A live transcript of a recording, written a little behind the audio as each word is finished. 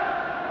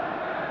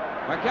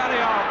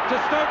Magalhaes to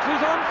Stokes,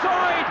 who's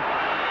onside.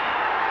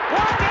 1-0.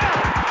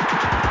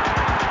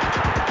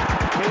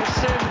 Here's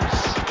Sims.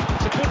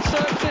 It's a good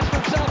service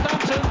from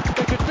Southampton.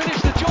 They could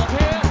finish the job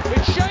here.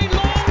 It's Shane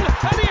Long,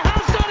 and he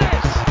has done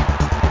it.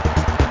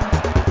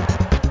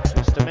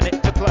 Just a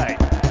minute to play.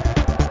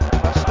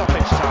 That's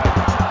stoppage time.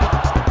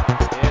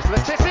 Here's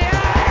Letizia.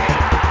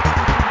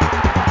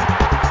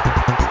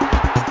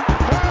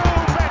 Who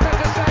better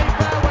to say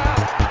farewell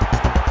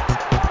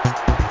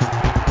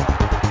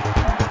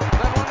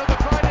than one of the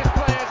finest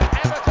players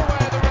ever to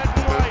wear the red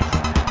and white.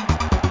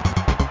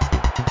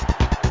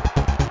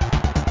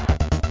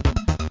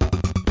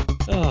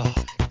 Oh,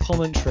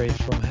 commentary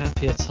from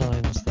happier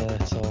times there,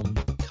 Tom.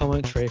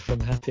 Commentary from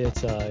happier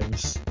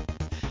times.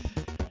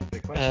 The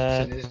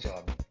question is,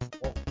 John,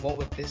 what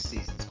would this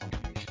season's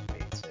contribution be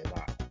to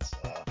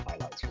that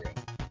highlights reel?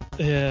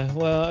 Yeah,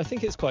 well, I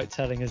think it's quite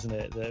telling, isn't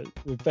it, that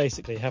we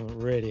basically haven't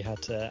really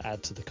had to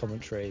add to the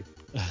commentary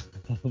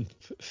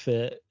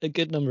for a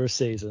good number of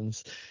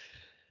seasons.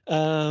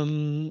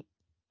 For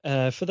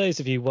those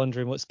of you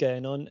wondering what's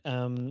going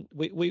on,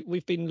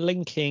 we've been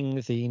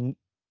linking the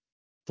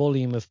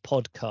volume of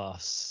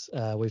podcasts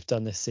we've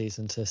done this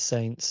season to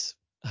Saints'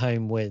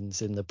 home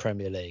wins in the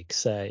Premier League.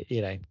 So,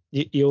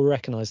 you'll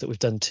recognise that we've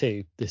done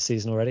 2 this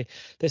season already.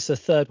 This is the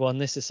third one.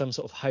 This is some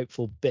sort of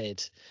hopeful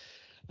bid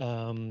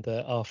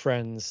that our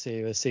friends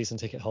who are season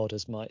ticket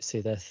holders might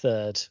see their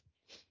third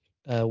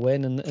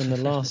win and the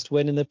last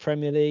win in the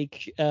Premier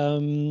League,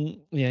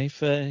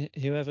 for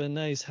whoever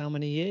knows how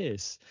many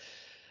years.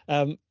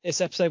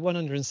 It's episode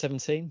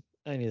 117,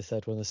 only the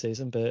third one of the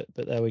season, but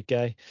there we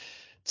go.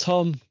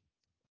 Tom,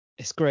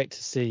 it's great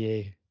to see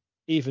you,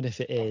 even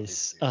if it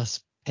is us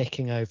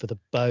picking over the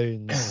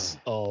bones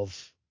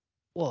of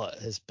what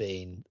has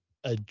been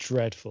a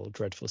dreadful,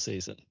 dreadful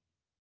season.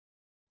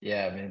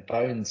 Yeah, I mean,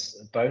 bones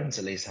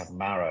at least have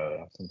marrow,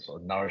 have some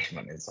sort of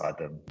nourishment inside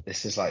them.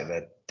 This is like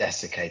the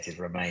desiccated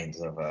remains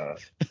of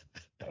of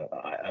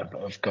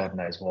God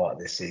knows what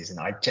this season.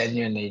 I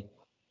genuinely,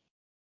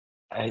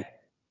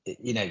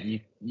 you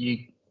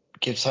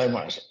give so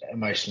much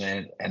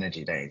emotional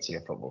energy, don't you, to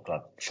your football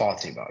club, far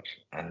too much.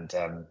 And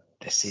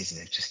this season,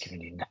 they've just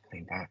given you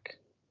nothing back.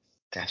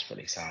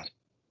 Desperately sad.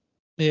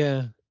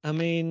 Yeah, I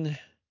mean,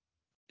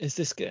 is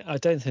this? I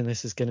don't think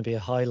this is going to be a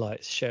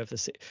highlights show of the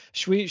season.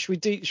 Should we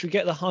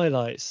get the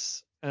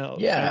highlights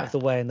out of the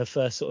way in the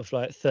first sort of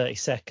like 30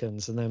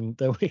 seconds, and then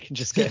we can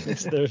just get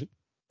into the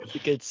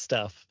good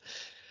stuff.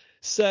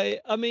 So,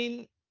 I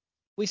mean,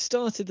 we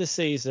started the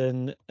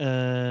season with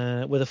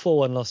a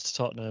 4-1 loss to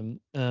Tottenham,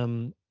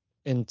 in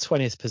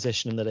 20th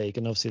position in the league,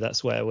 and obviously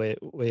that's where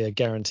we are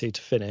guaranteed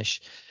to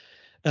finish.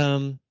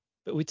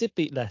 But we did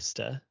beat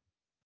Leicester,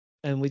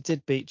 and we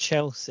did beat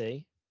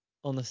Chelsea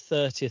on the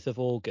 30th of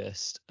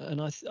August,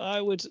 and was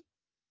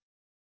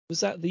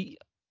that the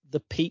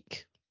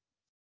peak,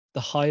 the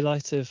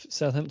highlight of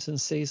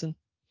Southampton's season?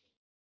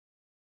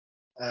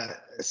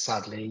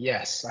 Sadly,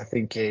 yes. I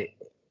think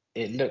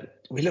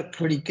we looked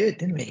pretty good,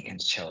 didn't we,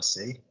 against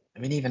Chelsea? I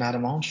mean, even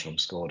Adam Armstrong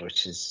scored,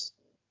 which is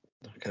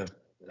like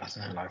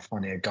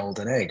finding a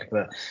golden egg.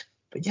 But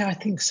yeah, I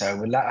think so.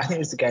 I think it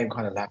was the game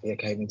kind of Lavia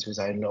came into his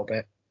own a little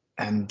bit,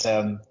 and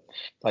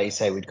like you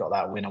say, we'd got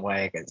that win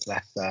away against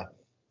Leicester.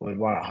 We'd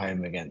won at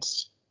home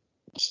against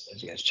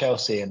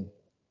Chelsea, and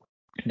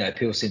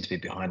people seemed to be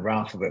behind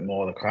Ralph a bit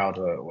more. The crowd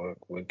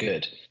were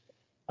good,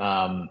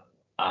 and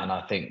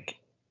I think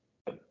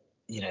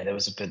there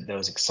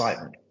was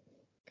excitement.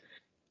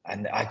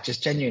 And I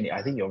just genuinely,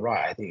 I think you're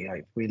right. I think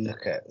if we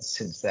look at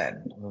since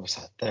then, it was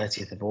like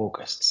 30th of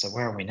August. So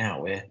where are we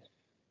now? We're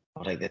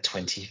like the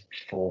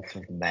 24th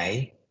of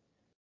May.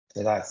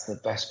 So that's the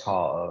best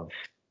part of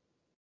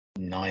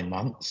 9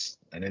 months.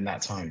 And in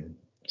that time,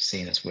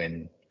 seen us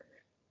win,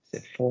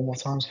 is it 4 more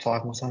times,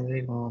 5 more times,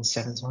 even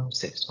 7 times,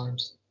 6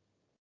 times?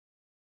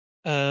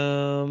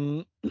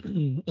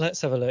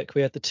 Let's have a look.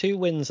 We had the 2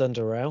 wins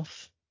under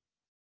Ralph.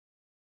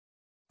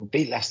 We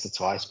beat Leicester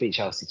twice, beat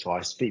Chelsea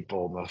twice, beat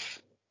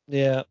Bournemouth.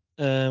 Yeah,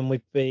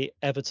 we beat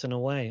Everton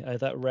away. Oh,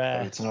 that rare.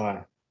 Everton away.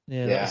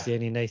 Yeah, that was the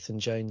only Nathan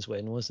Jones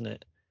win, wasn't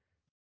it?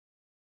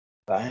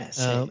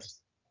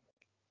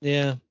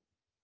 Yeah,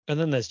 and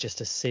then there's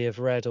just a sea of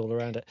red all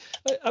around it.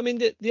 I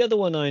mean, the other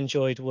one I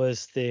enjoyed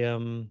was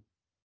the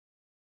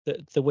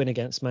win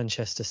against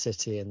Manchester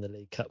City in the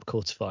League Cup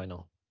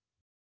quarter-final.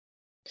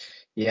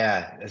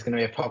 Yeah, there's going to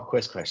be a pop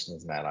quiz question,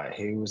 isn't there? Like,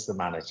 who was the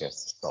manager to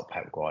stop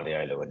Pep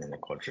Guardiola winning the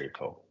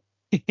quadruple?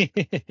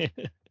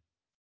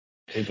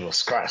 People will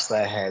scratch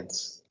their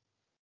heads,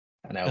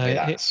 and there'll be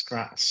that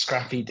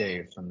scrappy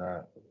dude from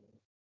the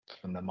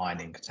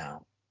mining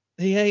town.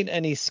 He ain't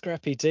any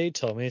scrappy dude,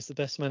 Tom. He's the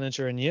best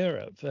manager in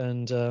Europe,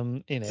 and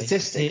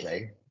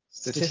statistically,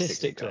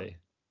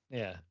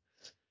 yeah.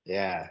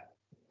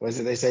 Was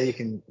it they say you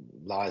can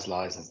lies,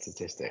 and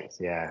statistics?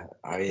 Yeah,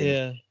 I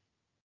mean,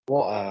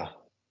 what a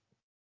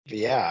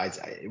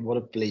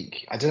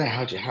bleak. I don't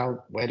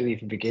know where do we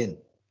even begin?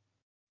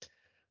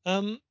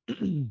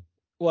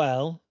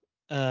 Well,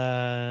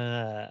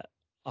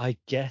 I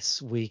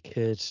guess we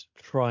could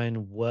try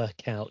and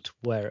work out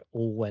where it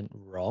all went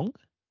wrong.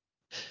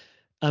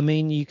 I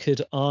mean, you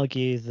could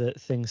argue that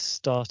things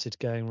started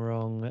going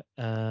wrong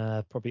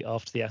probably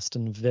after the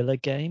Aston Villa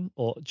game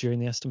or during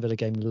the Aston Villa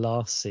game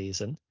last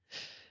season,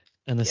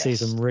 and the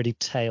season really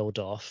tailed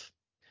off.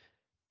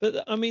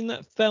 But I mean,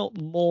 that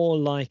felt more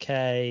like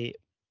a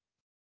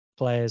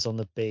players on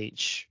the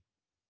beach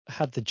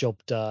had the job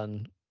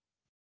done.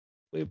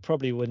 We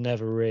probably were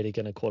never really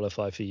going to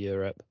qualify for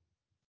Europe,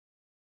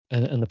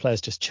 and the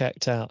players just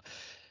checked out.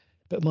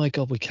 But my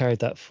God, we carried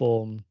that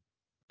form.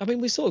 I mean,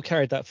 we sort of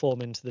carried that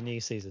form into the new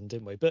season,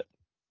 didn't we? But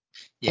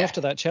after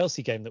that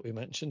Chelsea game that we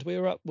mentioned, we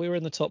were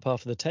in the top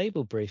half of the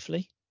table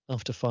briefly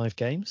after 5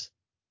 games.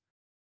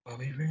 Were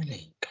we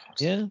really?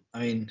 God. Yeah. I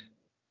mean,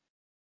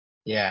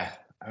 yeah.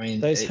 I mean,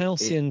 those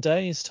halcyon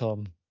days,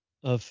 Tom,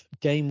 of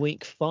game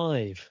week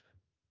 5,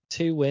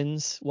 2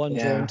 wins, 1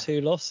 draw, and 2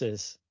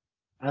 losses.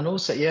 And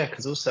also,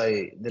 because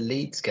also the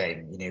Leeds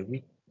game,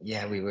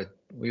 we were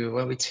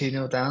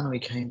 2-0 down and we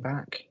came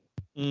back.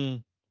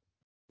 Mm.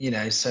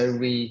 So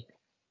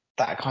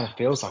that kind of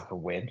feels like a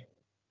win.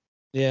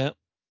 Yeah.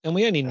 And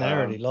we only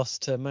narrowly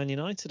lost to Man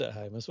United at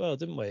home as well,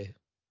 didn't we?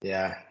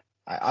 Yeah.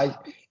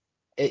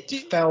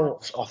 It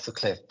fell off the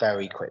cliff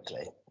very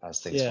quickly,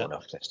 as things fall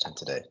off cliffs tend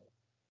to do.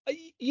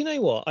 You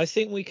know what? I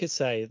think we could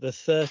say the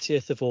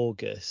 30th of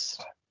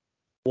August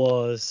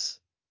was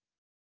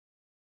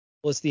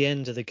the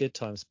end of the good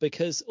times,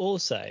 because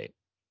also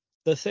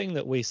the thing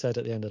that we said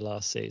at the end of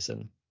last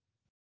season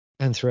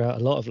and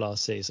throughout a lot of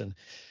last season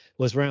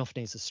was Ralph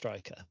needs a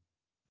striker.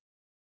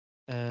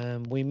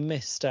 We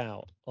missed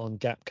out on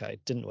Gakpo,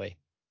 didn't we?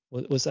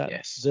 Was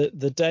that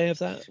the day of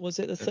that? Was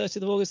it the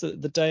 30th of August?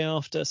 The day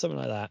after, something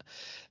like that.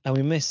 And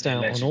we missed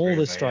out on all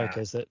the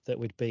strikers that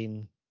we'd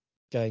been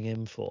going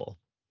in for.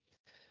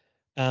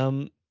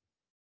 And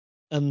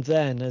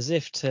then, as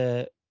if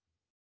to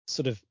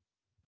sort of,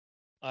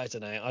 I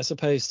don't know, I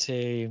suppose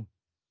to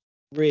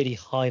really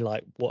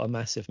highlight what a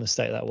massive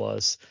mistake that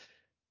was.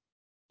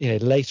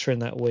 Later in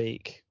that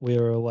week, we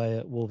were away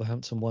at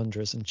Wolverhampton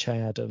Wanderers, and Che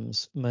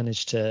Adams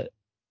managed to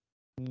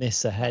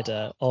miss a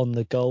header on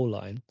the goal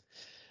line.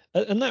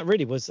 And that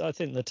really was, I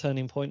think, the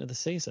turning point of the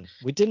season.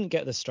 We didn't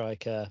get the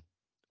striker,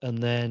 and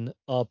then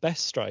our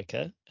best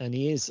striker, and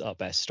he is our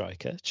best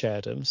striker, Che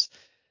Adams,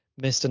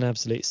 missed an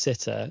absolute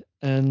sitter,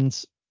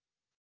 and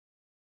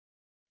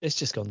it's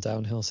just gone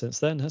downhill since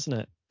then, hasn't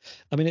it?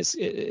 I mean,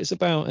 it's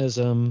about as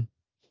I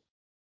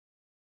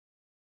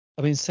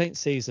mean, Saint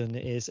Season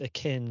is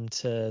akin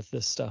to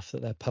the stuff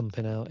that they're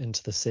pumping out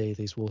into the sea,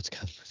 these water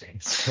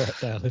companies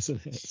right now,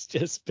 isn't it? It's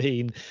just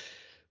been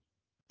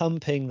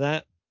pumping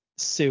that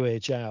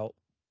sewage out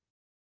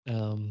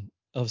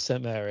of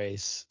St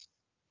Mary's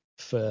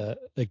for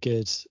a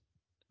good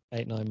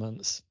 8-9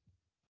 months.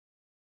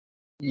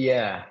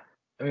 Yeah.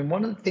 I mean,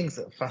 one of the things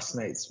that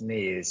fascinates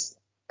me is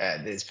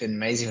that's been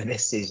amazing with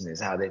this season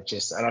is how they've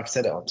just, and I've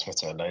said it on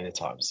Twitter a load of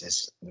times,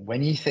 is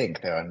when you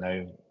think there are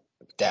no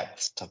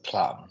depths to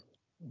plumb,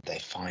 they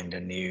find a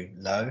new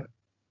low.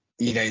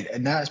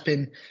 And that's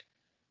been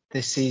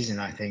this season.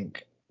 I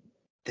think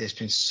there's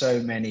been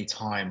so many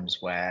times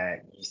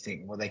where you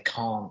think, well, they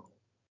can't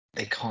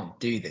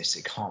do this.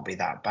 It can't be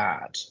that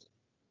bad,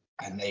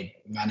 and they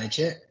manage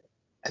it,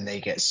 and they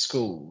get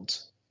schooled.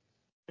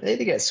 They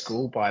either get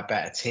schooled by a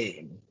better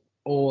team,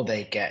 or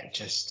they get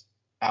just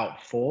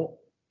out fought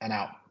and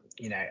out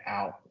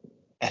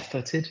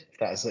efforted.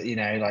 That's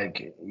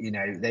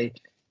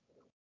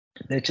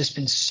there've just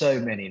been so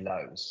many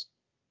lows.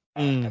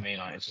 I mean,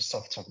 it's just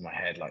off the top of my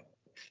head, like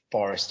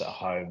Forest at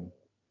home,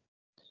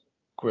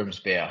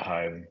 Grimsby at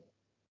home.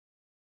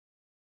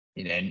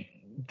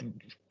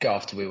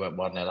 After we went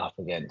 1-0 up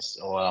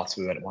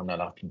after we went 1-0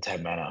 up and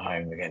 10 men at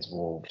home against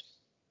Wolves.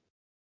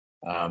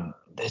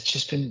 There's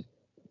just been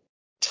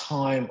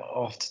time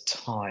after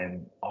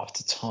time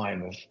after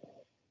time of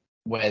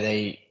where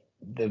the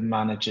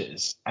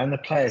managers and the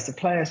players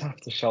have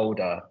to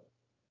shoulder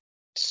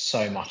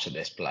so much of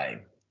this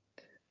blame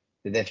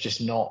that they've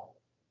just not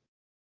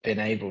been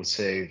able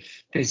to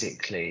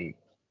physically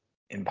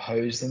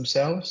impose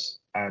themselves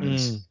and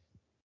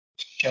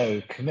show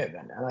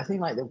commitment. And I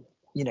think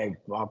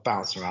I'll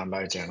bounce around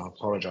loads here and I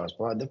apologise,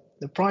 but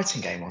the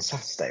Brighton game on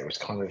Saturday was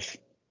kind of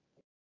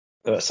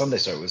Sunday,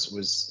 so it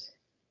was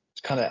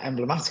kind of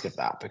emblematic of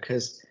that,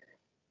 because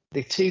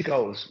the 2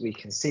 goals we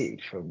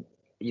conceded from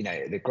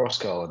the Gross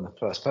goal and the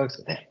first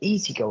post, they're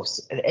easy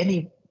goals.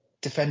 Any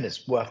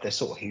defenders worth their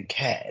salt who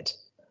cared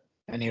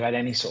and who had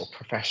any sort of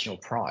professional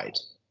pride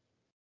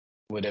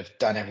would have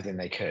done everything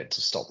they could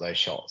to stop those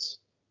shots.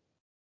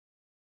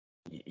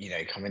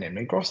 Coming in. I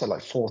mean, Gross had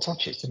like 4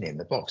 touches, didn't he, in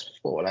the box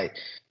before? Like,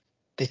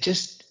 they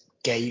just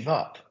gave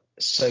up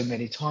so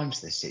many times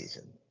this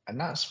season, and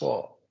that's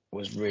what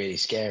was really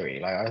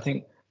scary. Like, I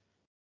think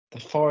the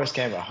Forest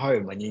game at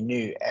home, when you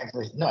knew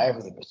not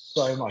everything, but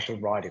so much was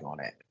riding on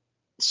it.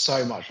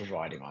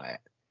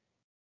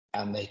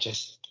 And they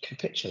just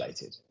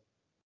capitulated.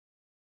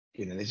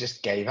 They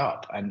just gave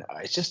up, and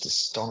it's just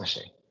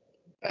astonishing.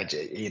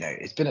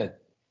 There's been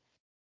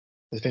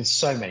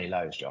so many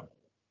lows, John.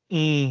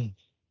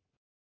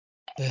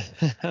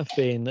 There have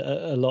been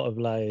a lot of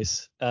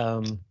lows.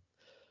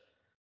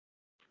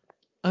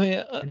 I mean,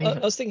 And I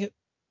even was thinking.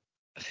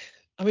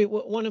 I mean,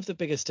 one of the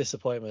biggest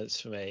disappointments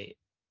for me,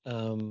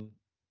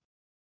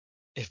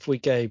 if we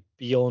go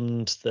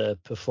beyond the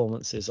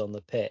performances on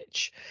the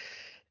pitch,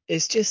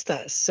 is just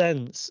that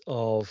sense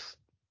of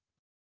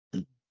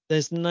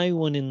there's no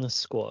one in the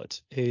squad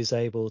who's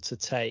able to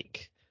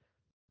take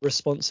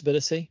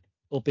responsibility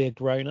or be a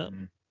grown up.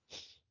 mm,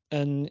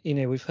 And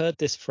we've heard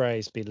this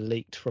phrase be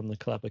leaked from the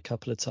club a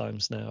couple of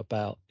times now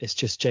about it's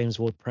just James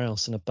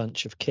Ward-Prowse and a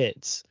bunch of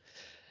kids.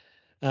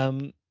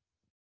 And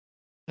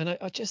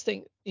I just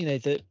think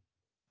that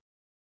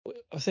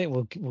I think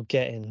we'll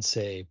get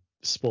into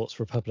Sports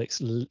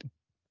Republic's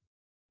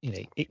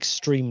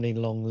extremely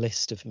long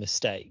list of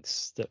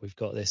mistakes that we've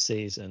got this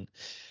season.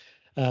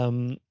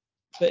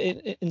 But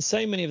in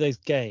so many of those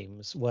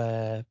games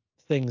where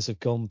things have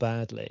gone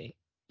badly,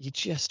 you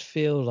just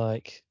feel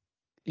like,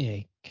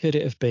 could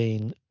it have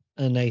been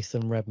a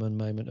Nathan Redmond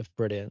moment of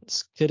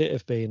brilliance? Could it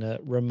have been a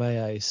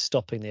Romeo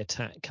stopping the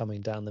attack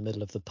coming down the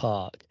middle of the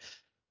park?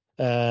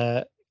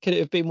 Could it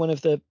have been one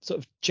of the sort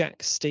of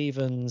Jack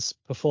Stevens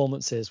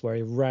performances where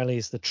he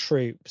rallies the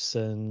troops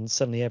and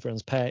suddenly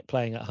everyone's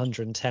playing at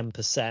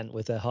 110%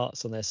 with their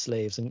hearts on their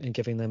sleeves and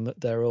giving them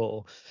their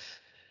all?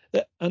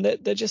 And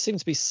there just seem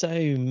to be so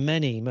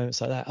many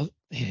moments like that.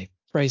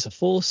 Fraser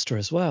Forster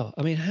as well.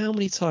 I mean, how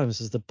many times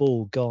has the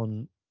ball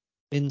gone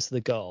into the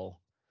goal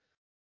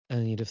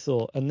and you'd have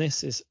thought, and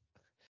this is,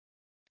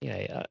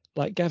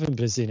 like Gavin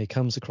Blazzini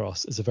comes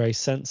across as a very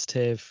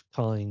sensitive,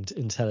 kind,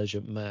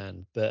 intelligent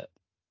man, but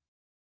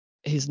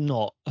he's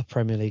not a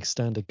Premier League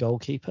standard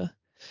goalkeeper.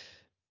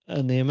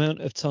 And the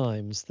amount of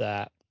times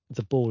that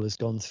the ball has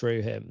gone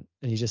through him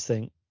and you just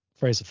think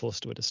Fraser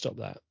Forster would have stopped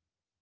that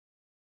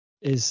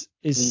is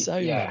so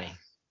yeah. many.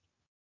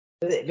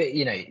 But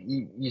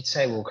you'd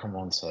say we'll come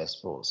on to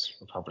Sports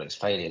Republic's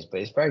failures, but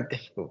it's very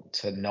difficult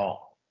to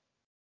not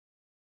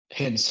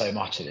pin so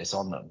much of this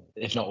on them,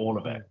 if not all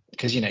of it.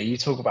 Because you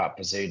talk about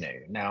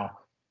Bazunu. Now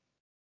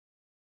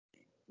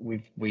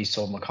we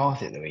saw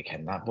McCarthy at the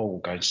weekend. That ball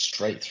goes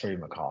straight through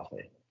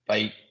McCarthy.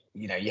 Like,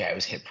 it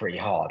was hit pretty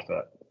hard,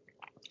 but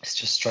it's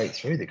just straight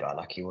through the guy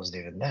like he wasn't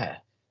even there.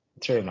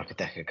 Threw him like a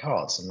deck of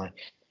cards. And like,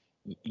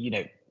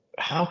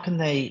 how can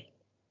they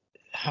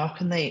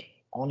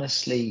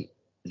honestly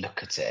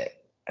look at it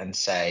and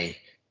say,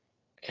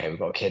 okay, we've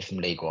got a kid from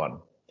League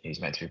One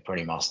who's meant to be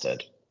pretty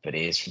mustard, but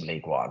he is from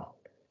League One.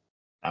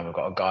 And we've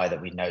got a guy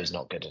that we know is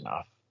not good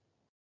enough.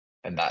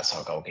 And that's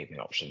our goalkeeping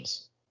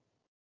options.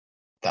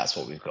 That's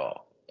what we've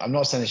got. I'm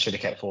not saying they should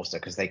have kept Forster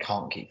because they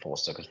can't keep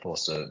Forster because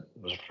Forster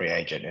was a free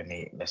agent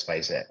and let's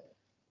face it,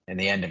 in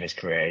the end of his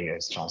career, he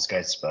has a chance to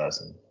go to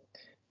Spurs and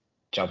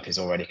jump his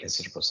already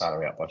considerable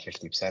salary up by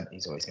 50%.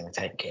 He's always going to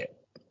take it.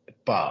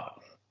 But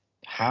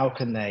how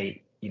can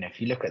they,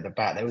 if you look at the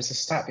back, there was a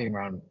stat being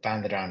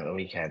banded around at the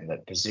weekend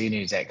that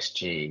Bazunu's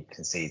XG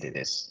conceded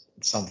is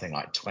something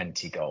like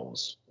 20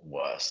 goals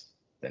worse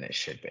than it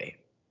should be.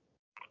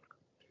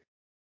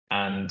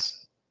 And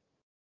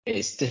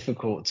it's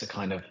difficult to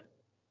kind of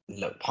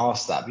look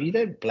past that, but you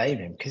don't blame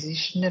him because he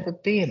should never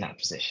be in that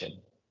position.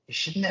 He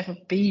should never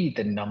be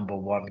the number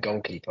one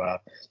goalkeeper.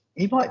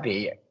 He might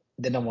be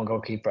the number one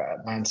goalkeeper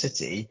at Man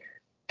City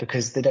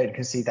because they don't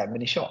concede that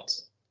many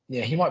shots.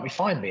 He might be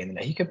fine being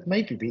there. He could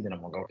maybe be the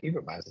number one goalkeeper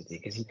at Man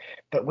City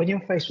but when you're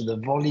faced with the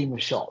volume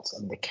of shots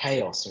and the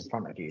chaos in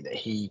front of you that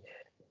he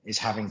is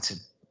having to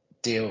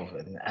deal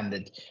with and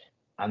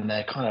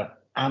the kind of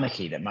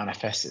anarchy that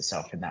manifests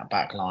itself in that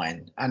back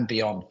line and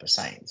beyond for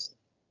Saints,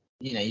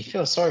 you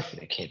feel sorry for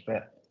the kid,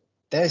 but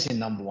there's your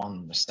number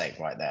one mistake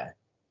right there.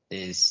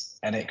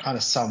 And it kind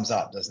of sums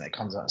up, doesn't it? It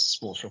comes out as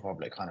Sports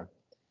Republic kind of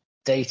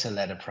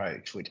data-led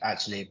approach, which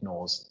actually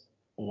ignores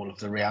all of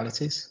the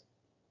realities.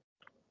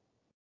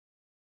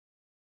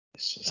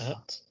 It's just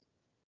nuts.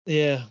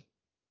 Yeah.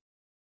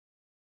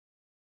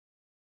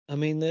 I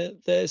mean,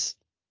 there's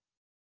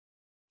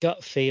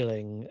gut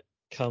feeling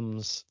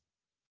comes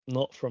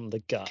not from the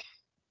gut,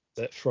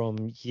 but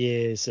from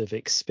years of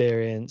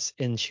experience,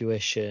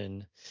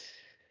 intuition,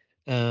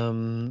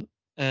 and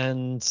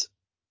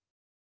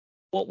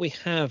what we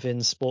have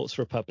in Sports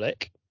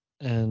Republic,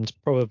 and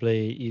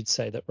probably you'd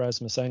say that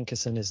Rasmus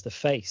Ankersen is the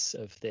face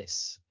of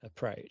this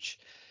approach,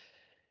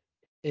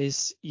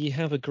 is you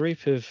have a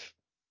group of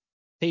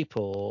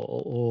people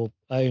or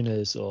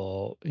owners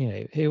or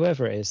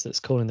whoever it is that's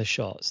calling the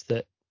shots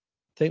that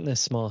think they're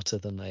smarter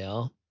than they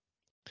are.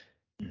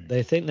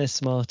 They think they're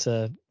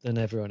smarter than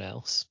everyone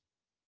else.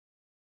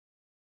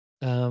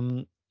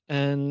 And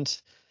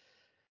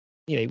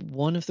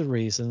one of the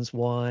reasons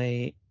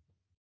why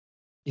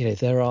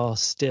there are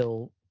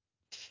still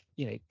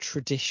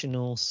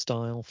traditional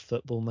style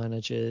football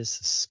managers,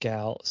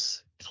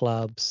 scouts,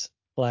 clubs,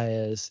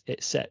 players,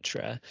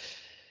 etc.,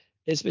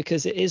 is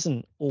because it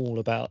isn't all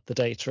about the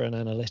data and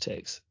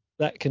analytics.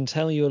 That can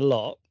tell you a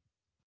lot,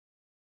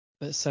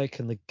 but so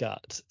can the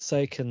gut.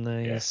 So can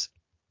those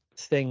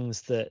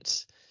things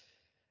that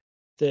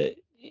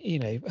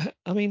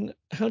I mean,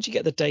 how do you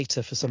get the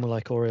data for someone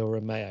like Oriol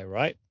Romeo,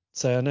 right?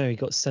 So I know he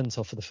got sent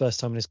off for the first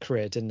time in his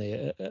career, didn't he,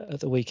 at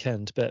the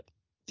weekend? But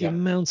the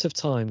amount of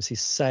times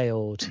he's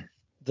sailed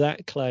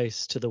that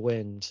close to the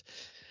wind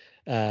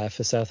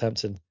for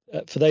Southampton.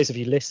 For those of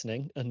you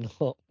listening and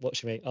not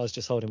watching me, I was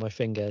just holding my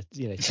finger,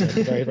 to make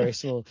a very, very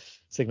small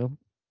signal.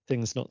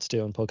 Things not to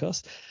do on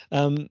podcasts.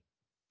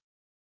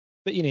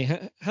 But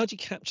how do you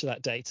capture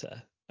that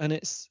data? And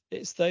it's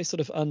those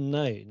sort of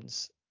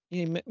unknowns.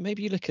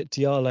 Maybe you look at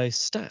Diallo's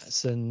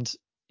stats, and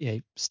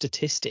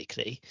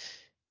statistically,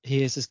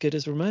 he is as good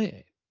as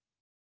Romeo.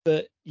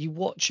 But you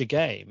watch a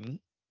game,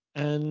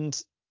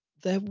 and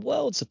they're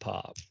worlds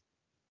apart.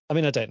 I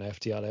mean, I don't know if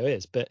Diallo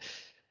is, but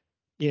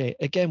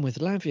again with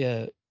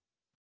Lavia,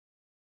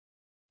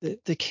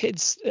 the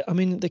kids. I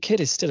mean, the kid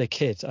is still a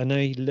kid. I know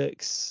he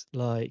looks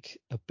like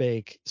a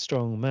big,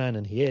 strong man,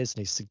 and he is, and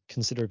he's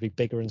considerably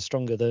bigger and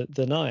stronger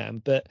than I am.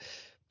 But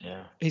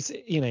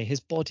his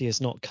body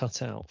is not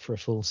cut out for a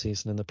full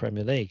season in the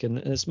Premier League. And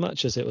as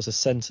much as it was a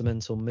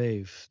sentimental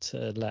move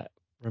to let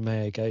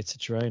Romeo go to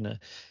Girona,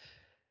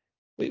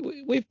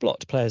 we've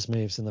blocked players'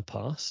 moves in the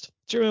past.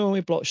 Do you remember when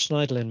we blocked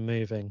Schneiderlin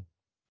moving?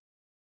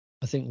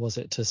 I think was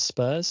it to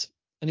Spurs?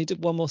 And he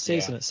did one more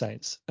season at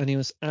Saints, and he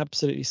was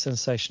absolutely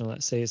sensational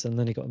that season.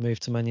 Then he got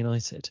moved to Man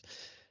United.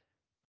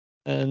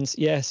 And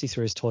yes, he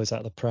threw his toys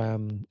out of the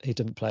pram. He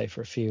didn't play for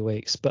a few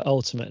weeks, but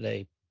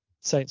ultimately,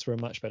 Saints were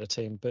a much better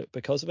team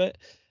because of it.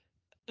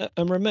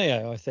 And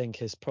Romeo, I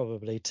think, is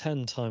probably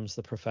 10 times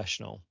the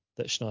professional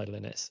that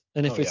Schneiderlin is.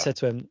 And if we said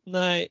to him,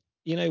 no,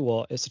 you know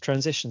what, it's a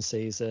transition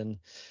season.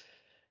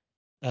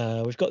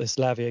 We've got this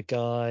Lavia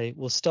guy.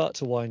 We'll start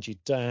to wind you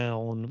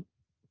down.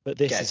 But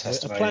this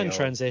is a planned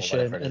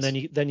transition, and then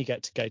you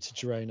get to go to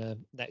Girona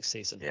next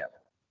season. Yeah.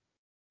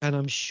 And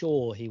I'm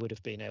sure he would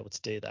have been able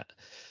to do that.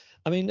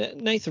 I mean,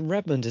 Nathan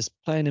Redmond is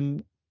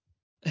playing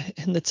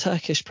in the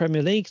Turkish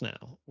Premier League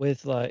now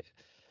with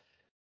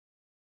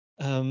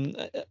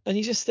and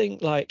you just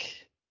think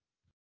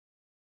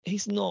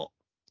he's not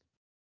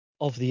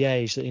of the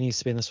age that he needs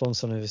to be in the swan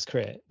song of his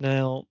career.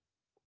 Now,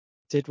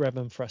 did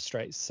Redmond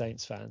frustrate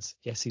Saints fans?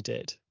 Yes, he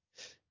did.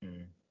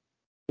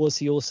 Was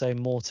he also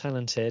more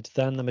talented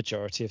than the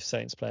majority of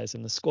Saints players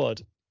in the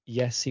squad?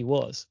 Yes, he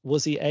was.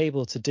 Was he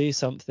able to do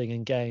something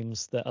in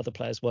games that other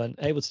players weren't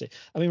able to do?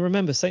 I mean,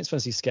 remember, Saints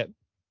fans used to get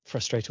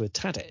frustrated with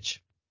Tadic.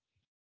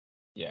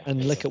 Yeah.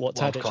 And look at what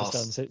Tadic has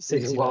done since he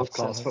left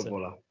world-class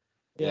footballer.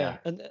 Yeah.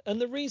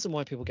 And the reason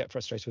why people get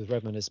frustrated with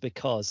Redmond is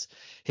because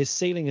his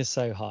ceiling is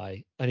so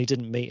high and he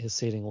didn't meet his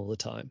ceiling all the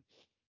time.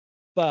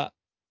 But,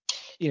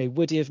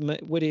 would he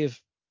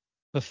have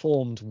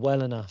performed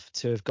well enough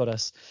to have got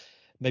us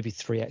maybe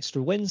 3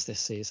 extra wins this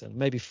season,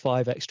 maybe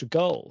 5 extra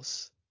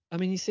goals? I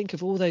mean, you think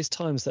of all those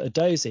times that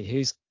Edozie,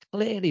 who's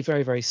clearly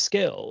very, very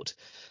skilled,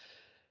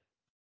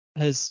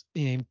 has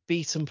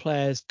beaten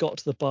players, got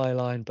to the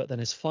byline, but then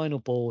his final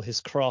ball, his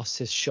cross,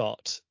 his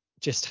shot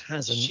just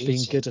hasn't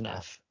been good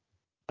enough.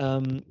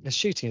 His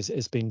shooting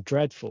has been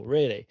dreadful,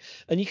 really.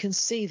 And you can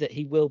see that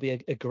he will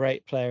be a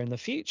great player in the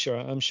future.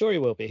 I'm sure he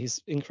will be.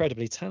 He's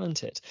incredibly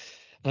talented.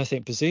 And I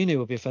think Bazunu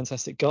will be a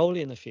fantastic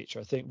goalie in the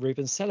future. I think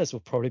Ruben Sellers will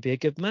probably be a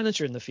good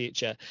manager in the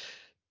future.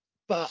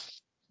 But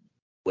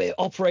we're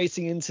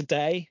operating in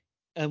today,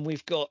 and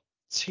we've got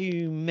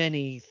too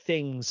many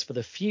things for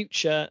the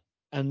future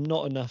and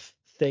not enough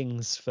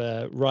things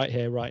for right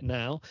here, right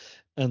now.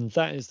 And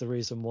that is the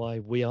reason why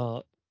we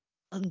are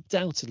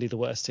undoubtedly the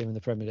worst team in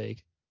the Premier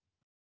League.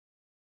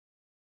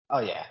 Oh,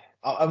 yeah.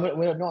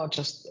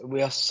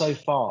 We are so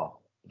far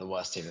the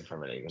worst team in the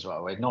Premier League as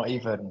well. There's not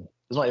even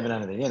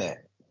anything in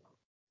it.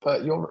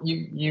 But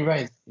you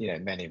raised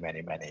many,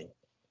 many, many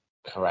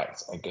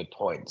correct and good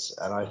points,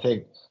 and I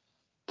think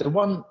the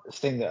one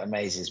thing that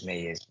amazes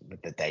me is with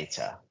the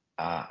data.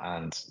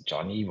 And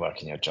John, you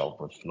work in your job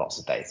with lots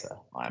of data,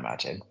 I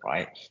imagine,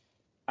 right?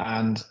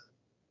 And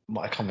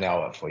my company I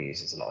work for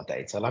uses a lot of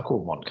data, like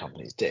all modern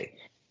companies do.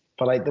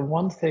 But the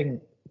one thing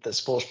that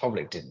Sports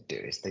Public didn't do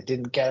is they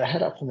didn't get a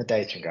head up from the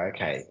data and go,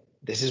 okay,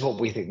 this is what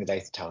we think the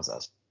data tells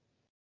us.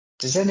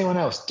 Does anyone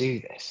else do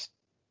this?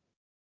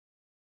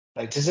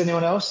 Does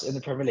anyone else in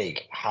the Premier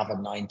League have a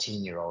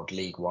 19-year-old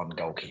League One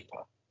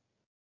goalkeeper?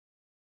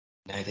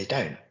 No, they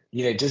don't.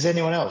 Does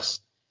anyone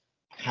else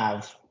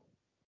have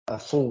a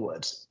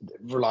forward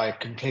rely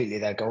completely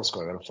their goal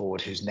scoring on a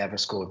forward who's never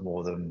scored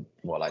more than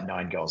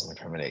 9 goals in the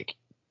Premier League?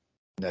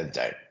 No, they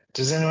don't.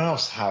 Does anyone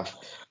else have,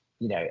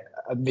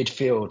 a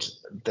midfield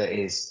that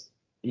is,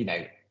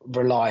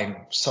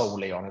 relying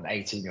solely on an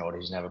 18-year-old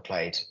who's never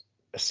played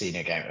a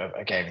senior game,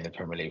 a game in the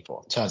Premier League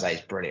for? Turns out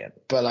he's brilliant.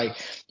 But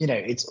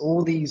it's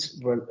all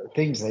these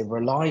things they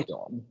relied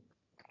on,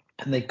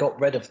 and they got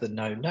rid of the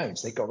known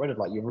knowns. They got rid of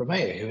your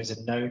Romeo, who is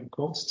a known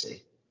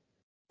quantity.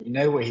 You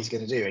know what he's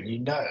going to do,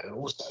 and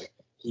also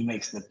he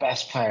makes the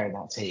best player in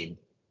that team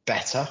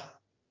better.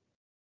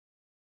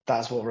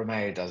 That's what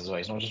Romeo does as well.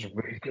 He's not just a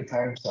really good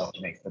player himself,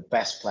 he makes the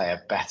best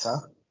player better.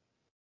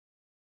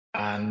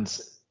 And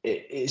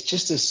it's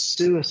just a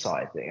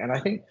suicide thing. And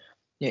I think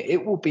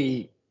it will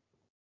be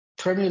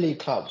Premier League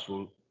clubs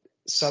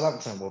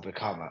Southampton will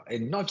become,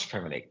 not just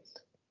Premier League,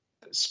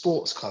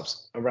 sports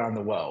clubs around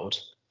the world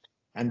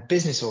and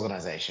business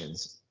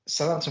organizations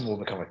Southampton will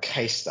become a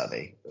case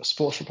study.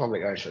 Sports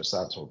Republic ownership of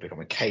Southampton will become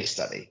a case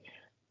study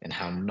in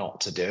how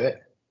not to do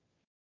it,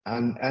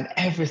 and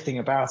everything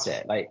about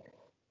it. Like,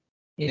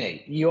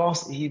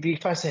 you'd be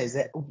first to say, is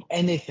there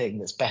anything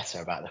that's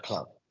better about the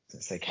club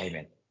since they came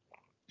in?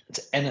 Is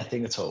there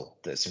anything at all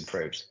that's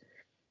improved?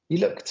 You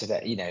look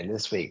today,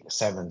 this week,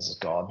 Sevens has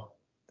gone.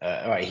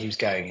 All right, he was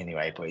going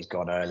anyway, but he's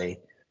gone early.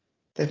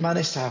 They've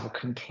managed to have a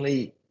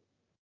complete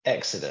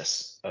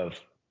exodus of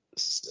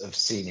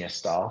senior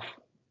staff.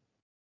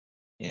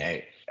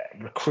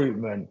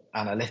 Recruitment,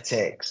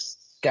 analytics,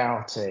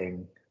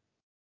 scouting,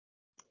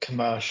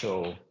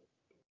 commercial,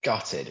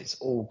 gutted. It's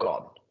all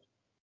gone.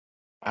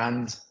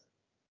 And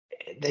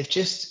they've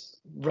just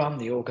run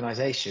the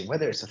organisation,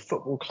 whether it's a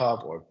football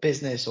club or a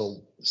business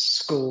or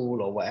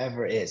school or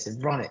whatever it is,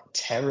 they've run it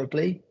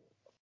terribly.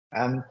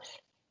 And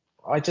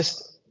I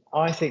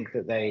think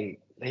that they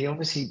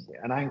obviously,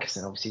 and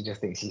Ankerson obviously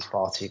just thinks he's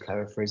far too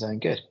clever for his own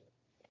good.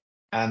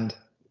 And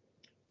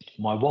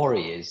my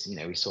worry is,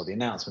 we saw the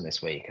announcement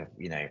this week of,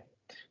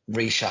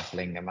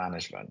 reshuffling the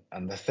management.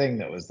 And the thing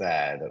that was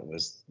there that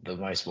was the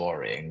most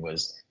worrying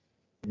was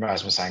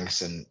Rasmus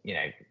Ankerson,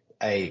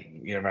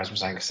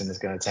 Rasmus Ankerson is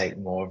going to take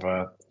more of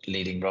a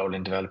leading role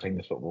in developing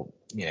the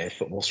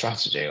football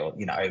strategy or,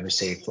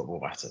 overseeing football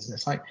matters. And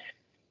it's like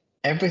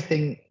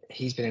everything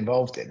he's been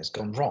involved in has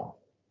gone wrong.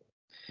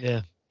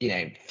 Yeah.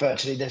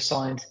 Virtually they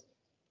spent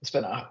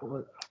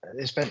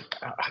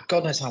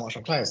God knows how much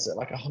on players,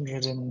 like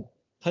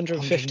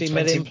 150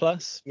 million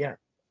plus. Yeah.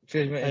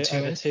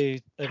 Over two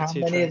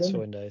transfer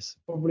windows.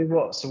 Probably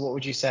what? So what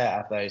would you say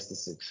out of those the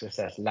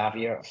success?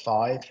 Lavia at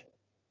 5?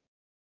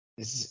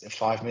 Is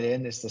 5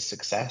 million is the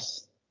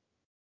success?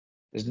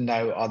 There's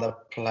no other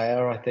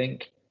player, I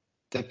think.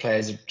 The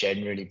players have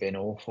generally been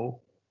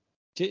awful.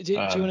 Do you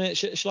want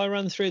to? Shall I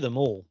run through them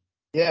all?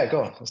 Yeah,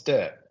 go on. Let's do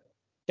it.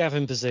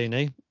 Gavin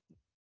Bazunu,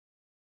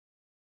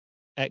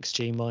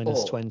 XG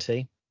minus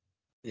 20.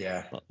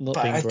 Yeah, not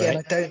but being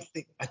again,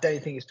 great. I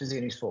don't think it's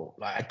Bazunu's fault.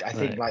 Like I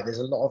think there's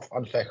a lot of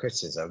unfair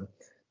criticism.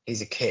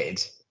 He's a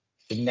kid.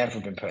 He's never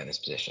been put in this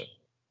position.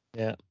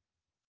 Yeah.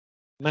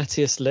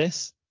 Matthias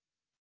Liss.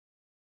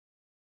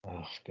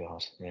 Oh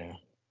God, yeah.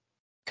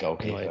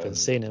 Goalkeeper. Not even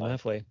seen him,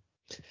 have we?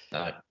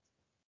 No.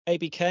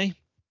 ABK.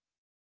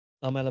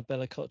 Armela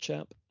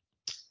Bella-Kotchap.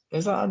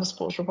 Is that under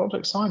Sports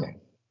Republic signing?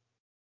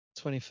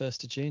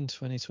 21st of June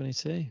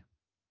 2022.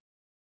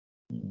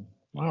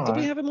 All Did right.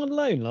 we have him on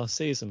loan last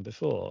season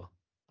before?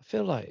 I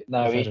feel like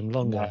no, we've had him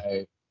longer.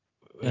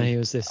 No, he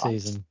was this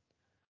season.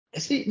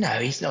 Is he? No,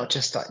 he's not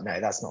just like, no,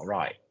 that's not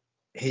right.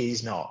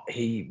 He's not.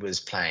 He was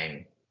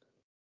playing.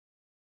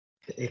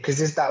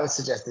 Because that would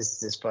suggest this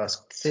is his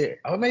first series.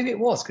 Oh, maybe it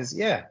was, because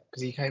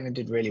he came and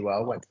did really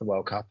well, went to the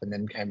World Cup and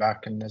then came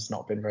back and has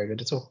not been very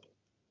good at all.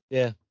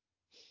 Yeah.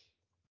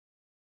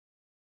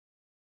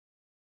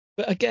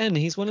 But again,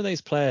 he's one of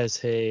those players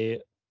who,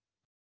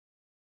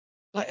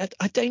 like,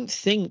 I don't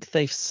think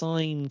they've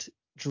signed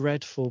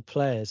dreadful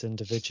players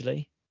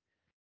individually.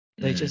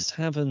 They just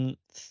haven't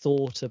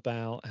thought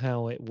about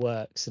how it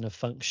works in a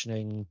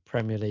functioning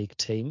Premier League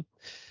team.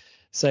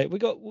 So we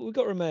got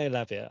Romeo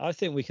Lavia. I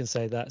think we can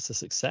say that's a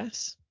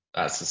success.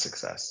 That's a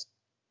success.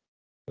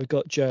 We've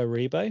got Joe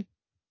Aribo.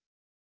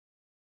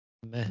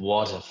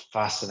 What a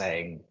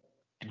fascinating.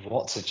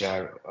 What's a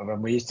Joe? I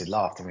mean, we used to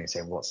laugh when we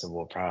say what's the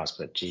Ward Prowse,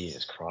 but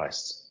Jesus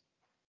Christ.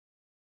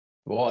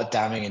 What a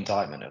damning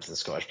indictment of the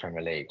Scottish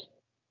Premier League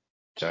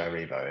Joe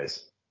Aribo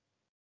is.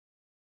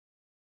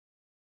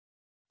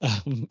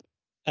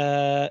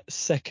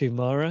 Sekou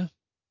Mara.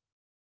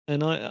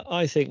 And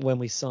I think when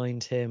we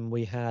signed him,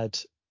 we had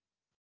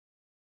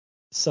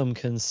some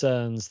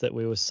concerns that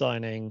we were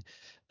signing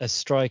a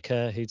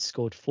striker who'd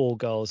scored 4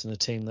 goals in a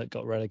team that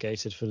got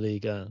relegated for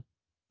Liga.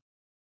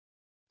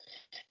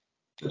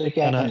 But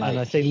again,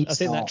 I think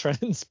that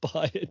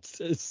transpired.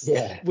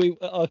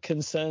 Our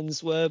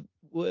concerns were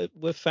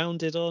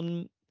founded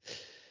on,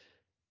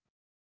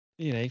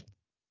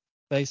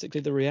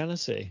 basically the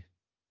reality.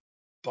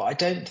 But I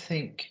don't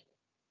think.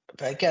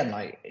 But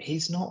again,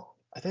 he's not.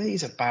 I don't think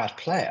he's a bad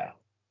player.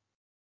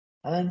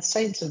 And then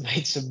Saints have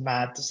made some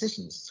mad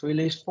decisions. So we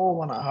lose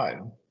 4-1 at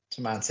home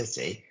to Man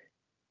City.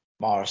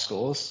 Mara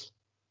scores,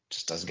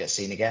 just doesn't get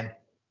seen again.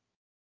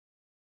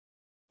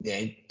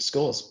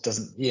 Scores,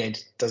 doesn't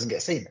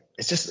get seen.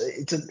 It's just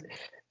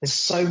there's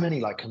so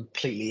many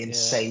completely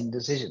insane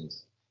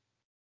decisions.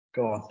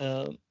 Go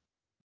on.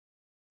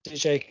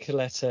 DJ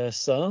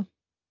Kaleta-Sarr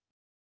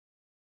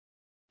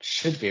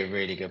should be a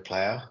really good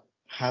player.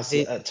 Has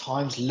at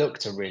times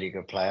looked a really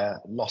good player.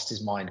 Lost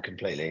his mind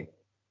completely.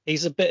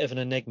 He's a bit of an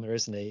enigma,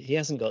 isn't he? He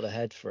hasn't got the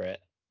head for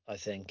it, I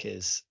think.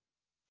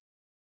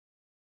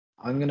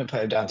 I'm going to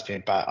put him down to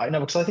being bad. I know,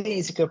 because I think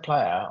he's a good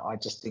player. I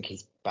just think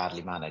he's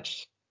badly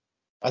managed.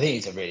 I think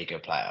he's a really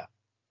good player.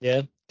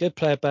 Yeah, good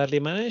player, badly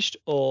managed,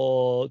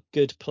 or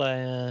good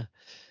player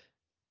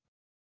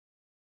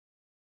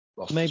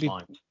lost his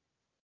mind.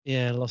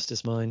 Yeah, lost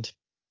his mind.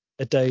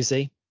 A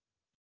dozy.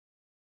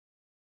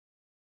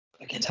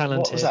 Again,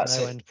 talented,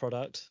 no end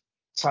product.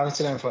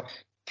 Talented, no end product.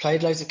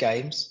 Played loads of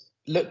games,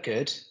 looked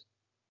good,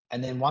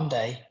 and then one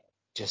day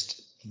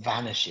just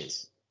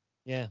vanishes.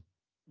 Yeah.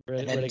 And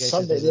then Relegated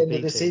suddenly at as the a end of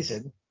B the team.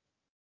 season,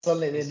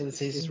 suddenly at the He's- end of the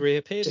season, he's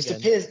reappeared just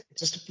again.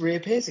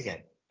 reappears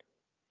again.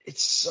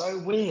 It's so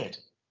weird.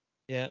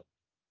 Yeah.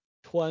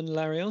 Juan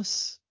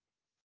Larios.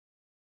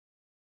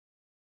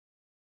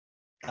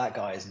 That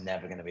guy is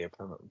never going to be a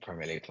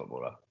Premier League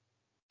footballer.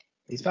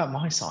 He's about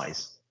my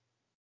size.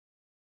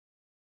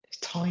 He's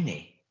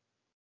tiny.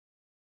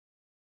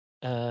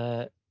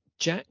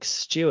 Jack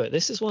Stewart.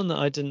 This is one that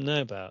I didn't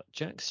know about.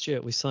 Jack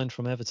Stewart, we signed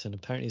from Everton.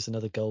 Apparently he's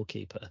another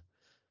goalkeeper.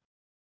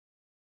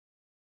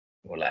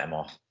 We'll let him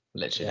off.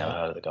 Literally Yeah. never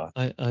heard of the guy.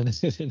 I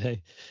know.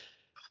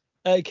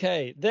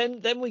 Okay,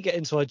 then we get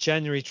into our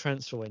January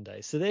transfer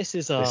window. So this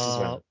is This is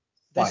when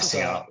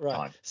spicing up right.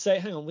 time. So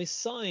hang on, we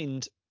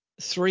signed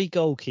 3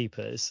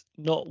 goalkeepers,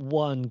 not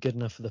one good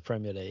enough for the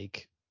Premier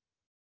League.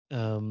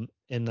 In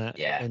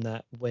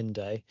that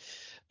window.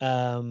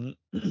 That's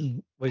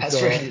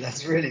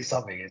really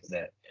something, isn't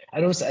it?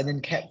 And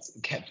then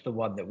kept the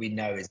one that we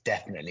know is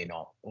definitely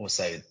not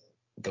also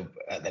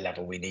at the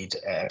level we need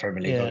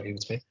Premier League goalkeeper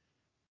to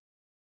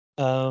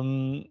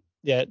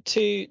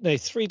be.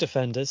 3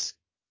 defenders: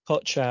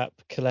 Kotchap,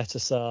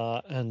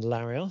 Kaletasar, and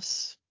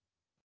Larios.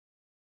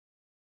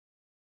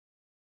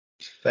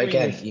 But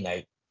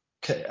again,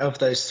 of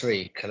those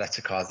 3,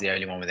 Kaleta is the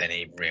only one with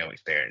any real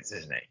experience,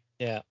 isn't he?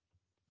 Yeah.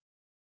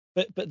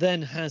 But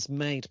then has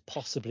made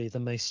possibly the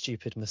most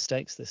stupid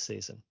mistakes this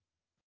season.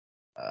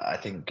 I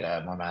think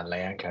my man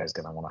Leanco is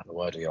going to want to have a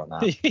word with you on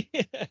that.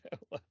 Yeah.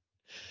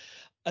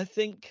 I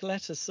think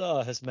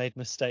Kaletasar has made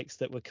mistakes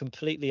that were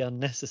completely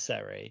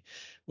unnecessary,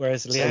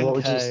 whereas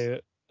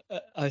Leanco,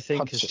 I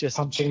think, is just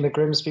punching the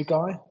Grimsby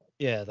guy.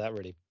 Yeah, that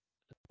really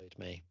annoyed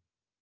me.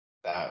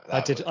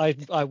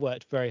 I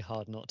worked very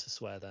hard not to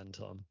swear then,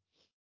 Tom.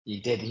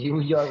 You did.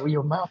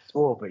 Your mouth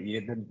swore, but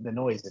the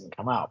noise didn't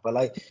come out.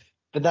 But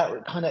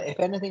that kind of, if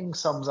anything,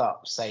 sums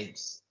up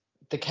Saints.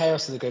 The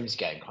chaos of the Grimsby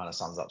game kind of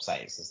sums up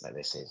Saints, isn't it,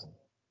 this season?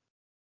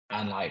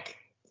 And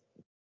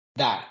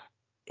that,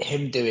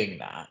 him doing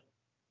that,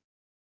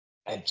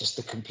 and just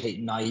the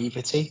complete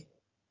naivety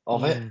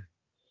of it,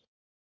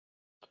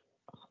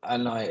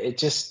 and they're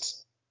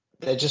just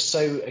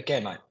so,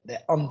 again,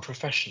 they're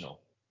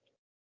unprofessional.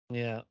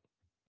 Yeah.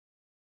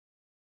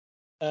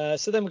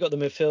 So then we've got the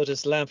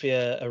midfielders: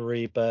 Lavia,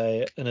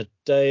 Aribo, and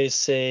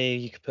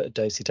Adosi. You could put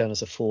Adosi down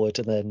as a forward,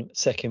 and then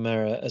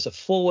Sekimera as a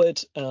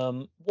forward.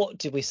 What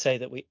did we say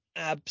that we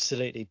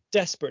absolutely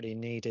desperately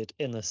needed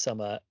in the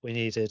summer? We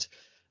needed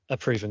a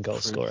proven goal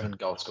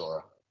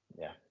scorer.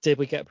 Yeah. Did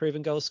we get a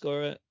proven goal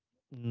scorer?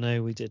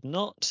 No, we did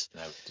not.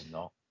 No, we did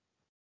not.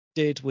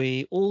 Did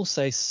we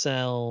also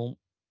sell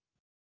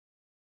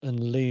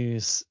and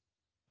lose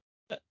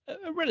a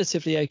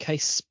relatively okay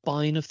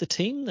spine of the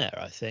team there?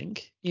 I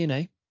think,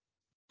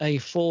 a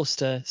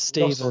Forster,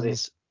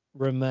 Stevens,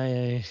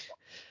 Romeo.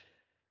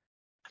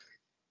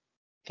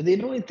 But the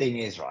annoying thing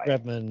is, right,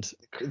 Redmond.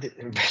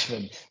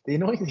 The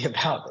annoying thing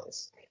about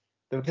this,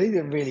 the thing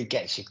that really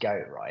gets you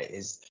going, right,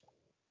 is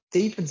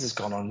Stevens has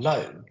gone on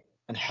loan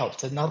and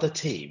helped another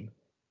team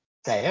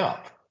stay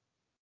up.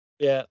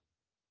 Yeah.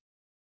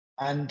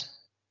 And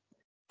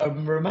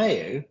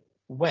Romeo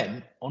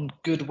went on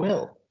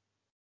goodwill.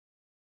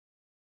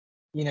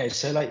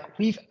 So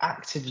we've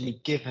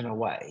actively given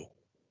away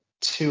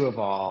 2 of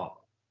our,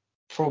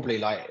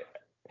 probably,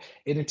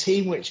 in a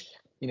team which,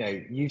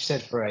 you've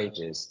said for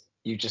ages,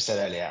 you just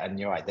said earlier, and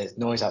you're right, there's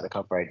noise out the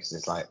club for ages.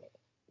 It's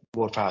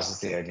Ward-Prowse is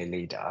the only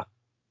leader.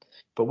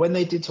 But when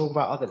they did talk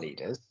about other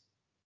leaders,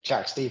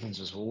 Jack Stevens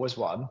was always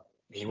one.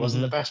 He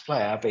wasn't the best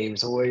player, but he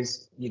was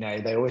always,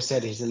 they always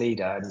said he's a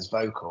leader and he's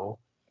vocal.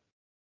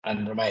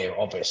 And Romeo,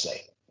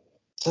 obviously.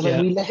 So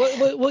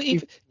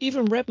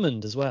Even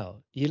Redmond as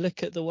well. You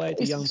look at the way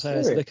the young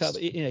players look up.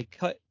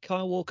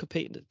 Kyle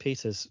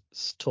Walker-Peters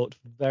talked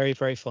very,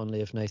 very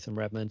fondly of Nathan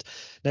Redmond.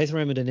 Nathan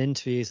Redmond in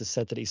interviews has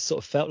said that he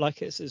sort of felt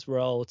like it's his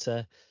role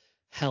to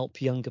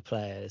help younger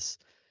players.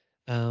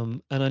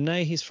 And I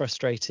know he's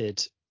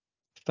frustrated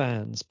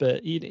fans,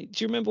 but do you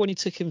remember when he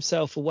took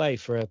himself away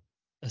for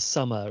a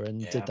summer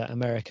and did that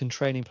American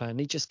training plan?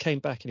 He just came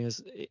back and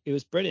it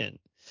was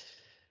brilliant.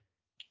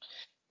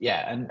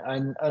 Yeah,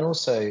 and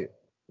also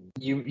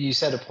you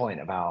said a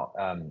point about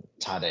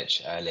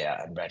Tadic earlier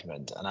and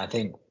Redmond, and I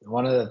think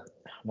what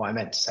I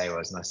meant to say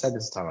was, and I said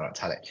this time about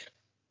Tadic,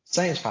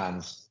 Saints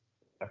fans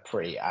are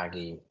pretty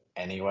aggy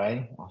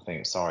anyway. I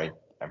think, sorry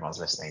everyone's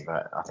listening,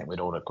 but I think we'd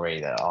all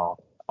agree that our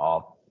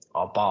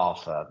bar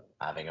for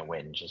having a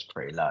whinge is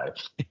pretty low,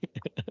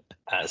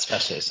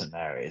 especially at St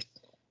Mary's.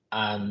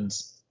 And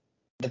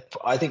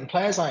I think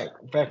players like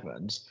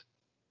Redmond,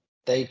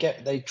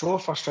 they draw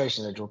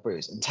frustration, they draw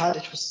bruise, and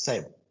Tadic was the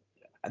same.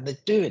 And they're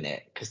doing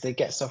it because they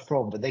get stuff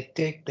wrong, but they're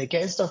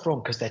getting stuff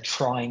wrong because they're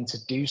trying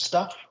to do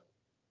stuff.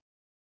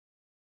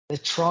 They're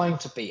trying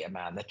to beat a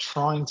man. They're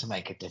trying to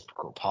make a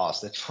difficult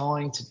pass. They're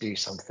trying to do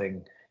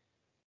something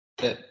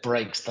that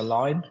breaks the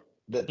line,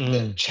 that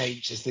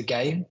changes the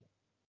game.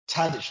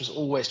 Tadic was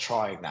always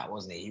trying that,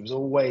 wasn't he? He was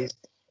always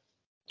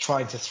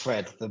trying to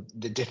thread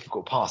the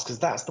difficult pass, because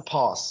that's the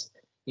pass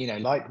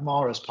like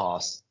Mara's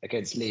pass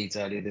against Leeds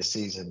earlier this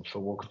season for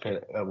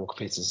Walker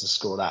Peters to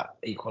score that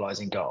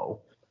equalising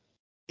goal.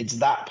 It's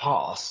that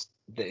pass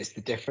that is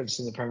the difference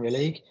in the Premier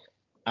League.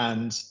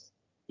 And,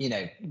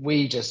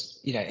 we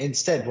just,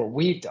 instead what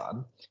we've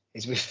done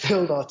is we've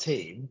filled our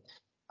team,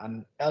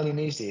 and El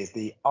Nunzi is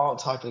the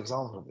archetypal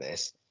example of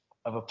this,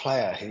 of a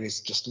player who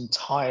is just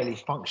entirely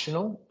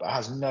functional, but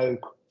has no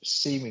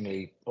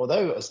seemingly,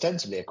 although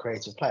ostensibly a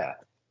creative player,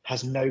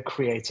 has no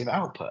creative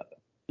output.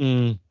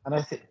 Mm. And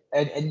I think,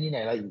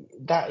 like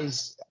that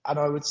is, and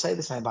I would say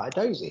the same about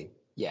Edozie.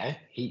 Yeah,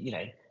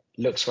 he,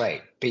 looks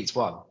great, beats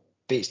one,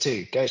 beats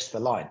two, goes to the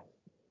line.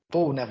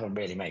 Ball never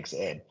really makes it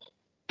in.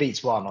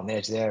 Beats one on the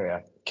edge of the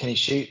area. Can he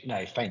shoot?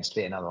 No, feints to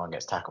beat another one,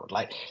 gets tackled.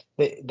 Like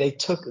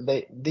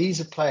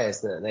these are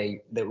players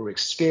that were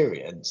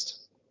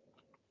experienced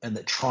and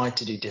that tried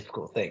to do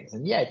difficult things.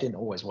 And yeah, it didn't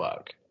always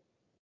work.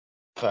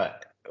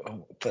 But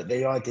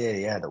the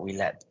idea, that we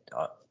let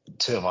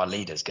two of our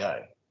leaders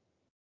go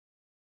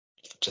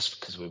just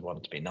because we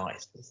wanted to be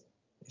nice is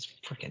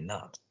freaking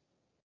nuts.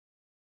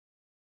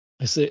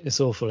 It's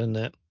awful, isn't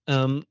it?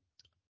 Tom,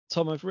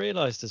 I've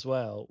realised as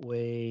well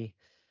we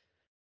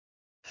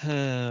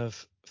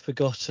have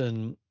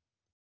forgotten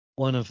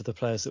one of the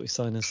players that we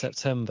signed in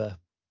September.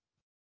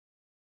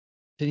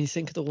 Can you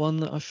think of the one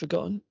that I've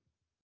forgotten?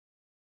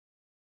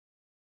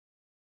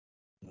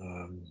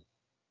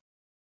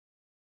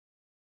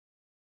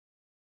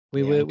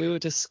 We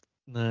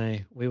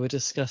were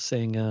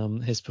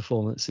discussing his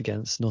performance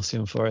against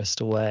Nottingham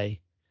Forest away.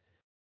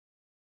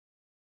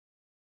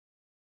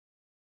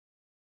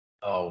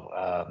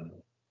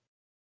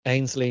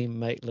 Ainsley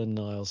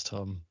Maitland-Niles,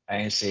 Tom.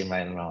 Ainsley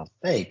Maitland-Niles.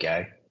 There you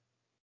go.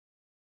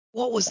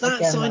 What was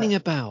that signing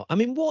about? I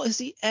mean, what has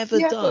he ever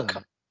done?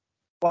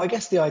 Well, I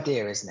guess the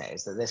idea, isn't it,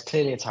 is that there's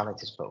clearly a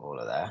talented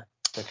footballer there,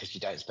 because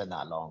you don't spend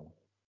that long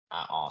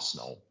at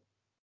Arsenal,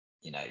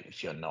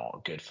 if you're not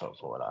a good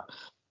footballer.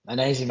 And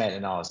Ainsley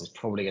Maitland-Niles is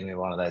probably going to be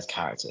one of those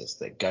characters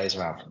that goes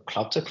around from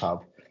club to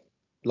club.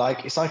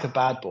 Like, it's like a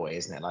bad boy,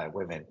 isn't it? Like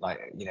women,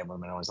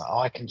 women are always like, oh,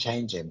 I can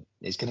change him.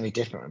 He's going to be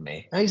different with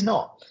me. No, he's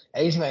not.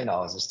 Ainsley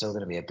Maitland-Niles is still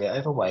going to be a bit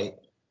overweight,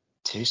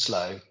 too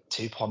slow,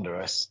 too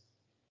ponderous,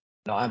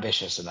 not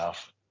ambitious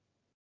enough.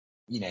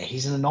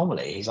 He's an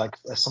anomaly. He's like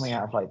something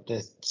out of like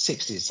the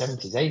 60s,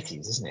 70s,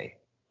 80s, isn't he?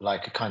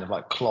 Like a kind of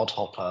like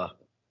clodhopper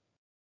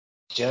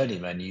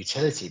journeyman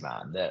utility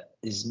man that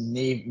is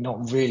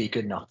not really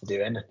good enough to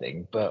do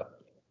anything, but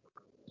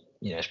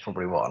it's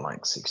probably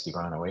like 60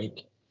 grand a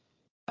week.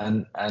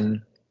 And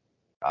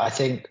I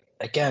think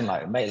again,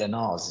 like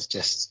Maitland-Niles is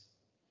just,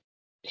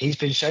 he's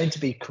been shown to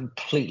be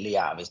completely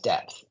out of his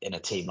depth in a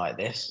team like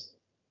this.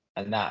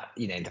 And that,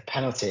 the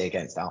penalty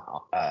against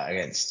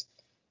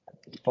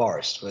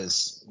Forest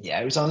was,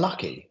 it was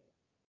unlucky.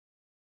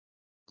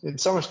 In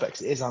some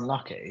respects, it is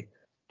unlucky,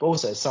 but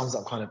also it sums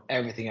up kind of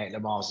everything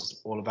Maitland-Niles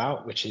is all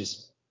about, which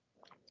is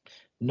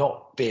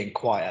not being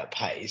quite at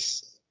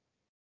pace,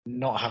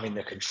 not having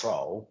the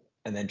control,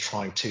 and then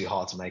trying too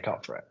hard to make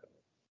up for it.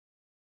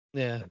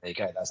 Yeah. And there you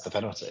go. That's the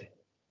penalty.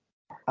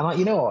 And like,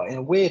 you know what? In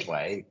a weird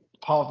way,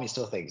 part of me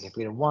still thinks if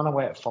we'd have won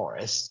away at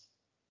Forest,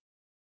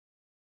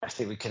 I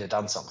think we could have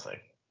done something.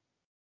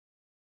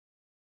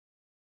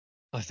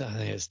 I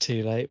think it's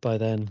too late by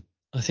then.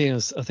 I think it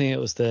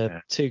was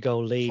the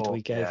 2-goal lead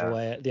we gave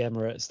away at the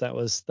Emirates. That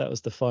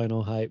was the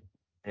final hope.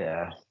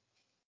 Yeah.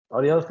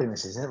 Oh, the other thing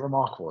isn't it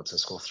remarkable to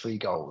score 3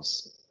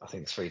 goals, I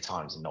think 3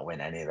 times, and not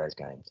win any of those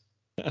games?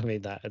 I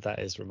mean, that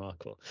is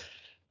remarkable.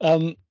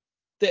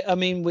 I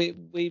mean,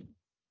 we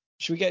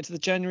should we get to the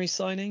January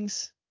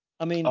signings?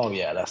 I mean, oh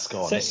yeah, let's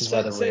go on. This is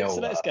where the real. So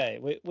let's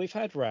go. We've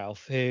had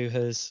Ralph, who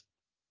has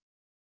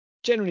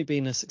generally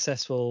been a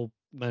successful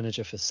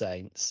manager for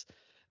Saints.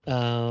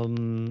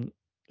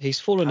 He's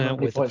fallen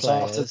out with the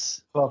players.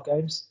 After 12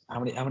 games? How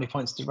many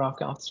points did Ralph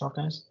get after 12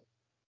 games?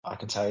 I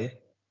can tell you.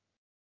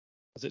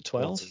 Was it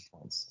 12? 14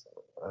 points.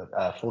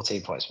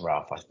 14 points for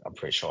Ralph, I'm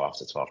pretty sure,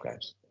 after 12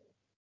 games.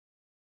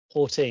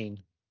 14?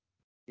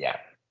 Yeah,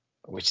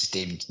 which is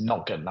deemed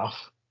not good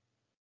enough.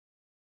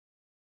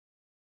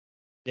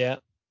 Yeah.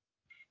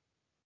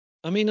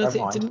 I mean,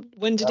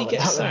 when did he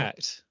get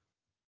sacked?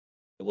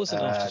 It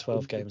wasn't after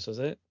 12 games, was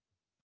it?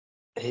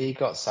 He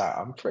got sacked,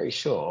 I'm pretty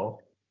sure.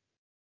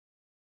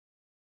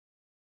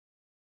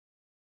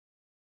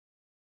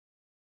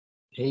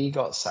 He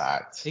got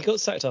sacked. He got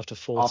sacked after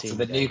 14 after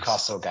the games.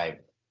 Newcastle game.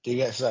 Did he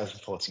get sacked for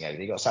 14 games?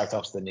 He got sacked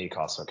after the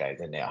Newcastle game,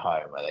 didn't he, at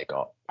home, where they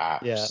got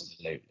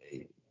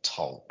absolutely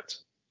tonked.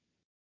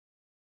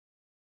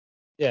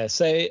 Yeah,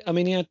 so I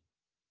mean,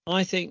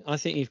 I think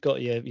you've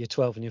got your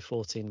 12 and your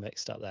 14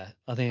 mixed up there.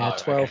 I think he had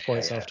 12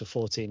 points after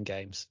 14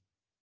 games,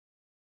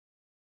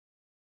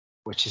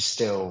 which is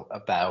still a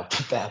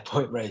better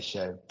point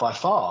ratio by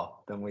far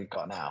than we've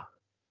got now.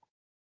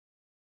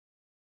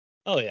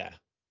 Oh yeah,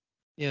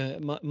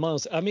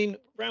 Miles. I mean,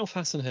 Ralph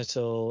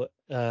Hasenhüttl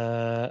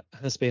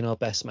has been our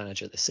best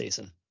manager this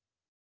season,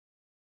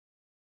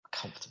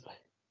 comfortably.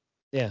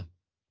 Yeah,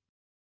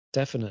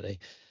 definitely.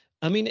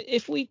 I mean,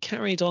 if we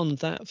carried on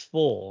that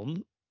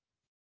form,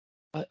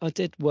 I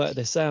did work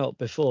this out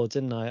before,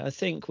 didn't I? I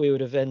think we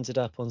would have ended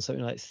up on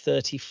something like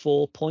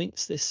 34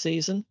 points this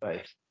season.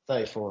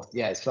 34,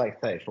 yeah, it's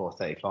like 34,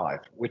 35,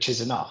 which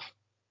is enough.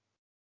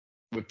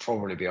 Would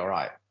probably be all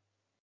right.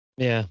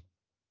 Yeah.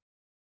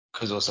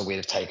 Because also we'd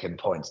have taken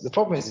points. The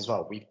problem is as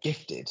well, we've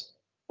gifted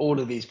all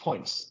of these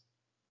points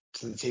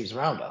to the teams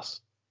around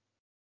us.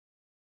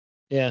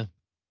 Yeah.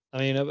 I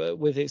mean,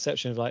 with the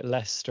exception of like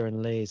Leicester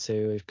and Leeds,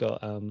 who we've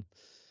got,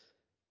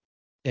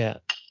 yeah.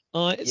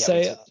 I'd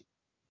say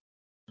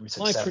we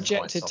took my 7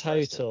 projected points off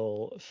those two.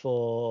 total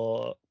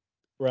for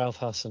Ralph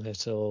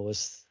Hasenhüttl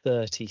was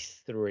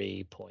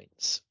 33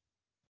 points,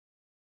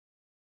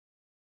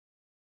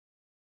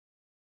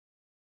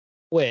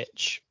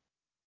 which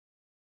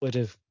would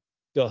have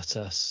got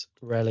us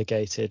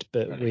relegated,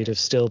 but we'd have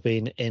still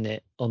been in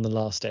it on the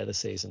last day of the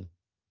season.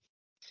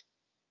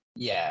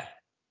 Yeah,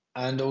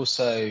 and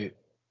also,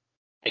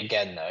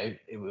 again though,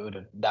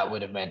 that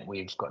would have meant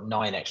we've got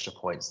 9 extra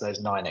points. Those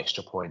 9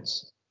 extra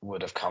points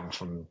would have come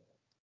from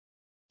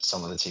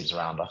some of the teams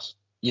around us.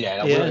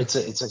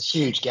 It's a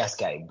huge guess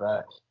game,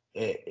 but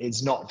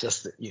it's not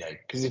just that,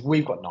 because if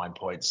we've got 9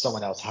 points,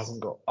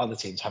 other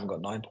teams haven't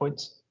got 9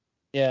 points.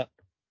 Yeah.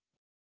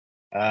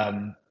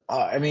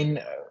 I mean,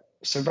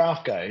 so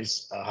Ralph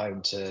goes at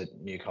home to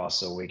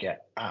Newcastle. We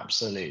get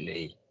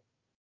absolutely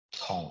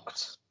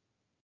tonked.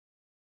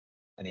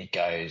 And he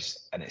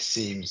goes, and it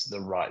seems the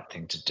right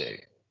thing to do.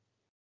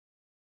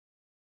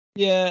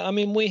 Yeah, I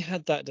mean, we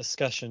had that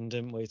discussion,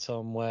 didn't we,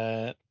 Tom,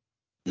 where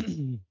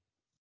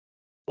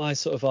my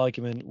sort of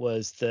argument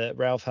was that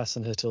Ralph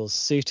Hasenhüttl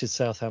suited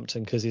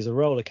Southampton because he's a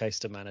roller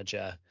coaster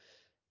manager,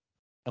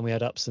 and we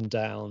had ups and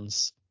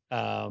downs.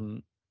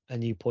 And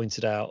you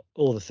pointed out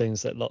all the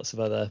things that lots of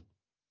other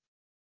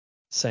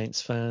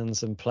Saints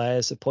fans and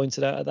players have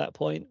pointed out at that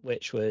point,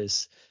 which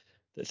was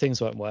that things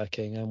weren't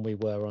working and we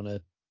were on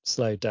a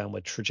slow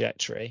downward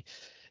trajectory.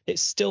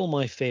 It's still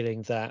my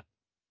feeling that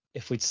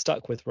if we'd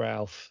stuck with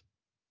Ralph,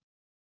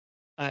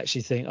 I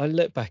actually think I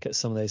look back at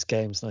some of those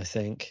games and I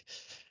think,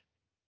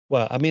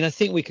 well, I mean, I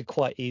think we could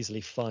quite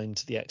easily find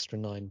the extra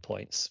 9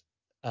 points.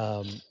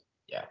 Yeah.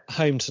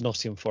 Home to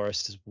Nottingham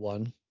Forest is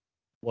one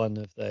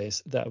of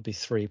those. That would be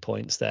 3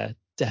 points there.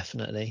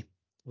 Definitely.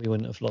 We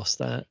wouldn't have lost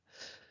that.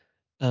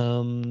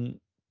 I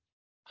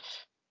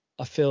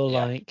feel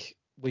like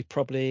we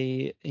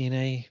probably,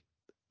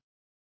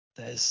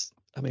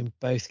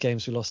 both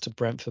games we lost to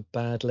Brentford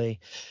badly.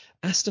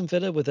 Aston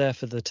Villa were there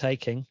for the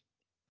taking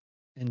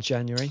in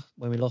January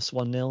when we lost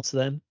 1-0 to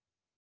them.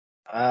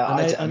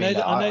 I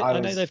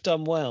know they've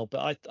done well,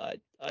 but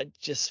I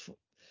just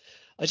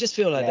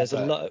feel like there's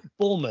a lot.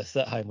 Bournemouth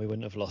at home we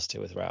wouldn't have lost to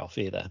with Ralph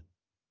either.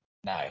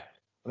 No, I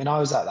mean I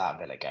was at that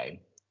Villa game.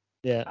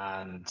 Yeah,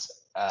 and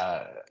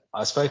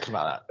I've spoken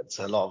about that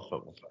to a lot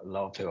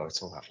of people I've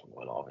talked about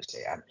football,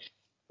 obviously, and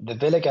the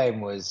Villa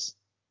game was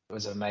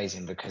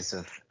amazing because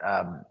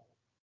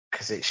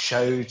it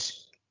showed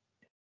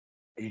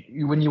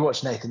when you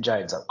watch Nathan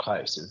Jones up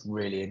close, it was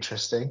really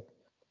interesting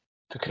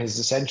because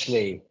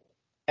essentially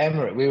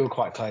we were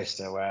quite close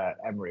to where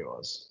Emery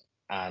was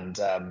and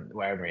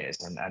where Emery is,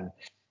 and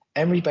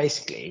Emery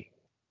basically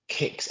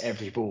kicks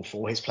every ball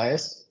for his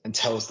players and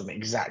tells them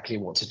exactly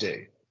what to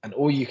do, and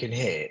all you can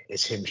hear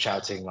is him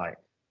shouting like,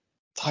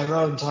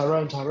 Tyrone,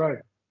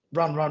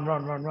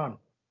 run,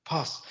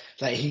 pass.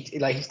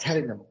 He's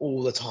telling them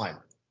all the time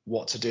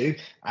what to do,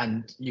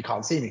 and you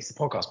can't see me, it's the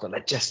podcast, but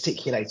like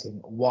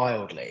gesticulating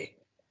wildly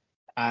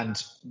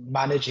and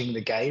managing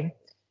the game.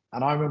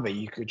 And I remember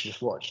you could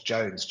just watch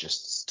Jones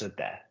just stood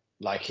there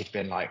like he'd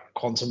been like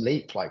quantum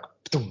leap, like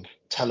boom,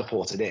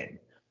 teleported in,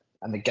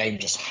 and the game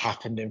just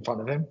happened in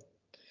front of him.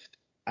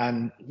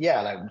 And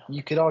yeah, like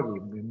you could argue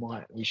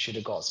we should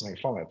have got something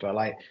from it, but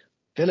like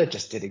Villa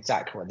just did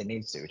exactly what they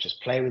needed to do, which is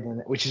play within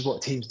it, which is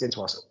what teams did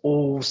to us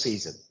all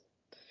season.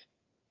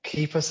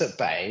 Keep us at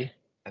bay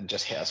and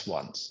just hit us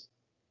once.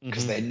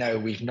 Because they know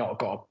we've not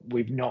got,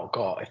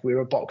 if we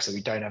were a boxer,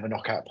 we don't have a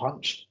knockout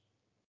punch.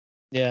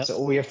 Yeah. So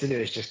all we have to do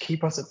is just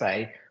keep us at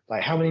bay.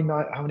 Like how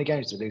many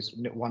games did we lose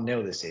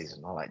 1-0 this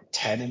season? Or like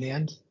 10 in the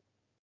end?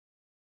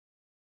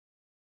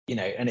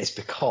 And it's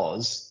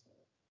because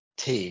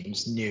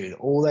teams knew that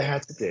all they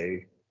had to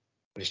do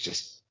was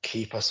just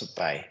keep us at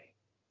bay.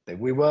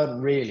 We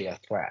weren't really a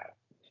threat.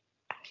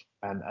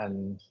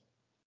 And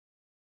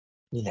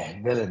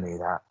Villa knew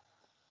that.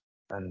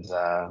 And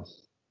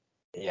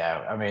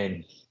I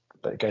mean,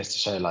 but it goes to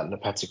show like Le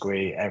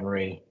Pedigree,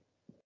 Emery,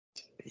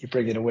 you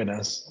bring in a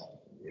winners,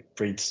 it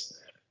breeds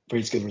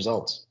good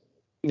results.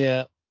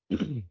 Yeah.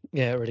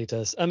 Yeah, it really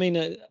does. I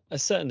mean, I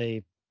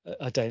certainly,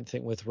 I don't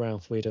think with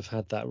Ralph we'd have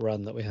had that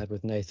run that we had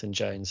with Nathan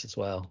Jones as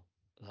well.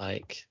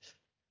 Like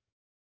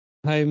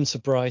home to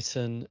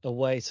Brighton,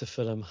 away to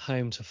Fulham,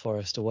 home to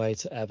Forest, away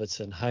to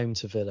Everton, home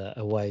to Villa,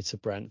 away to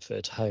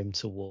Brentford, home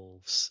to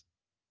Wolves.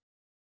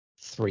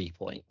 3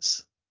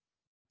 points,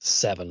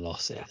 7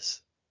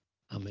 losses.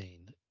 I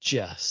mean,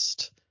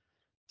 just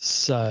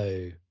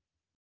so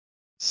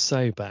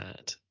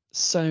bad,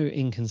 so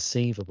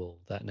inconceivable,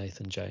 that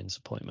Nathan Jones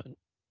appointment.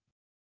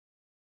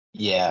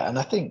 Yeah, and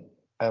I think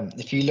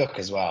If you look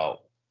as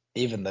well,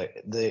 even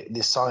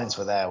the signs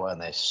were there, weren't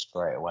they,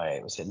 straight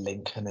away? Was it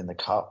Lincoln in the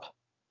cup?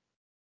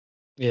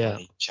 Yeah.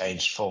 He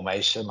changed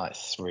formation like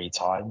 3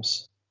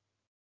 times.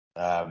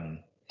 I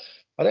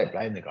don't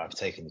blame the guy for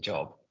taking the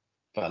job,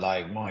 but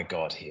like, my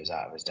God, he was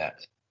out of his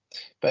depth.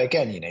 But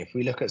again, if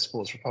we look at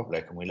Sports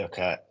Republic and we look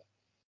at,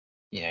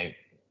 the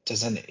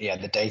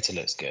data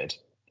looks good,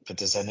 but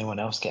does anyone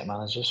else get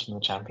managers from the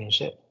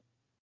Championship?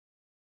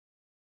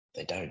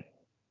 They don't.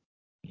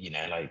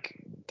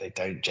 They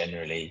don't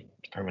generally.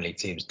 Premier League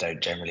teams don't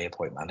generally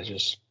appoint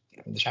managers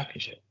from the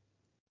Championship.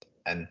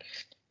 And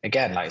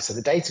again, so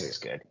the data is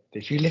good.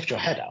 But if you lift your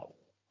head up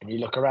and you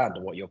look around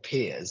at what your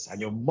peers and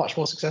your much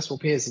more successful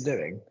peers are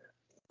doing,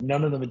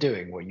 none of them are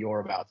doing what you're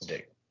about to do.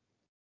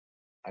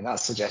 And that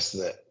suggests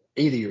that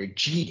either you're a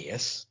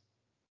genius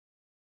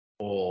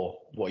or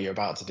what you're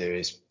about to do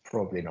is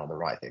probably not the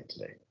right thing to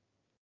do.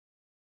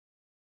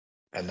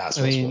 And that's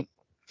what I've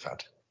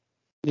found.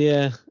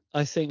 Yeah,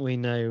 I think we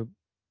know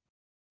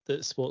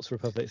that Sports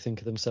Republic think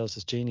of themselves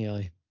as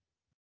genii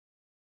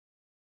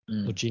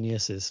or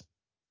geniuses.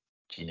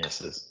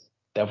 Geniuses.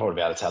 They'll probably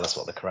be able to tell us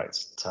what the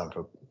correct term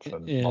for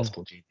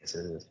multiple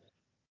geniuses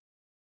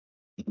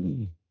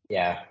is.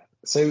 Yeah.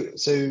 So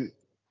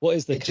what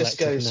is the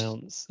collective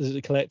noun? Is it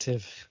a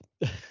collective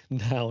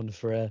noun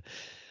for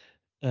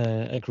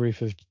a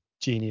group of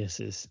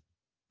geniuses?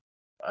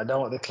 I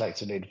know what the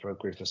collective name for a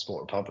group of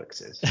Sport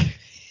Republics is.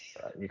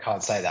 You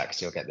can't say that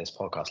because you'll get this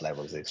podcast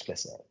labeled as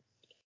explicit.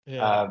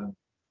 Yeah.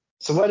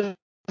 So where does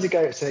it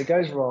go? So it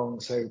goes wrong.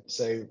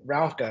 So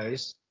Ralph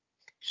goes.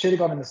 Should have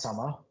gone in the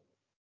summer.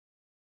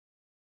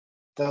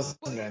 Doesn't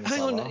go in the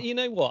summer. On. You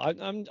know what?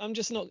 I'm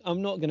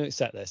not going to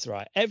accept this.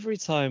 Right. Every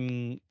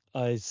time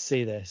I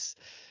see this,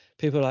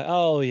 people are like,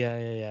 "Oh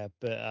yeah,"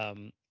 but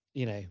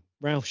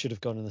Ralph should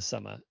have gone in the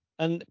summer,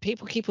 and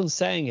people keep on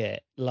saying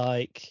it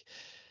like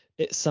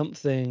it's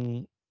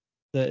something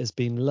that has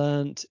been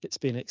learnt, it's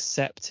been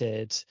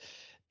accepted.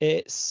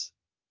 It's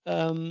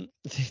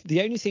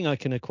the only thing I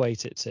can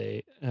equate it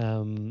to,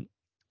 and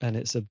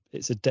it's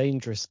a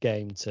dangerous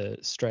game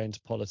to stray into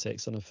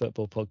politics on a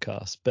football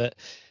podcast, but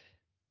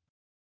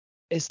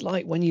it's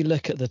like when you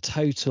look at the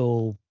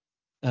total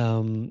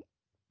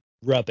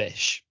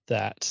rubbish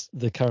that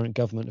the current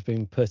government have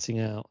been putting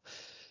out,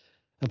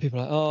 and people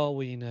are like, oh,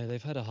 well,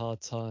 they've had a hard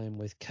time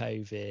with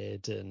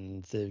COVID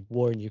and the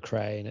war in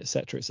Ukraine, et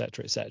cetera, et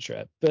cetera, et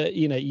cetera. But,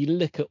 you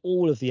look at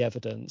all of the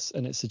evidence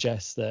and it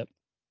suggests that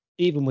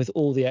even with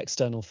all the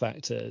external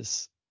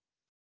factors,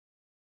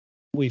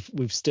 we've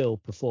still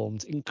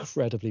performed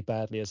incredibly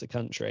badly as a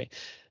country.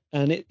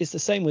 And it's the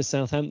same with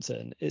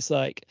Southampton. It's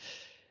like,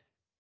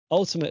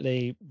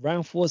 ultimately,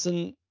 Ralph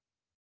wasn't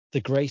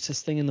the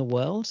greatest thing in the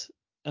world.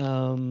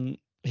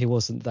 He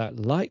wasn't that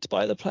liked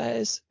by the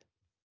players,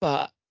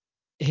 but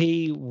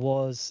he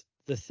was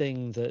the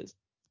thing that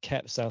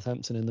kept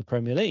Southampton in the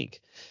Premier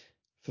League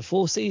for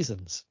 4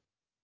 seasons.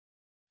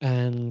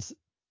 And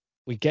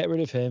we get rid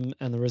of him,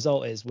 and the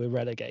result is we're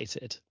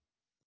relegated.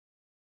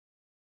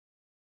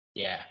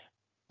 Yeah.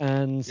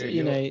 And,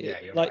 you're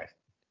right.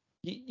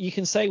 You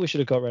can say we should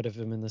have got rid of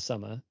him in the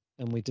summer,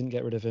 and we didn't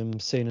get rid of him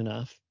soon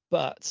enough.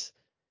 But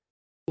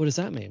what does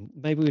that mean?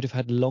 Maybe we'd have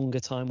had longer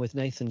time with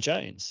Nathan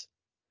Jones.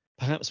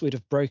 Perhaps we'd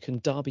have broken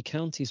Derby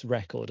County's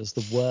record as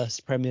the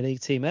worst Premier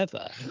League team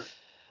ever.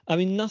 I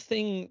mean,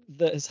 nothing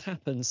that has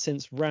happened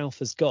since Ralph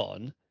has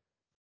gone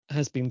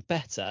has been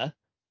better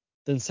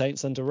than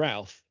Saints under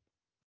Ralph.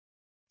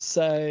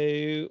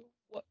 So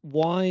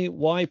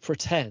why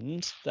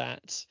pretend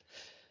that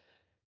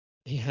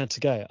he had to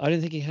go? I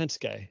don't think he had to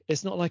go.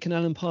 It's not like an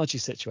Alan Pardew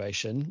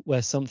situation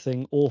where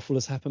something awful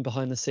has happened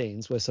behind the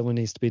scenes where someone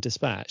needs to be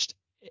dispatched.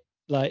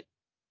 Like,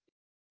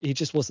 he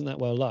just wasn't that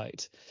well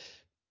liked.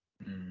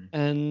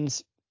 And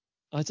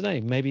I don't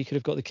know, maybe you could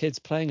have got the kids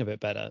playing a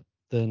bit better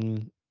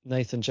than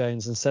Nathan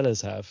Jones and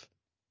Sellers have.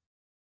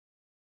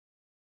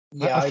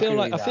 Yeah, I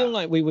feel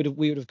like we would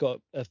have got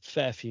a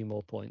fair few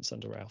more points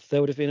under Ralph. There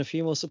would have been a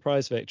few more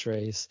surprise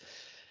victories.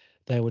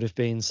 There would have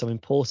been some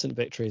important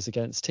victories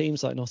against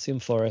teams like Nottingham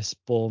Forest,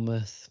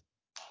 Bournemouth,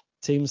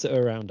 teams that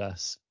are around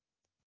us.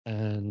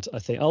 And I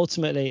think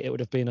ultimately it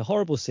would have been a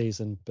horrible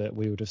season, but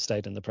we would have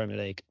stayed in the Premier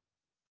League.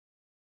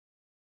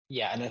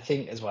 Yeah, and I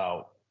think as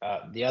well,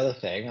 the other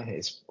thing, I think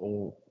it's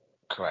all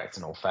correct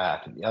and all fair.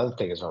 I think the other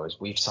thing as well is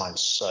we've signed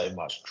so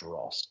much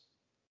dross,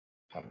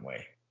 haven't we?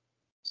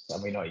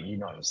 And you've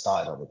not even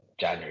started on the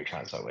January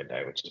transfer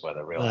window, which is where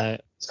the real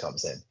evidence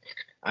comes in.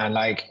 And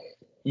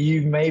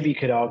you maybe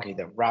could argue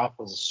that Ralph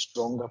was a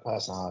stronger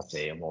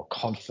personality, a more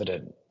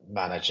confident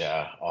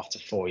manager after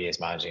 4 years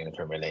managing the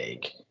Premier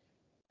League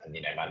and,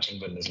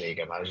 managing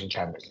Bundesliga, managing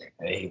Champions League.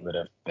 And he would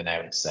have been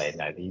able to say,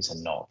 no, these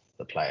are not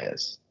the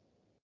players.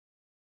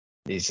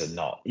 These are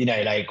not,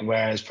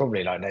 whereas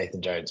probably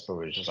Nathan Jones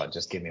probably was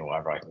just give me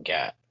whatever I can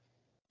get.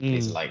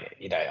 These are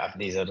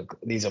these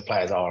are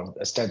players that are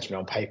ostensibly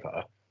on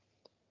paper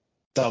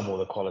double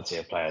the quality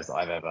of players that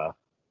I've ever,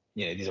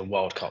 these are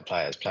World Cup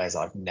players that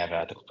I've never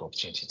had the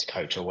opportunity to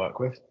coach or work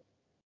with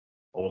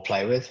or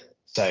play with.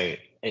 So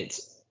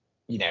it's,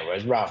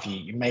 whereas Ralph,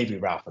 maybe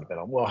Ralph would have been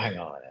on, well, hang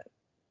on a minute.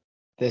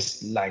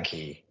 This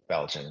lanky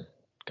Belgian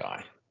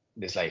guy,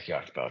 this lanky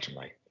Irish Belgian,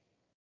 like,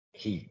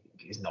 he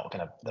is not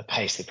going to, the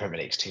pace of the Premier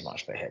League is too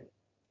much for him.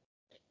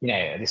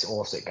 This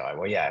Orsic guy,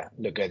 well, yeah,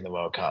 looked good in the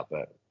World Cup,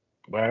 but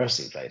where else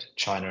he played?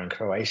 China and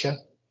Croatia?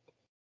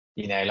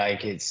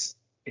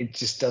 It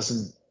just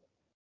doesn't,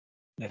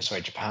 no,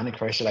 sorry, Japan and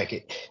Croatia,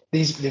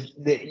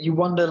 you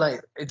wonder,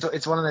 like,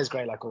 it's one of those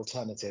great, like,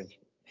 alternative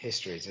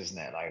histories, isn't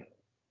it? Like,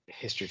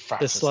 history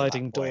fractures. The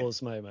sliding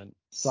doors moment.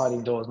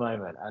 Sliding doors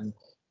moment. And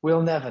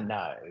we'll never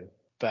know,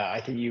 but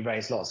I think you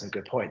raised lots of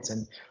good points.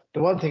 And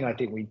the one thing I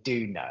think we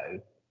do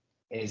know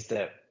is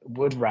that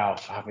would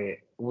Ralph have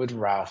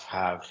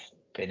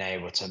been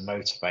able to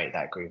motivate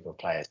that group of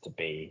players to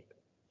be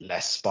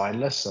less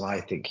spineless? And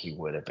I think he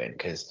would have been,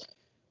 because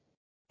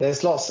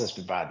there's lots that's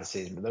been bad this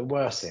season, but the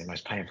worst thing,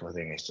 most painful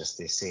thing is just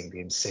seeing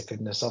the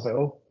insipidness of it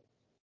all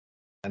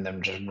and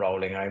them just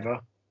rolling over.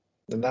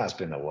 And that's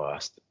been the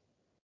worst.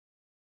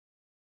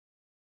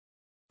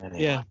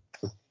 Anyway. Yeah.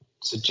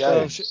 So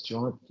Jones, do you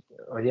want?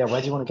 Where do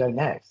you want to go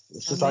next?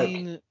 This is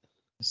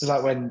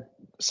like when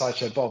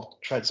Sideshow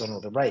Bob treads on all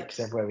the rakes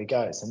everywhere we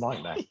go. It's a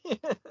nightmare.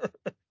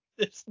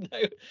 There's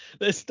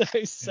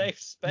no safe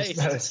space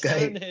to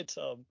stand here,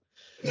 Tom.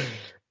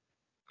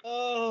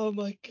 Oh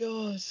my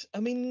God! I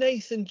mean,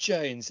 Nathan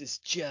Jones is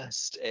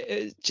just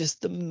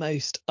the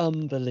most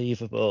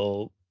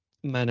unbelievable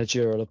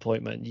managerial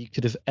appointment you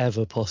could have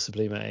ever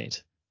possibly made.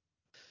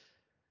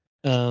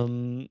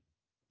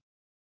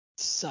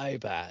 So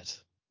bad.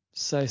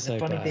 So the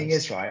funny bad. thing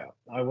is, right,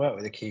 I work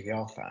with a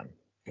QPR fan.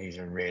 He's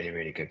a really,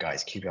 really good guy.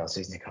 He's QPR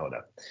season ticket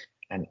holder.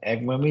 And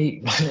when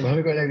we got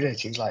over there,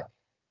 he was like,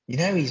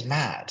 he's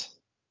mad.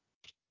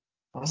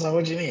 I was like,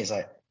 what do you mean? He's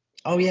like,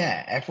 oh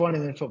yeah, everyone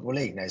in the Football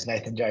League knows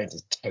Nathan Jones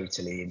is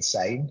totally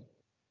insane.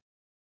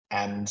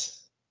 And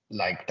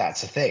like,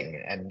 that's a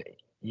thing. And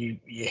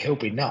he'll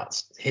be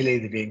nuts. He'll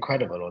either be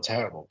incredible or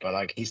terrible, but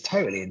like, he's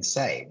totally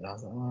insane. And I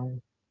was like,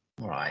 oh,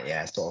 all right,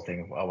 yeah, sort of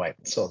thing. Oh wait,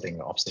 sort of thing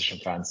that opposition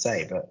fans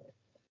say, but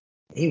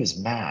he was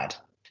mad.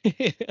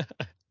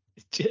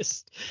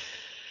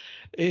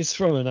 He's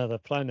from another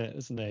planet,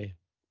 isn't he?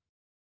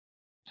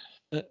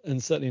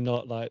 And certainly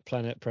not like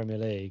Planet Premier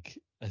League,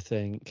 I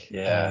think.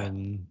 Yeah.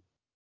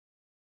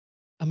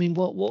 I mean,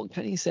 what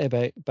can you say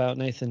about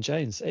Nathan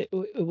Jones? It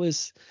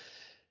was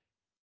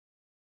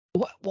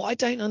what I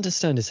don't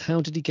understand is,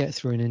 how did he get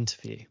through an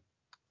interview?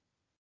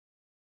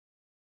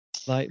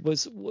 Like,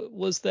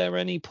 was there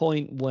any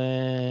point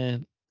where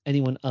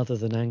anyone other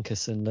than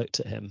Ankerson looked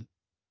at him?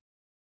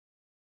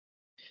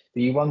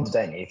 But you wonder,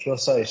 don't you, if you're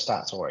so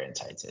stats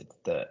orientated,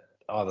 that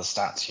are the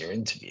stats your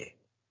interview,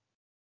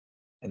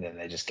 and then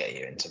they just get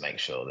you in to make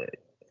sure that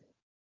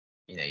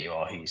you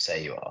are who you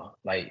say you are.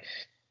 Like,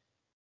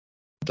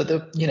 but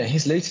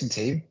his Luton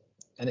team,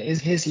 and it is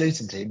his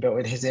Luton team built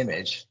in his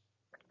image.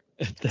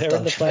 They're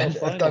in the playoff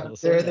final.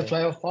 They're in the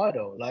playoff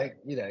final. Like,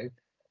 I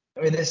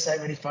mean, there's so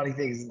many funny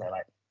things, isn't there?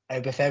 Like,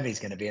 Obafemi's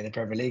going to be in the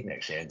Premier League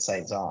next year, and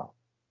Saints aren't.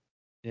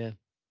 Yeah.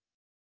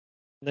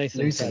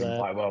 Nathan Luton Teller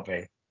might well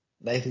be.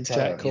 Nathan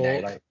Teller, Jack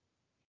Cork, like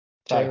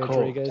Joe Jack Cork,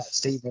 Rodriguez, Jack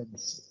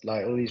Stevens,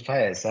 like all these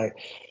players. So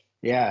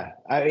yeah,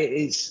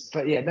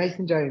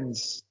 Nathan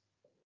Jones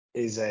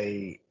is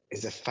a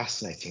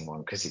fascinating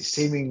one, because it's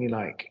seemingly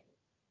like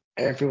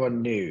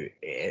everyone knew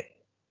it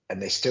and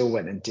they still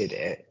went and did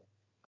it.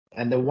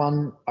 And the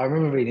one, I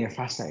remember reading a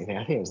fascinating thing,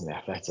 I think it was in The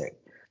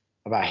Athletic,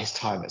 about his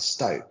time at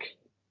Stoke,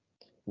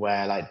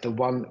 where like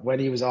when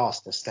he was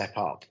asked to step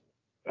up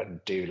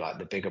and do like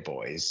the bigger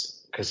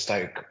boys, because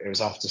it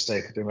was after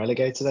Stoke had been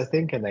relegated, I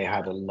think, and they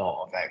had a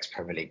lot of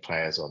ex-Premier League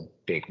players on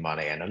big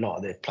money, and a lot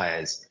of the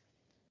players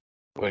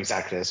were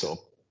exactly the sort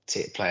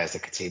of players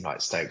that a team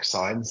like Stoke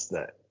signs,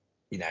 that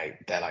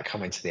they're like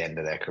coming to the end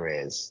of their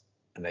careers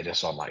and they're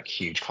just on like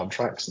huge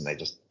contracts and they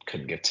just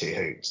couldn't give two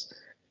hoots.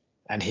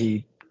 And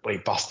he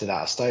busted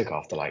out of Stoke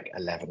after like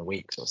 11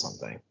 weeks or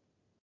something.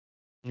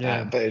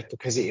 Yeah. But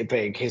because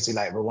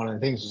one of the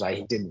things was like,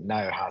 he didn't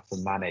know how to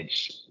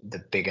manage the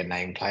bigger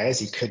name players.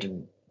 He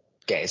couldn't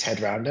get his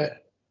head around it.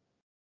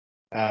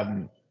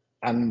 And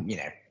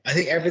I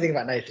think everything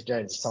about Nathan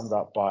Jones is summed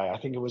up by, I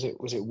think was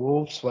it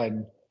Wolves,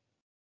 when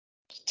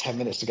 10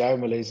 minutes to go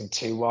and we're losing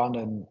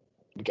 2-1 and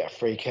we get a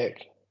free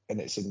kick, and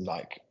it's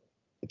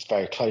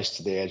very close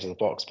to the edge of the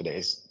box, but it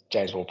is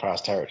James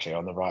Ward-Prowse territory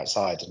on the right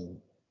side, and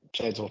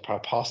James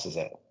Ward-Prowse passes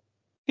it.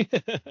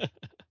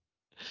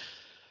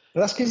 But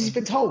that's because he's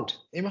been told.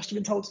 He must have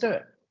been told to do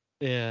it.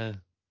 Yeah.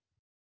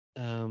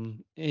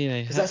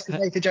 Because that's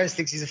because Nathan Jones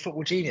thinks he's a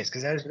football genius,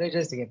 because Nathan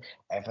Jones thinking,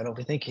 everyone will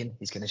be thinking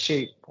he's going to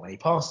shoot, but when he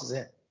passes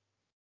it,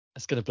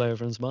 that's going to blow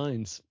everyone's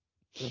minds.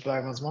 It'll blow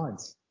everyone's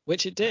minds.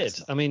 Which it did.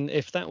 I mean,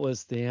 if that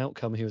was the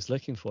outcome he was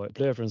looking for, it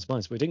blew everyone's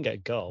minds. We didn't get a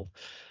goal.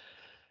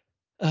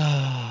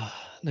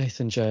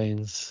 Nathan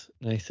Jones.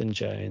 What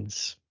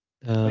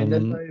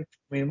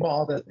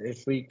are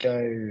if we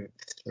go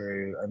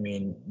through,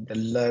 the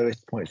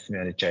lowest point for me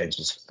on Jones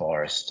was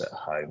Forest at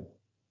home.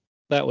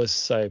 That was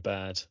so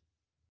bad.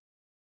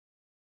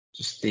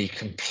 Just the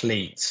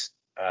complete,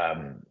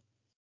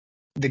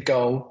 the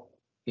goal,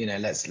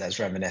 let's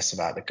reminisce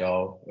about the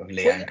goal of Well,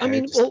 I Lianco.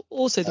 mean,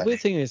 also the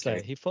weird thing is though,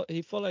 Okay.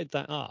 he followed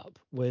that up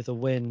with a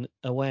win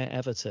away at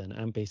Everton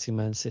and beating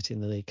Man City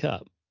in the League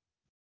Cup.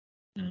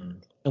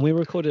 Mm. And we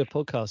recorded a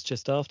podcast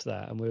just after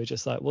that, and we were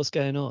just like, "What's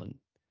going on?"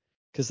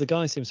 Because the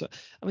guy seems to.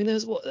 I mean, there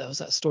was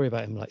that story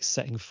about him like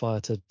setting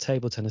fire to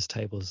table tennis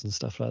tables and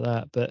stuff like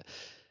that. But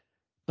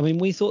I mean,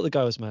 we thought the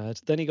guy was mad.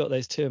 Then he got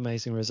those two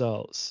amazing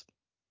results,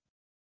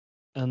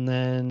 and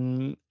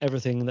then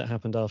everything that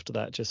happened after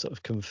that just sort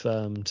of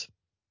confirmed.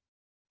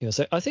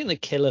 So I think the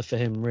killer for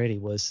him really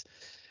was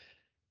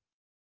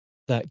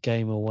that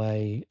game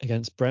away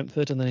against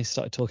Brentford, and then he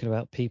started talking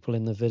about people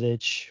in the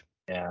village.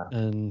 Yeah.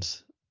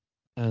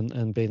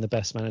 And being the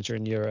best manager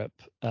in Europe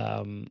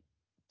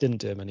didn't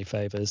do him any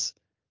favors.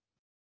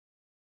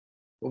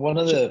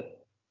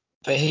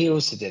 But he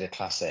also did a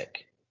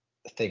classic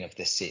thing of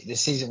this season.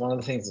 This season, one of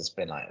the things that's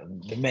been like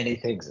the many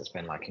things that's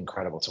been like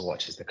incredible to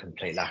watch is the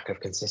complete lack of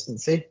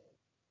consistency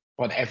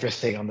on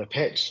everything on the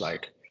pitch.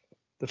 Like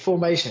the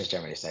formation has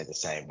generally stayed the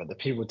same, but the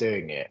people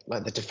doing it,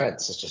 like the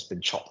defense has just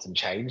been chopped and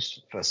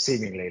changed for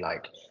seemingly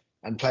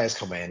and players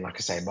come in, like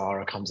I say,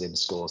 Mara comes in,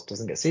 scores,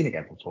 doesn't get seen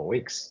again for 4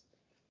 weeks.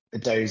 The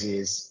Dozy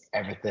is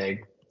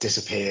everything,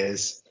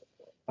 disappears.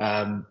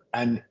 And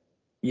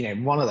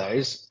one of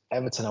those,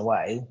 Everton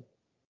away,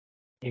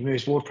 he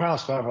moves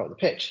Ward-Prowse further up the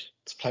pitch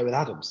to play with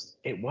Adams.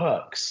 It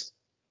works.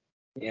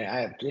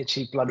 It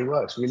literally bloody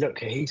works. We look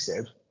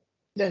cohesive.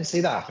 You don't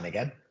see that happen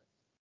again.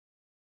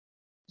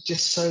 It's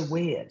just so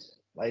weird.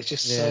 It's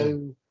just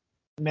so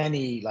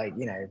many,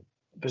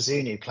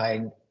 Bazunu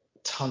playing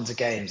tons of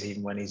games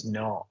even when he's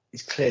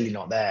clearly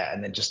not there.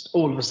 And then just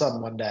all of a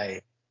sudden one day,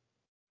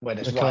 when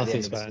it's right at the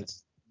end of the season,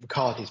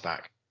 McCarthy's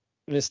back.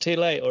 And it's too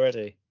late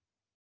already.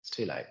 It's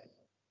too late.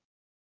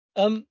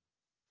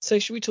 So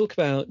should we talk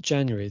about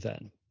January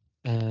then?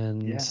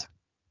 And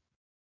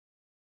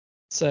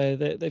so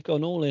they've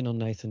gone all in on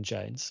Nathan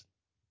Jones.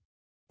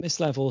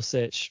 Mislav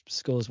Orsic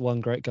scores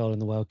one great goal in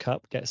the World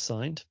Cup, gets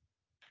signed.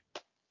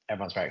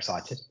 Everyone's very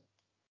excited.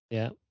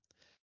 Yeah.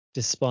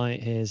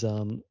 Despite his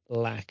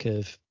lack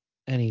of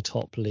any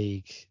top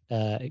league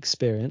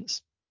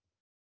experience.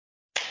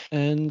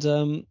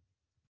 And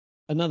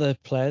another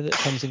player that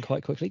comes in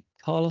quite quickly,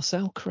 Carlos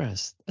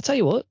Alcaraz. I tell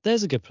you what,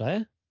 there's a good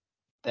player.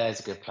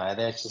 There's a good player.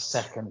 There's the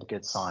second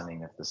good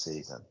signing of the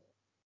season.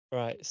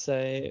 Right,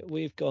 so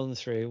we've gone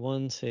through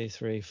 1, 2,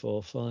 3,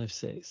 4, 5,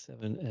 6,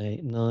 7,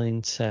 8,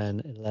 9,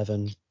 10,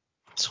 11,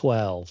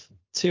 12.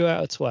 2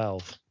 out of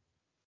 12.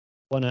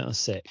 1 out of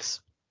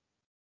 6.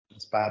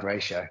 It's a bad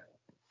ratio.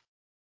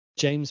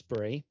 James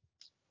Bree.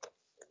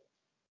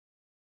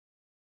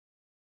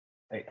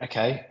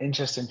 Okay,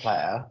 interesting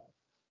player.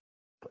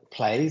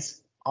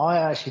 Plays. I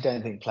actually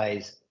don't think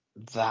plays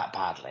that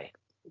badly.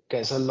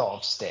 Gets a lot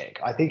of stick.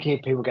 I think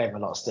people gave him a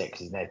lot of stick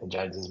because he's Nathan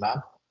Jones's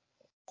man.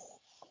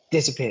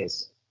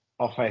 Disappears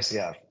off face of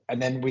the earth.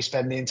 And then we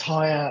spend the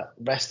entire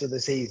rest of the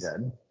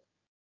season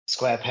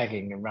square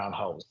pegging in round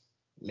holes.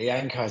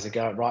 Lianco has a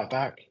go at right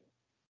back.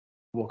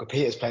 Walker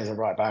Peters plays at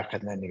right back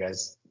and then he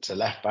goes to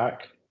left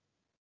back.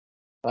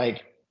 Do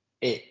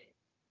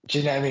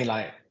you know what I mean?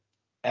 Like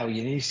El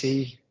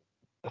Yunusi,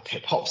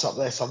 it pops up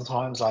there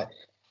sometimes.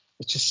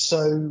 It's just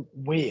so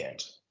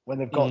weird when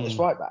they've got this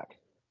right back,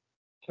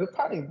 who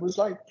apparently was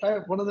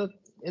one of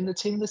in the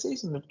team of the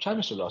season, the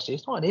championship last year.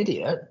 He's not an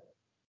idiot.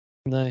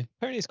 No,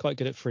 apparently he's quite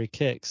good at free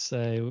kicks,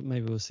 so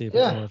maybe we'll see a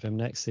bit more of him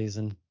next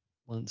season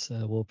once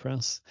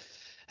Ward-Prowse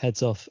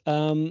heads off.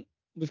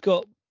 We've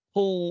got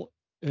Paul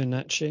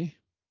Iheanacho.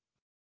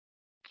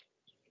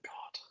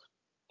 God,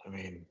 I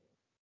mean,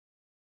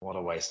 what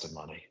a waste of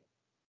money.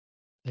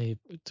 Do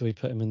we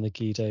put him in the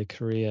Guido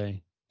Carrillo?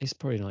 He's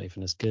probably not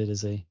even as good,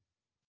 is he?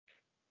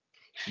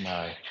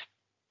 No.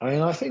 I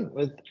mean, I think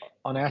with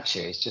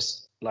Iheanacho, it's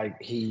just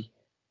he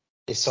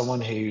is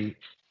someone who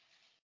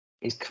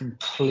is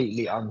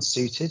completely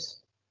unsuited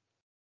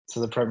to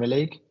the Premier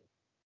League.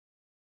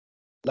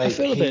 I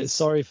feel a bit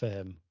sorry for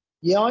him.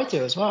 Yeah, I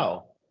do as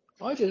well.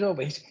 But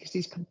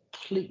he's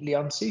completely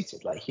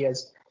unsuited. He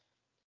has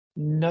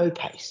no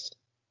pace.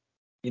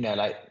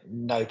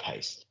 No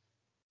pace.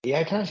 He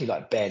can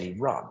actually barely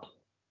run.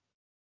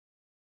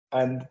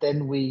 And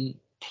then we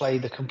play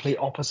the complete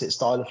opposite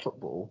style of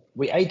football.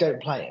 We A,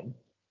 don't play him,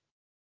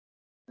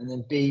 and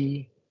then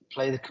B,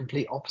 play the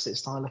complete opposite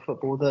style of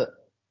football that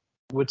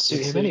would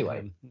suit him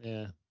anyway.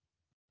 Yeah.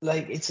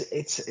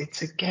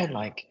 It's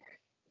again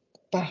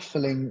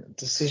baffling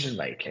decision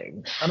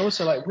making. And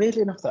also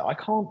weirdly enough that I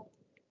can't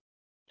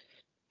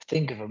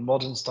think of a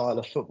modern style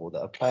of football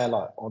that a player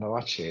like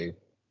Onuachu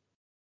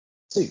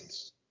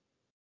suits.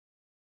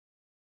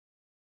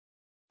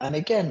 And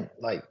again,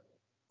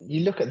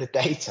 you look at the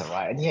data,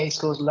 right? And he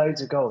scores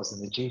loads of goals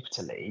in the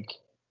Jupiter League.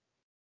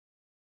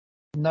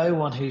 No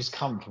one who's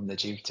come from the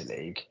Jupiter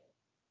League,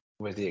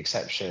 with the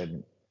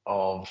exception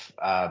of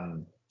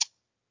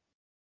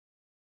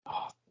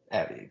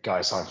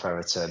guy signed for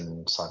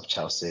Everton, signed for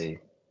Chelsea,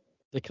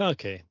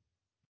 Lukaku,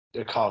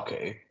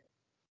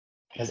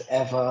 has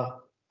ever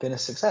been a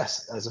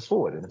success as a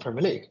forward in the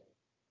Premier League.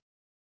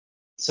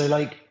 So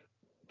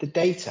the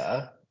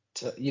data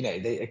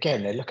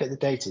they look at the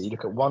data. You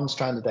look at one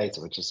strand of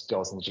data, which is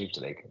goals in the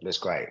Jupiler League. It looks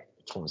great,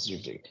 performance in the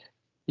Jupiler League.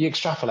 You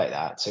extrapolate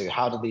that to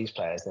how do these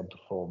players then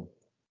perform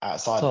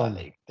outside of Tom,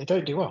 that league? They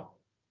don't do well.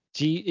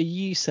 are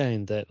you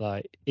saying that,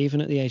 like,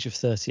 even at the age of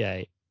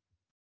 38,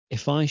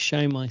 if I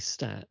show my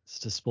stats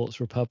to Sports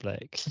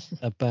Republic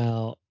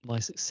about my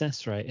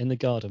success rate in the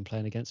garden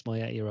playing against my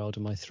 8-year-old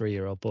and my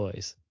 3-year-old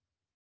boys,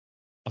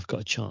 I've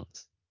got a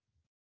chance?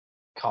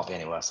 Can't be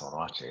any worse than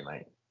them, actually,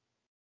 mate.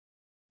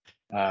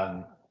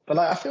 But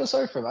like, I feel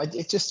sorry for him.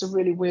 It's just a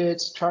really weird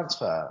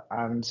transfer,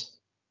 and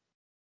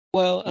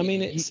well, I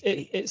mean,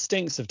 it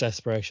stinks of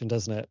desperation,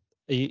 doesn't it?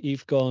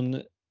 You've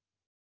gone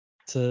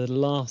to the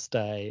last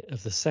day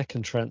of the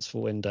second transfer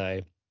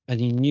window,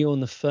 and you knew on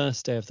the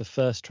first day of the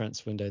first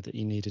transfer window that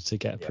you needed to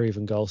get a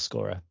proven goal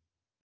scorer.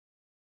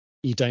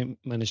 You don't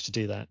manage to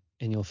do that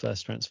in your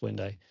first transfer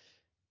window.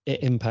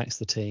 It impacts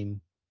the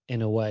team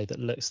in a way that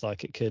looks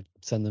like it could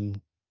send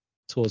them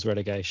towards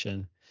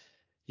relegation.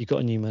 You've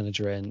got a new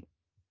manager in.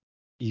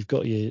 You've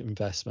got your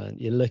investment.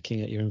 You're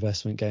looking at your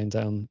investment going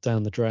down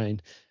the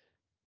drain,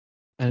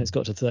 and it's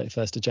got to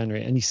 31st of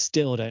January, and you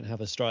still don't have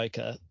a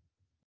striker.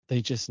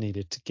 They just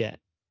needed to get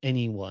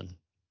anyone,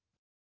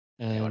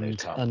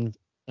 and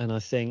I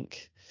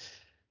think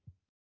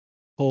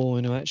Paul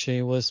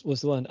Onuachu was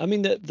the one. I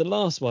mean, the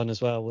last one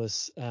as well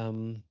was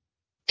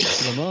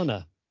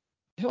Lamana,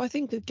 who I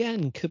think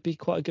again could be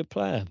quite a good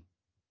player.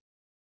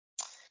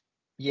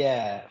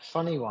 Yeah,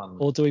 funny one.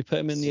 Or do we put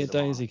him in the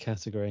Edozie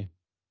category?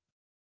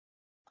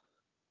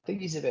 I think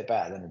he's a bit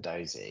better than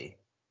Edozie.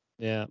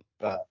 Yeah.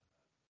 But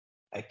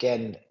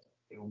again,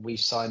 we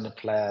signed a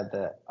player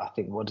that I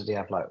think, what did he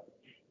have, like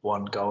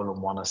 1 goal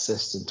and 1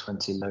 assist in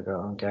 20 Ligue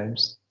 1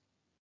 games?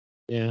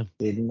 Yeah.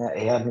 He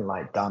hadn't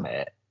like done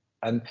it.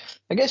 And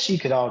I guess you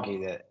could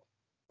argue that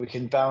we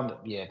can bound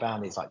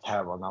these like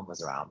terrible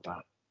numbers around, but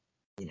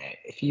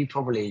if you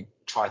probably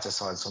try to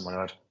sign someone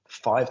who had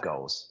 5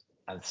 goals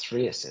and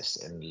 3 assists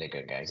in Ligue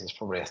 1 games, it's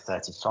probably a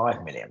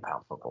 £35 million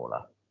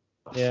footballer,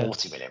 a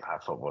 £40 million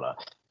footballer.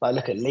 Like,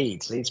 look at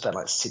Leeds. Leeds spent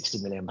like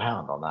 £60 million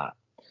on that.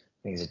 I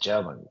think he's a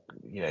German,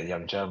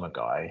 young German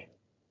guy,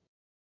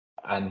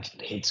 and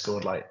he'd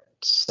scored like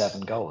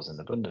 7 goals in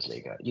the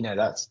Bundesliga.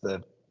 That's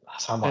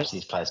how much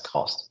these players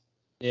cost.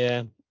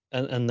 Yeah,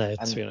 and they're,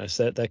 to be honest,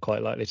 they're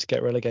quite likely to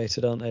get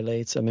relegated, aren't they,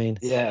 Leeds? I mean,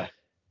 yeah.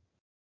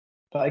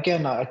 But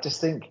again, I just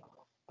think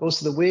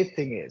also the weird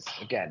thing is,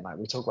 again, like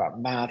we talk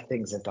about mad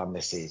things they've done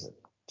this season.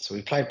 So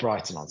we played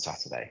Brighton on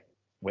Saturday.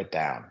 We're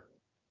down.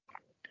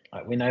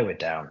 Like, we know we're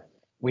down.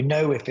 We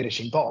know we're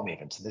finishing bottom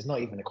even, so there's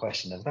not even a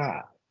question of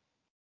that.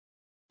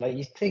 Like,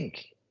 you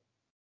think,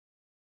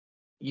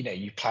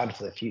 you plan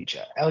for the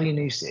future.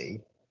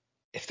 Elyounoussi,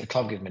 if the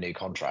club give him a new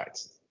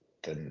contract,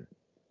 then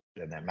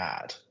they're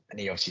mad. And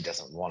he obviously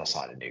doesn't want to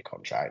sign a new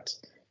contract.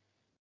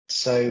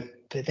 So,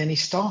 but then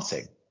he's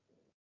starting.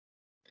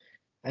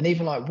 And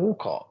even like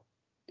Walcott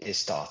is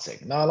starting.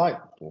 Now, I like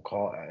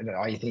Walcott.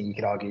 I think you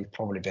could argue he's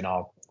probably been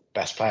our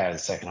best player in the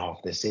second half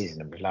of this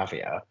season with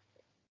Lavia.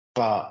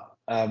 But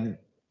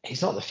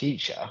he's not the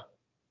future,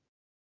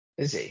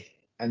 is he?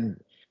 And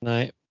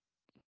no.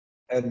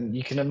 And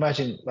you can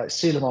imagine, like,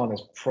 Suleiman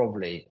is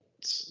probably,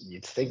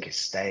 you'd think, is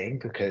staying,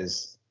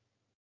 because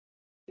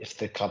if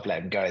the club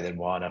let him go, then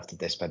why on earth did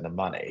they spend the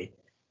money?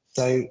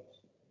 So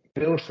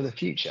build for the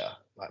future.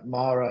 Like,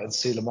 Mara and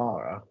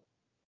Sulemana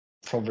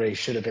probably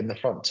should have been the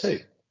front two.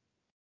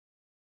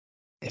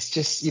 It's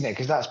just,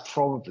 because that's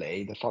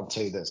probably the front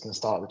two that's going to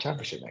start the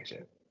championship next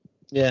year.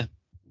 Yeah.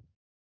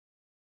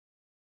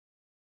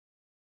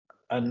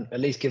 And at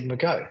least give them a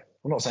go.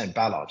 I'm not saying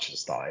Ballard should have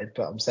started,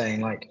 but I'm saying,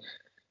 like,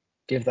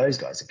 give those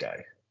guys a go.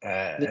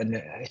 And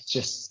it's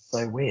just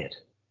so weird.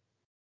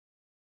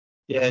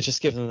 Yeah,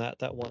 just give them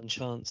that one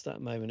chance, that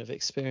moment of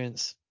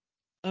experience.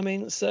 I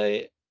mean,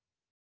 so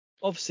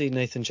obviously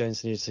Nathan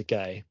Jones needed to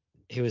go.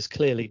 He was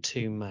clearly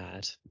too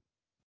mad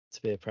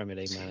to be a Premier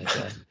League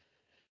manager.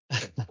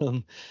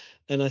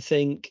 And I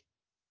think,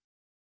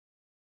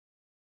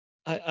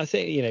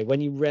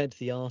 when you read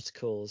the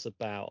articles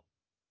about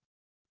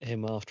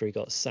him after he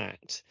got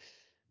sacked,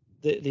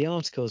 the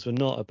articles were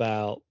not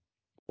about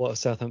what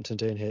Southampton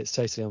doing here. It's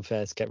totally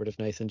unfair to get rid of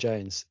Nathan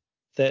Jones.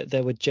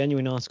 There were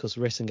genuine articles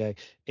written going,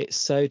 it's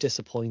so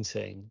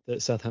disappointing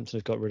that Southampton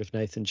have got rid of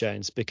Nathan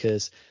Jones,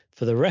 because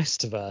for the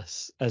rest of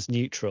us as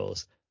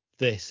neutrals,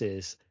 this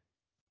is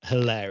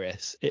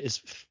hilarious. It is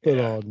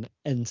full-on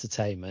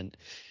entertainment.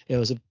 It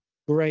was a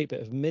great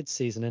bit of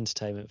mid-season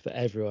entertainment for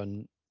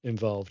everyone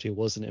involved who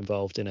wasn't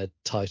involved in a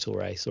title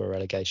race or a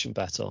relegation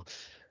battle.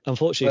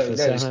 Unfortunately for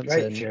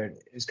Southampton,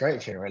 it's great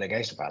if you're in a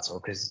relegation battle,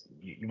 because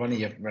one of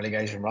your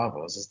relegation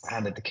rivals has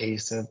handed the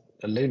keys to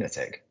a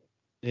lunatic.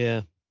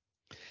 Yeah.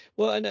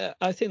 Well, and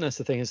I think that's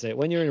the thing, isn't it?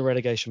 When you're in a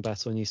relegation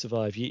battle and you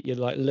survive, you're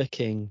like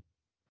looking,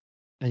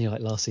 and you're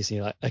like, last season,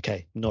 you're like,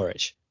 okay,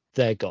 Norwich,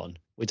 they're gone.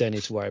 We don't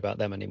need to worry about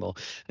them anymore.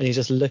 And you're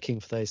just looking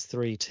for those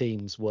 3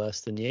 teams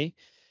worse than you.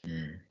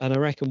 And I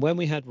reckon when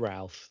we had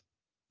Ralph,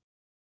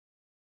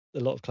 a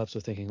lot of clubs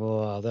were thinking,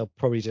 oh, they'll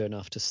probably do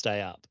enough to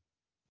stay up.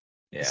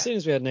 Yeah. As soon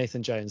as we had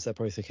Nathan Jones, they're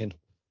probably thinking,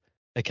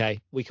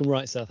 okay, we can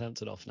write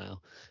Southampton off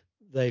now.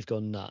 They've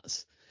gone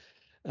nuts.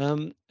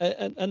 And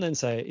then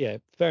say, yeah,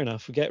 fair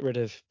enough. We get rid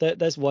of.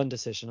 There's one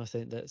decision I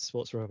think that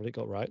Sports Republic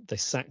got right. They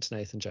sacked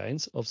Nathan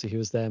Jones. Obviously, he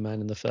was their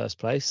man in the first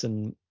place,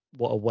 and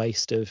what a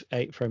waste of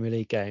 8 Premier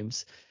League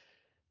games.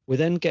 We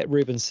then get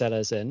Ruben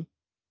Sellers in.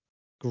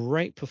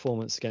 Great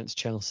performance against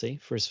Chelsea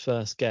for his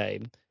first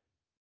game.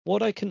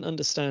 What I couldn't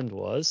understand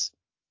was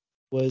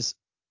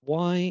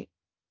why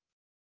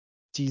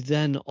do you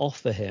then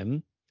offer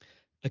him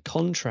a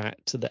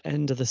contract to the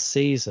end of the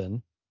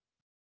season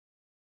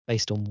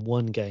based on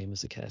one game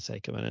as a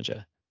caretaker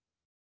manager?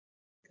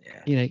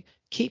 Yeah.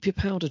 Keep your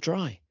powder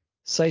dry.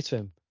 Say to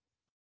him,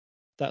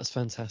 that's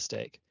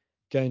fantastic.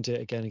 Go and do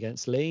it again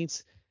against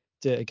Leeds,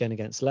 do it again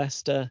against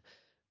Leicester,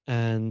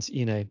 and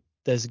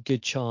there's a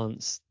good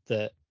chance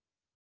that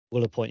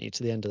we'll appoint you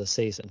to the end of the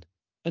season.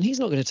 And he's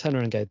not going to turn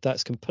around and go,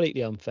 that's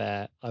completely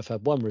unfair. I've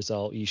had one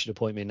result. You should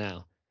appoint me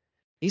now.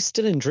 He's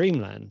still in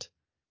dreamland.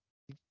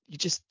 You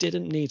just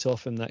didn't need to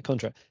offer him that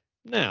contract.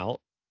 Now,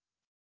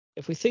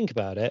 if we think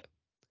about it,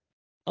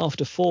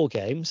 after 4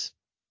 games,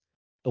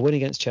 a win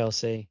against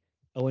Chelsea,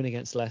 a win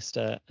against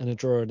Leicester, and a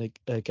draw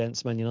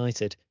against Man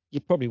United, you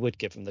probably would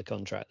give him the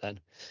contract then.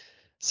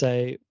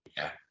 So,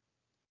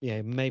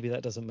 maybe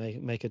that doesn't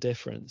make a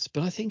difference.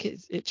 But I think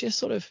it just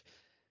sort of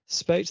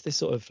spoke to this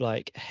sort of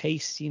like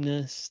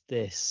hastiness,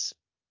 this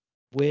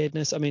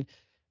weirdness. I mean,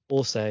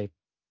 also,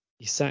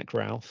 you sack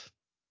Ralph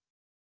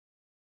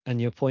and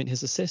you appoint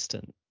his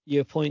assistant. You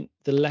appoint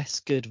the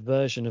less good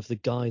version of the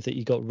guy that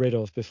you got rid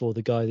of before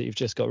the guy that you've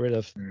just got rid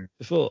of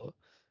before.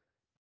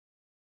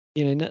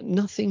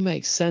 Nothing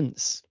makes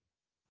sense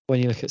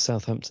when you look at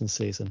Southampton's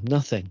season.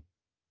 Nothing.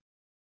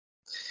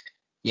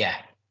 Yeah,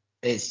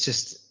 it's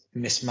just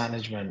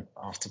mismanagement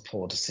after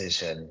poor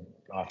decision,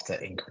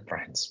 after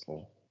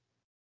incomprehensible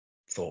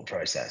thought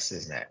process,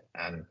 isn't it?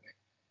 And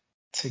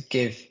to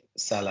give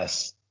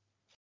Sellers,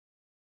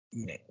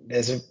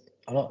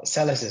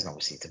 Sellers isn't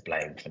obviously to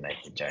blame for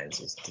Nathan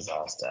Jones's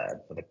disaster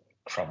and for the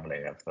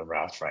crumbling of the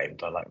Ralph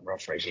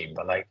regime,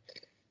 but like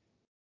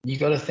you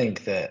got to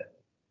think that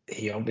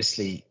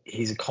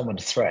he's a common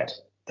thread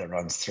that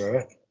runs through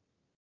it.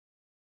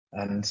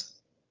 And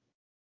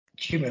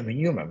do you remember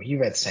you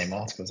read the same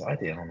articles I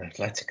did on the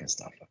Athletic and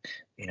stuff.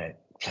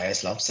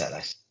 Players love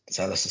Sellers.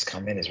 Sellers has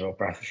come in as a real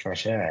breath of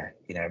fresh air.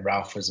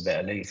 Ralph was a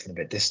bit aloof and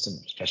a bit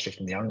distant, especially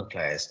from the younger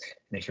players.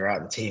 And if you're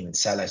out of the team, and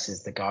Sellers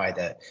is the guy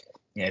that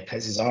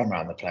puts his arm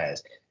around the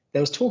players.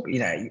 There was talk.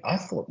 I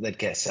thought they'd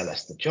get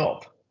Sellers the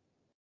job,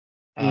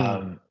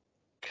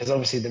 because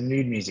obviously the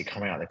mood music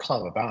coming out of the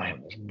club about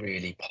him was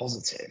really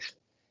positive.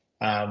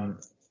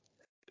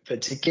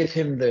 But to give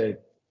him the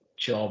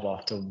job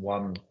after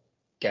one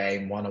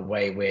game, one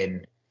away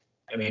win,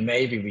 I mean,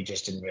 maybe we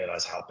just didn't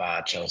realise how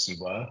bad Chelsea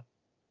were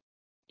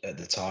at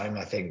the time.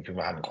 I think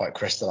people hadn't quite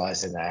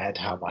crystallised in their head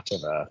how much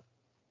of a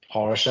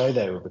horror show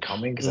they were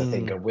becoming, because I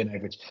think a win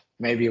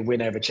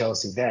over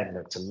Chelsea then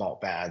looked a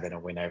lot better than a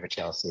win over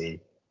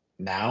Chelsea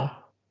now.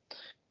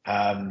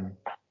 But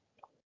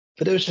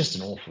it was just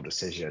an awful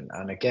decision,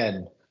 and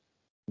again,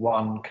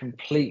 one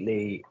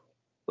completely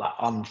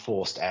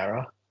unforced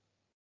error.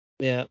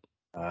 Yeah.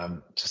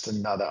 Just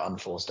another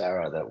unforced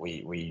error that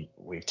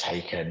we've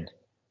taken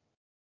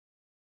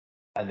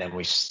and then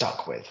we've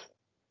stuck with,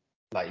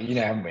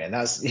 haven't we? And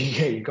that's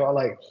you got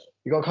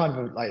kind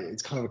of like,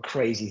 it's kind of a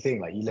crazy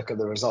thing. Like you look at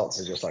the results,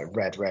 it's just like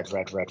red,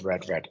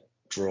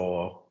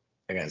 draw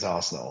against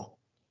Arsenal,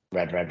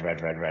 red.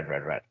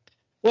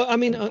 Well, I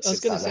mean, I was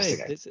going to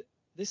say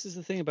this is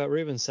the thing about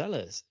Ruben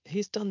Sellers.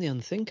 He's done the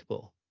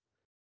unthinkable.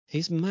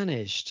 He's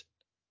managed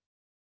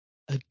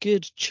a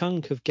good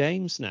chunk of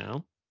games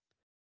now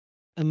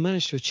and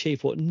managed to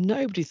achieve what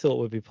nobody thought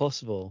would be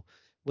possible,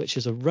 which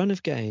is a run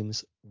of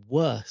games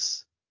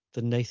worse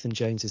than Nathan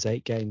Jones's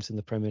 8 games in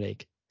the Premier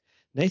League.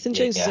 Nathan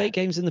Jones's 8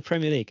 games in the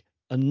Premier League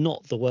are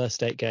not the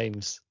worst 8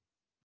 games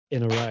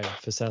in a row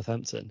for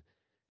Southampton.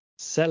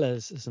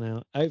 Sellers has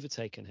now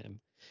overtaken him.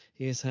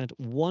 He has had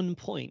 1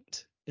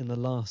 point in the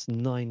last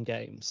 9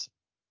 games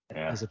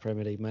as a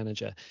Premier League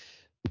manager,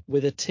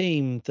 with a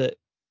team that,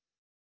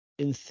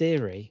 in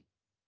theory,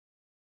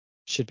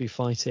 should be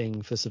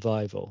fighting for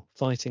survival,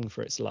 fighting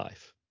for its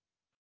life.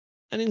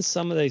 And in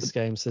some of those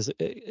games, there's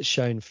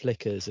shown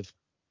flickers of,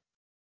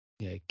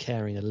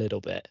 caring a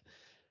little bit.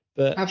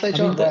 But have they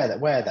done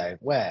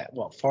where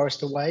what,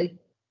 Forest away?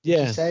 Yeah.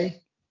 Did you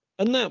say?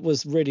 And that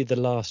was really the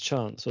last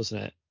chance,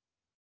 wasn't it?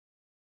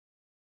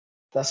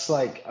 That's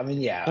like, I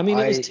mean, yeah. I mean,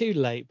 it was too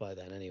late by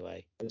then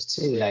anyway. It was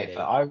too late,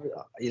 but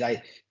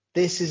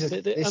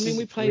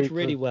we played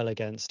really well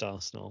against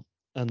Arsenal.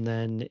 And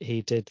then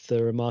he did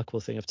the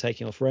remarkable thing of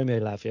taking off Romeo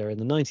Lavia in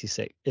the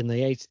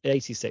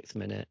 86th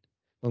minute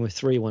when we're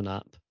 3-1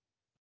 up,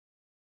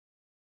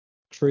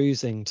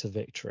 cruising to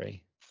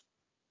victory.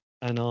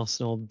 And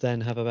Arsenal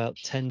then have about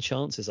 10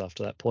 chances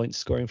after that point,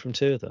 scoring from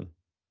 2 of them.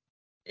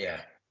 Yeah.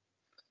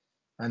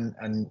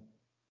 And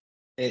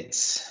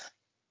it's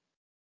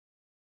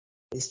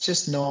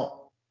just not,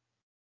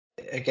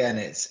 again,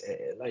 I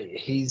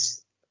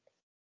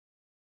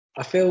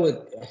feel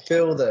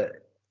that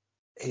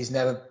he's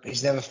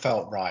never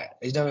felt right.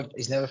 He's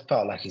never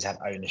felt like he's had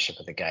ownership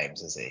of the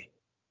games, has he?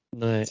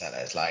 No. So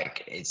it's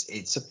like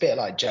it's a bit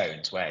like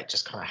Jones, where it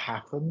just kind of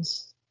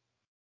happens.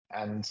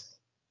 And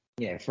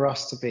for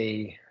us to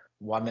be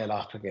 1-0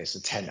 up against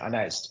a 10, I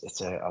know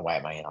it's away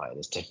at Man United,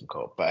 it's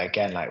difficult, but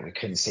again, like we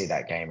couldn't see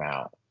that game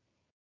out.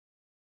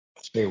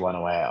 3-1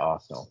 away at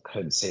Arsenal,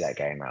 couldn't see that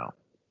game out.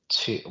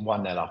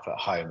 1-0 up at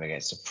home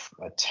against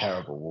a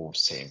terrible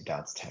Wolves team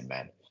down to 10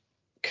 men,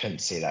 couldn't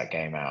see that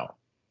game out.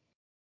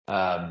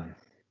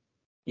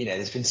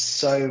 There's been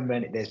so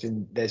many.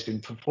 There's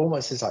been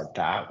performances like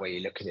that where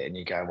you look at it and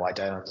you go, "Well, I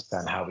don't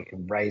understand how we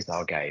can raise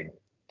our game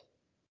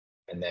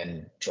and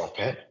then drop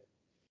it."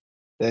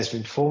 There's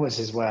been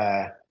performances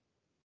where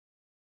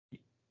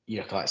you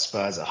look like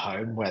Spurs at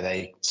home, where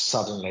they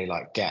suddenly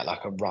like get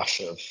like a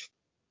rush of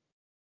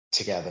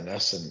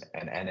togetherness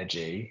and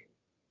energy,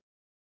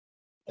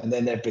 and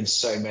then there've been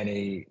so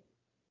many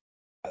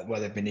where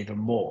there've been even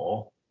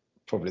more,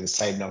 probably the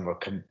same number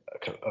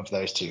of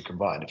those two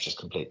combined, of just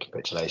complete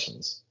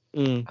capitulations.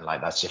 And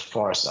like that's your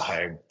Forest at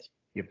home,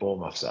 your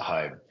Bournemouths at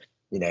home.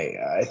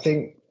 I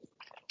think,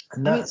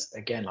 and that's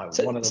again like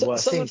one of the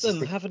worst some things. Some of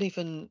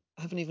them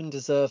haven't even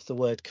deserved the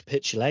word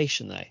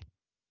capitulation, though.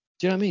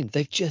 Do you know what I mean?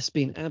 They've just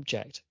been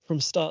abject from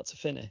start to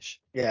finish.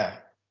 Yeah.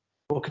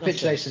 Well,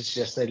 capitulation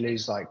suggests they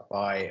lose like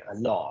by a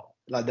lot.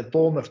 Like the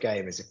Bournemouth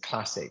game is a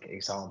classic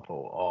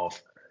example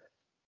of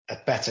a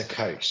better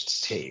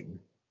coached team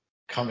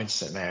coming to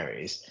St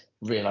Mary's,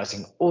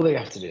 realizing all they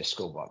have to do is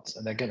score once,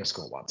 and they're going to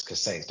score once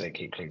because Saints don't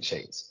keep clean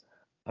sheets,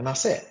 and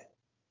that's it.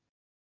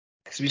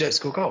 Because we don't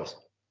score goals.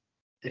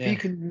 If you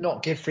can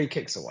not give free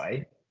kicks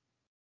away,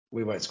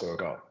 we won't score a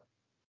goal.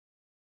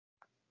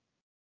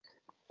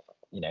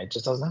 It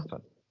just doesn't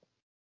happen.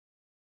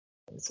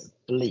 It's a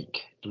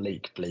bleak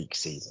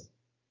season.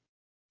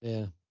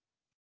 Yeah.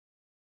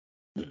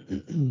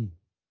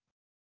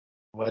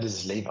 Where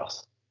does this leave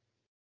us?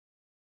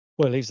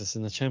 Well, it leaves us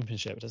in the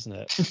Championship, doesn't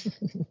it?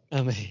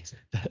 I mean,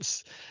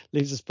 that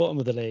leaves us bottom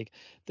of the league.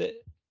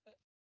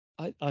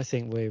 I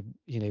think we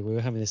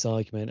were having this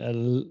argument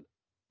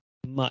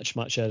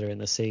much earlier in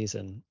the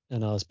season,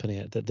 and I was putting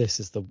it that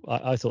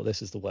I thought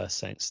this is the worst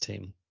Saints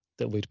team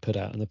that we'd put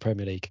out in the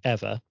Premier League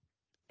ever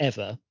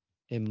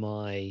in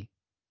my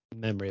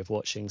memory of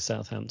watching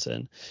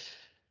Southampton,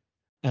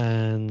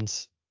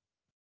 and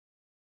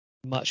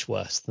much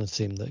worse than the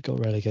team that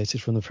got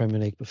relegated from the Premier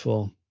League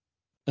before.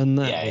 And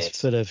that was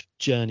full of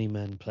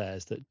journeyman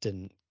players that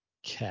didn't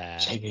care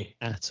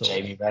at all.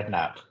 Jamie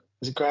Redknapp.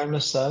 Was it Graham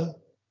Lasseau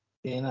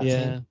in that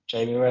team?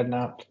 Jamie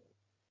Redknapp.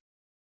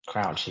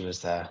 Crouchy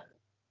was there.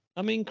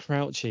 I mean,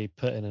 Crouchy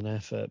put in an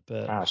effort,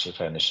 but... Crouchy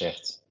put in a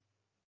shift.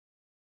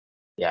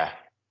 Yeah.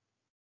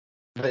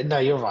 But no,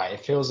 you're right.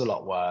 It feels a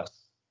lot worse.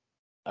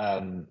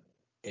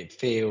 It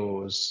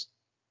feels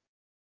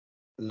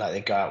like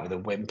they go out with a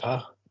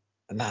whimper.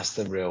 And that's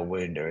the real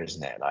wounder,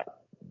 isn't it? Like,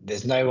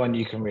 there's no one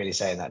you can really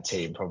say in that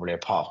team, probably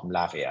apart from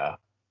Lavia,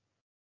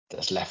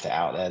 that's left it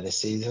out there this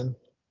season.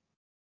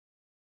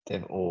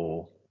 They've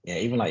all,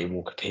 even like your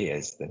Walker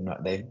Peters, they've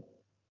not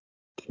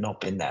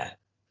been there.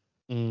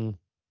 And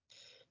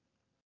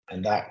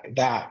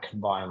that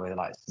combined with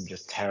like some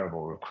just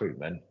terrible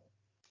recruitment,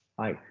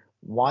 like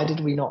why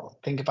did we not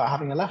think about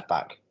having a left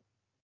back?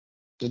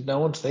 Did no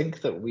one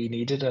think that we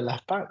needed a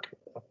left back,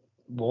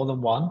 more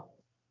than one,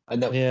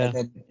 and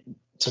then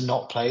to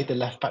not play the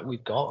left back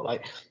we've got?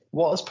 Like,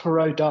 what has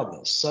Perot done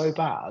that's so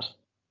bad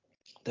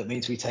that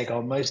means we take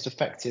our most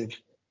effective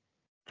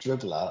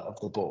dribbler of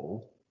the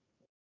ball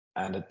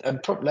and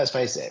let's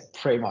face it,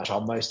 pretty much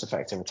our most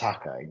effective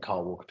attacker in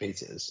Kyle Walker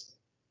Peters,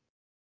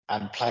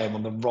 and play him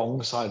on the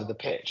wrong side of the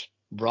pitch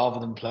rather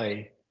than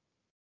play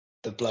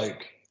the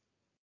bloke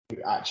who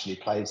actually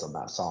plays on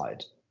that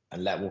side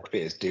and let Walker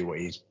Peters do what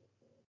he's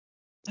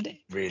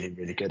really,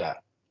 really good at.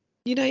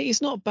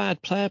 He's not a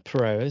bad player,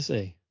 Perot, is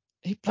he?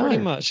 He pretty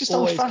much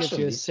always gives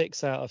you a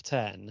 6 out of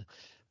 10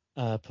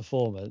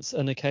 performance,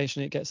 and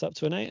occasionally it gets up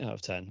to an 8 out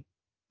of 10.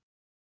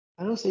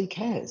 And also he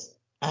cares,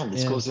 and he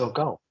scores your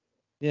goal.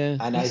 Yeah,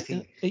 and I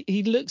think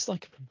he looks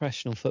like a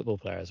professional football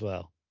player as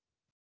well.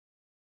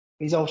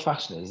 He's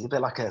old-fashioned. He's a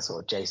bit like a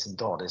sort of Jason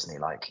Dodd, isn't he?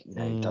 Like,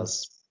 he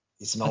does.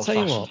 He's an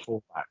old-fashioned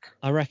fullback.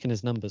 I reckon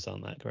his numbers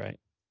aren't that great.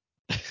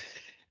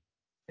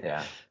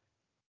 Yeah.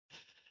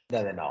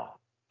 No, they're not.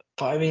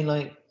 But I mean,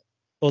 like,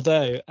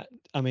 although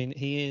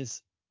he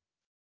is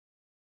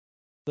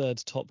third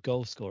top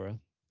goal scorer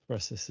for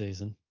us this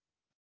season.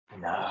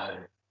 No.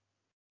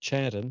 Che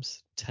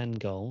Adams, 10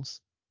 goals.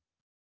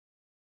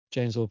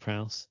 James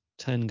Ward-Prowse,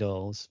 10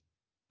 goals.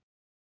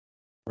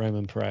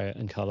 Roman Perot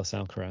and Carlos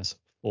Alcaraz,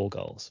 4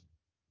 goals.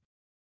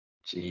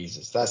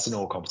 Jesus, that's in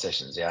all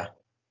competitions, yeah?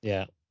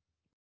 Yeah.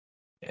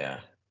 Yeah.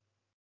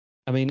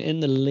 I mean,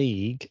 in the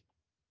league,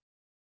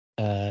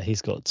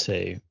 he's got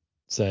 2.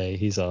 So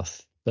he's our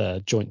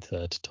joint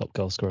third top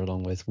goal scorer,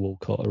 along with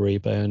Walcott,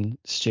 Aribo and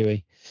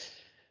Stewie.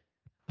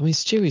 I mean,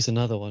 Stewie's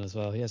another one as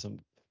well. He hasn't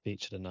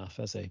featured enough,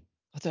 has he?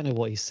 I don't know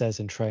what he says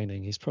in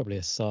training. He's probably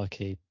a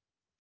sarky.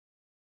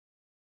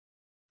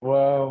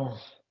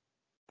 Well,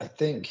 I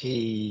think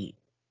he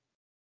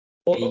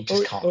He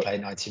just can't play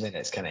 90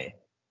 minutes, can he?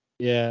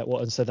 Yeah,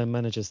 and so then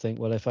managers think,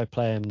 well, if I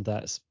play him,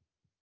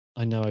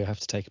 I know I have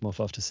to take him off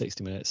after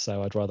 60 minutes,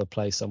 so I'd rather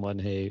play someone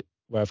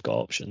where I've got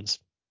options.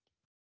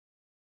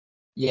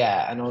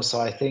 Yeah, and also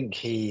I think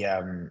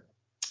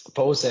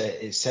but also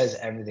it says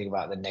everything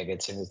about the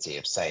negativity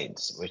of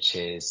Saints, which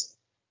is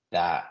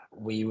that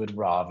we would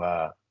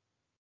rather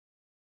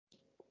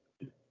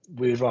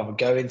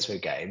go into a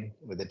game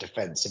with a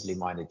defensively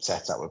minded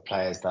setup with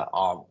players that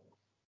aren't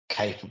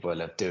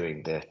capable of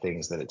doing the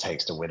things that it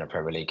takes to win a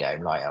Premier League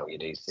game, like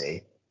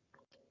LUDC,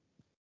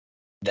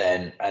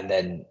 and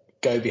then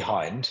go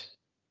behind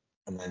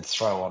and then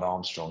throw on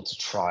Armstrong to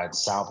try and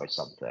salvage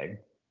something,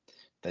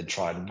 then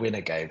try and win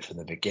a game from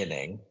the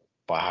beginning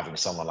by having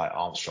someone like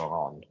Armstrong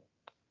on,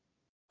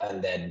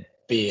 and then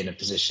be in a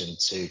position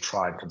to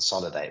try and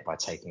consolidate by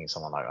taking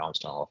someone like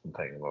Armstrong off and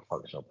putting a more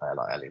functional player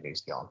like Ellie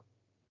on.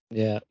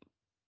 Yeah.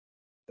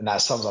 And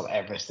that sums up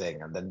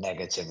everything, and the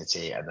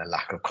negativity and the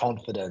lack of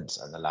confidence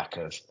and the lack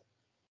of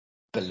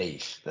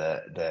belief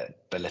that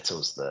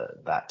belittles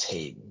that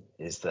team,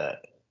 is that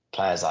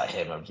players like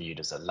him are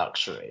viewed as a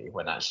luxury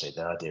when actually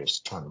the idea is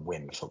to try and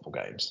win football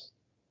games.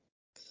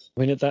 I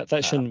mean,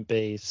 that shouldn't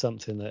be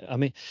something that, I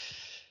mean,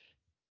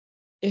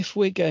 if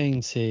we're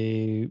going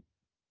to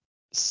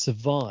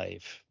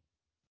survive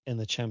in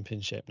the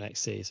Championship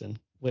next season,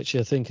 which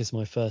I think is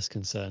my first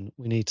concern,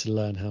 we need to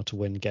learn how to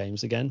win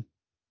games again.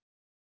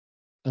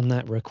 And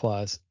that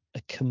requires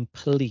a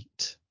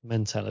complete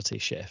mentality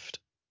shift.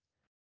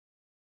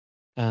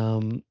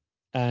 And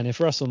if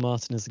Russell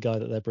Martin is the guy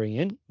that they're bringing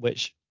in,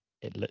 which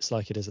it looks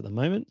like it is at the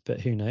moment,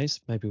 but who knows?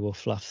 Maybe we'll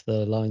fluff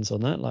the lines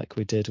on that like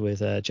we did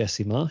with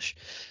Jesse Marsh.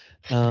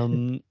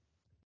 Maybe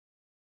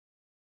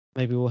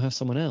we'll have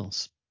someone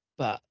else.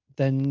 But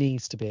there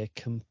needs to be a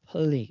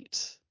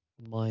complete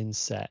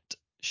mindset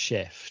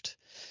shift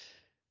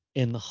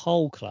in the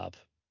whole club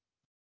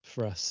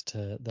for us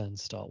to then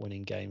start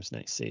winning games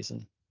next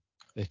season,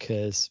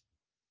 because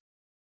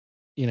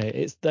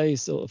it's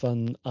those sort of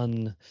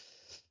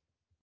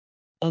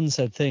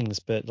unsaid things,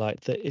 but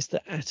like it's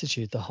the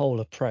attitude, the whole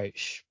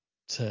approach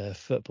to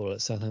football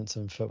at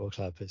Southampton Football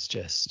Club is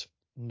just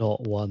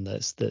not one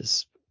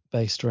that's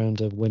based around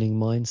a winning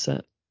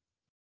mindset,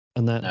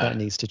 and that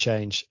needs to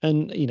change.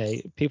 And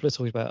people are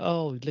talking about,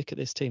 oh, look at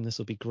this team, this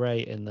will be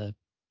great in the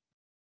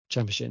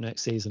Championship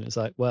next season. It's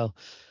like, well,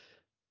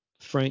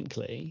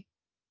 frankly,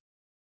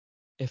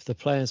 if the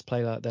players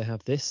play like they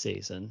have this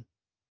season,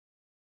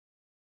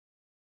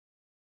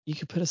 you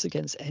could put us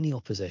against any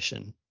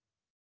opposition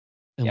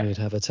and we'd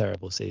have a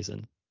terrible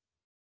season.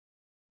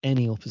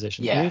 Any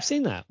opposition. Yeah. And we've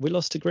seen that. We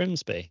lost to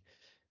Grimsby.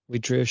 We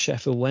drew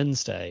Sheffield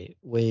Wednesday.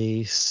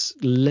 We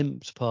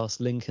limped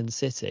past Lincoln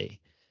City.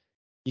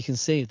 You can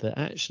see that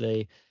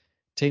actually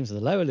teams in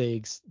the lower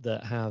leagues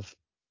that have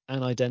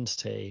an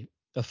identity,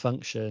 a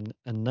function,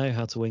 and know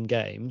how to win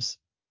games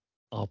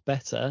are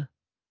better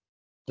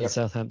than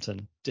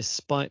Southampton,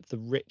 despite the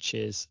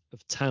riches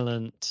of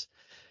talent,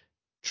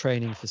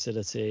 training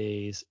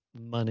facilities,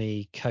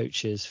 money,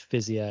 coaches,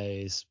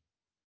 physios,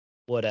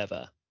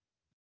 whatever.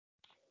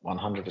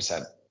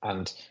 100%.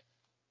 And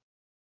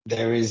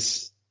there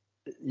is,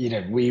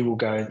 we will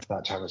go into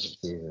that Championship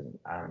season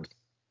and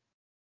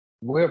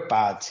we're a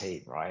bad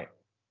team, right?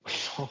 We're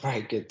not a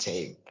very good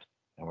team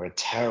and we're a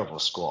terrible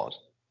squad,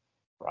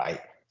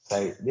 right?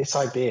 So this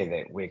idea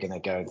that we're going to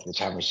go into the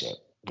Championship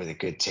with a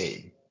good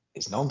team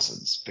is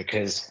nonsense,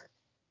 because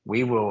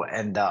we will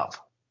end up,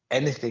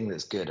 anything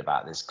that's good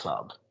about this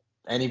club,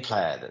 any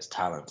player that's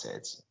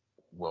talented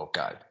will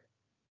go.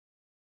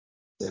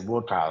 So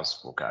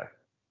Ward-Prowse will go.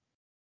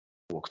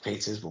 Walker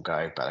Peters will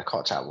go. Bella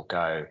Kotchap will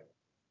go.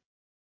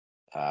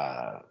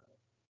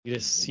 You'd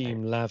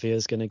assume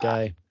Lavia's going to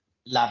go.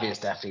 Lavia's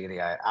definitely going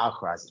to go.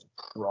 Alcaraz is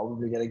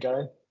probably going to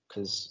go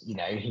because, he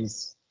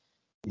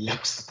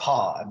looks the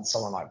part, and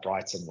someone like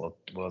Brighton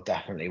will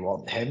definitely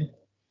want him.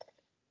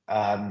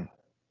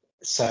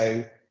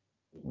 So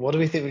what do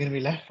we think we're going to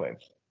be left with?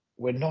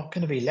 We're not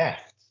going to be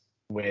left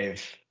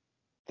with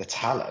the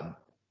talent.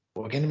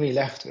 We're going to be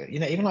left with,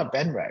 even like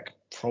Benrek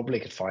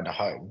probably could find a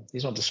home.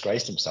 He's not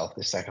disgraced himself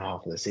this second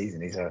half of the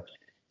season. He's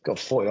got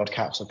 40 odd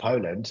caps for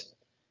Poland.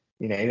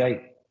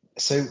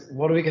 So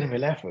what are we going to be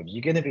left with?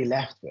 You're going to be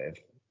left with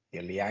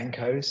your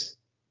Liankos.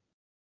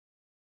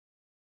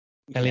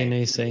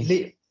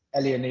 Elyounoussi.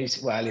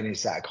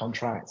 Elyounoussi out of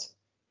contract.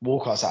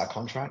 Walcott's out of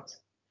contract.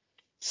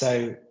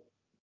 So,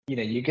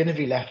 you're going to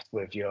be left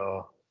with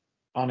your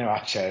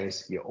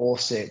Onuachos, your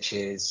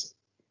Orsic's,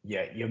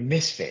 your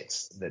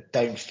misfits that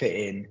don't fit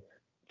in,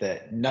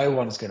 that no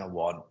one's going to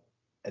want,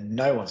 and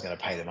no one's going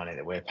to pay the money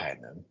that we're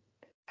paying them.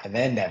 And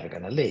they're never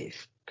going to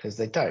leave, because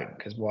they don't.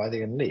 Because why are they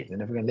going to leave? They're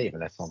never going to leave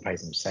unless someone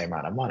pays them the same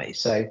amount of money.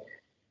 So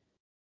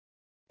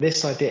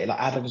this idea, like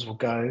Adams will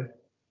go,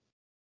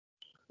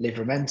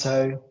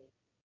 Livramento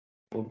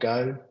will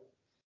go.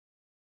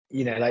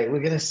 We're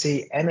going to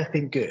see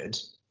anything good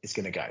is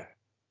going to go.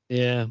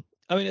 Yeah.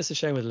 I mean, it's a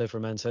shame with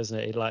Livramento, isn't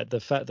it? Like the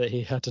fact that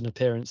he had an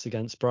appearance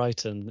against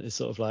Brighton is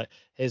sort of like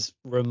his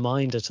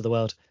reminder to the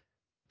world,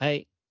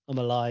 hey, I'm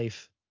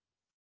alive.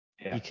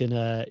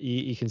 Yeah.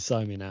 you can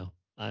sign me now.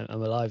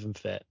 I'm alive and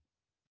fit.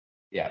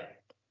 Yeah.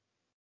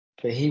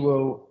 But he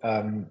will,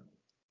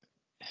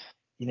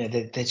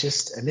 they're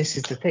just, and this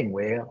is the thing,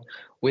 we're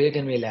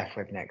going to be left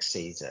with next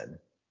season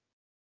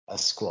a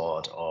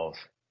squad of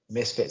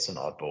misfits and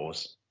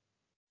oddballs,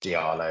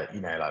 Diallo,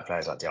 like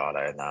players like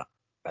Diallo and that,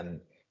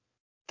 and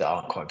that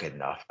aren't quite good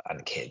enough,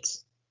 and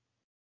kids.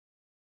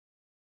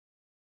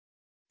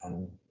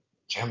 And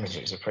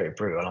championships are pretty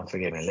brutal,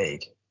 unforgiving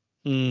league.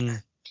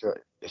 Mm.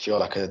 If you're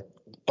like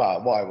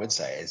but what I would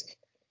say is,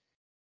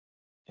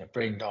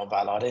 bring Don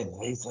Ballard in.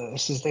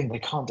 This is the thing, they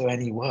can't do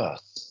any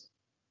worse.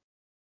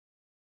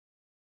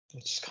 They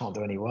just can't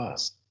do any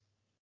worse.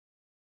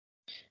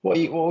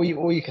 All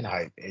you can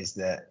hope is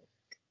that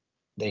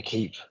they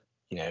keep,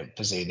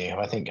 Bazunu, who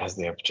I think has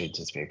the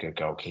opportunity to be a good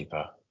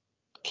goalkeeper,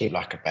 keep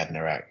like a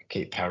Bednarek,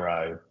 keep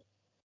Perot.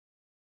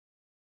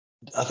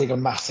 I think a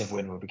massive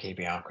win would be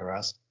keeping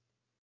Alcaraz.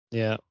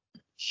 Yeah.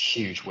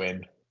 Huge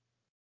win.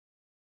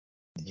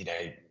 And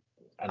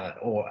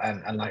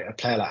like a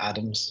player like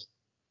Adams.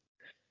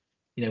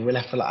 We're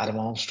left with like Adam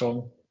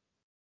Armstrong.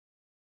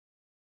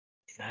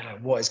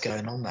 Like what is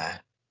going on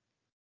there?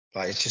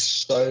 Like it's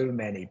just so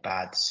many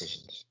bad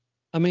decisions.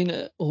 I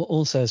mean,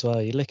 also as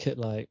well, you look at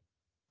like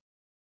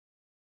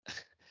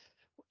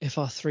if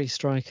our three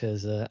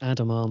strikers are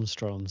Adam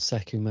Armstrong,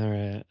 Sekou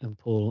Mara, and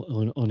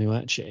Paul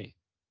Onuachi,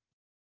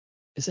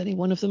 is any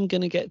one of them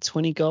going to get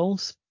 20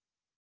 goals?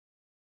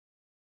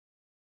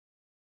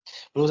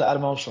 But also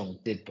Adam Armstrong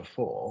did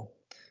before,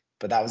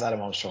 but that was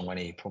Adam Armstrong when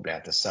he probably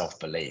had the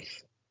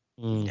self-belief,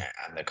 and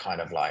the kind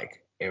of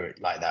like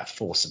that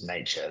force of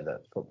nature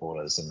that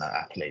footballers and that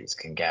athletes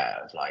can get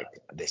of like,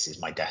 this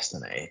is my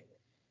destiny.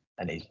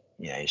 And he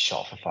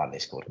shot for fun, he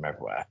scored from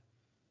everywhere.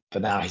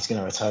 But now he's going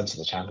to return to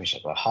the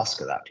Championship, a husk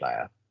of that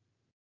player,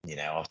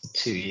 after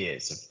 2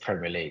 years of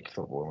Premier League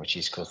football in which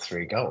he scored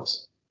 3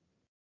 goals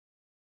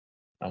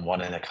and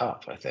 1 in a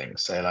cup, I think.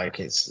 So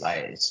it's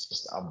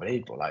just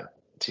unbelievable. Like,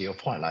 to your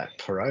point, like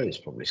Perot's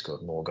probably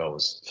scored more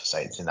goals for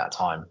Saints in that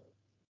time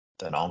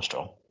than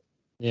Armstrong.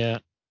 Yeah.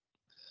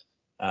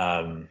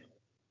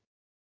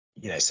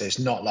 So it's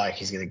not like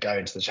he's going to go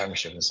into the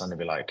Championship and suddenly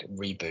be like,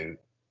 reboot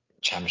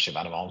Championship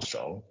Adam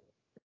Armstrong.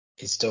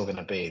 He's still going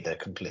to be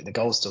the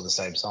goal's still the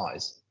same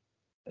size.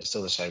 It's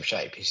still the same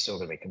shape. He's still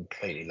going to be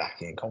completely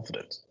lacking in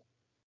confidence.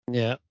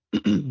 Yeah.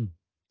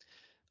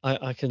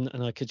 I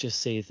could just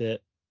see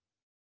that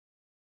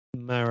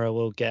Mara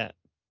will get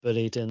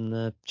bullied in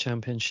the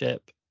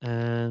Championship,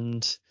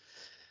 and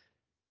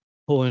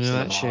Paul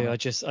Onuachu,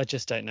 I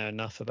just don't know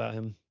enough about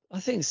him. I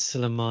think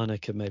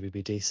Sulemana could maybe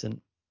be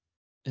decent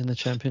in the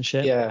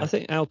Championship. Yeah, I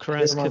think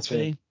Alcaraz could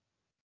be.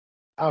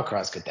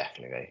 Alcaraz could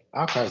definitely be.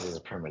 Alcaraz is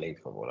a Premier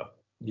League footballer.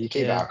 You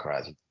keep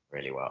Alcaraz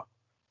really well.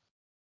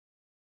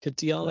 Could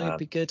Diallo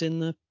be good in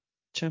the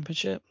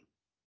Championship?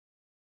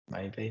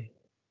 Maybe.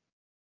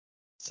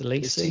 Salisu?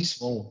 He's too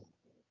small.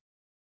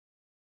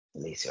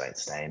 Salisu ain't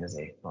staying, is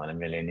he? Not in a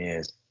million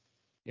years.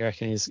 You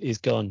reckon he's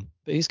gone?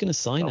 But who's going to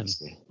sign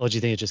Obviously. him? Or do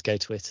you think he'll just go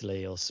to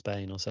Italy or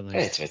Spain or something?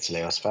 Go to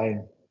Italy or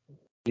Spain.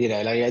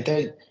 I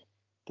don't.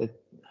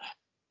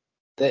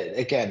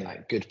 Again,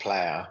 like good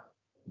player,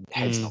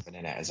 head's not been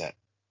in it, is it?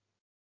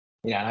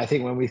 And I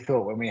think when we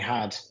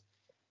had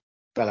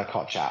Bella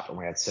Kotchap and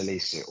we had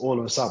Salisu, all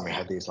of a sudden we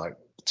had these like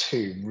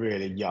 2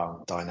 really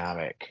young,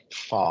 dynamic,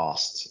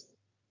 fast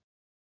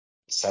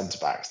centre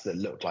backs that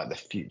looked like the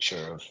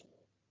future of,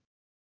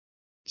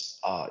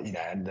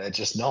 and they're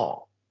just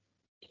not.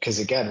 Because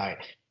again,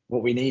 like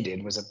what we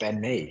needed was a Ben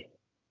Mee.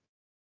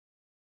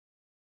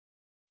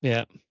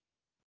 Yeah.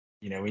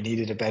 We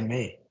needed a Ben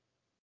Mee.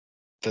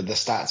 But the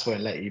stats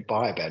won't let you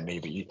buy a Ben Mee,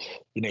 but you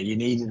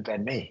needed a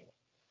Ben Mee.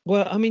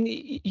 Well, I mean,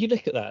 you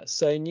look at that.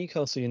 So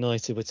Newcastle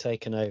United were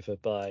taken over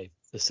by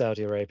the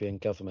Saudi Arabian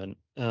government.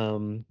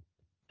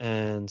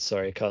 And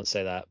sorry, I can't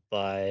say that,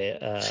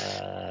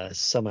 by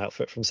some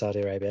outfit from Saudi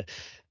Arabia.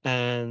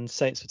 And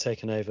Saints were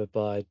taken over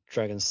by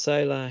Dragon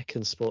Solak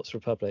and Sports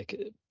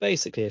Republic,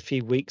 basically a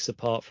few weeks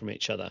apart from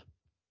each other.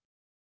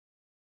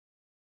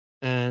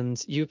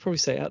 And you would probably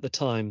say at the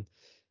time,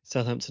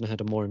 Southampton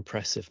had a more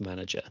impressive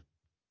manager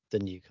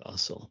than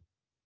Newcastle,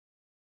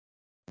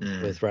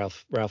 with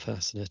Ralph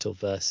Hasenhüttl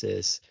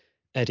versus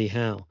Eddie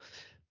Howe.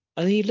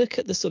 And then you look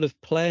at the sort of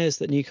players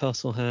that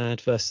Newcastle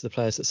had versus the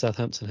players that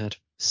Southampton had,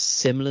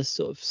 similar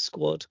sort of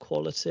squad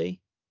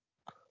quality.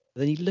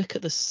 Then you look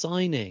at the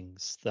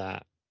signings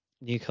that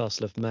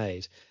Newcastle have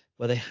made,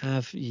 where they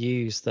have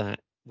used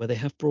that, where they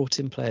have brought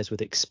in players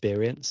with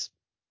experience.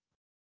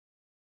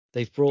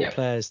 They've brought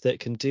players that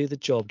can do the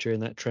job during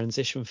that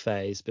transition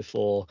phase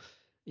before,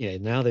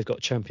 now they've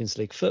got Champions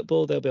League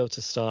football, they'll be able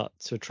to start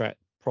to attract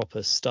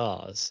proper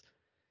stars.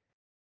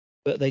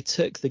 But they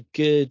took the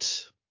good,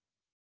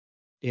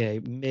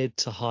 mid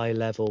to high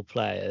level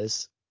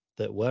players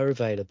that were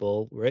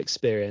available, were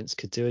experienced,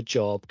 could do a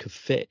job, could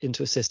fit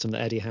into a system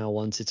that Eddie Howe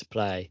wanted to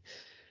play.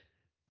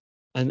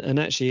 And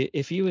actually,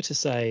 if you were to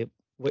say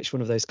which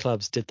one of those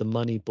clubs did the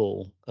money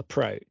ball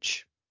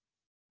approach,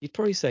 you'd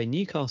probably say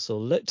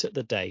Newcastle looked at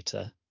the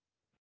data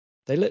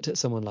They looked at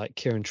someone like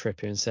Kieran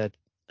Trippier and said,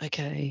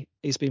 okay,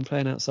 he's been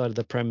playing outside of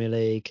the Premier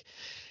League.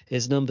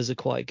 His numbers are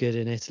quite good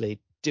in Italy.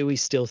 Do we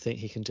still think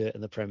he can do it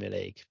in the Premier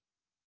League?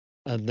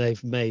 And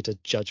they've made a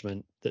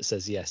judgment that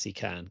says, yes, he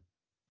can.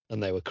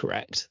 And they were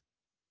correct.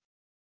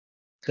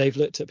 They've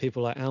looked at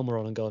people like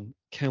Almiron and gone,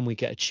 can we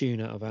get a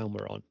tune out of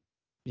Almiron?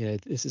 You know,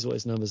 this is what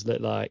his numbers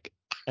look like.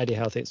 Eddie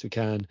Howe thinks we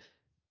can,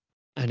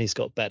 and he's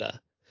got better.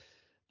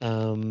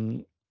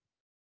 And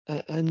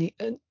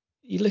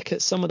you look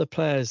at some of the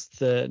players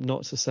that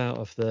knocked us out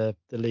of the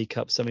League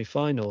Cup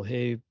semi-final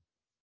who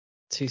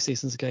 2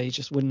 seasons ago you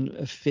just wouldn't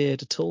have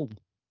feared at all.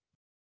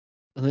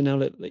 And they now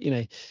look, you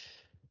know,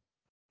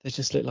 they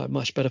just look like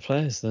much better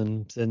players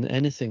than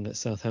anything that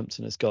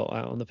Southampton has got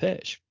out on the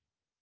pitch.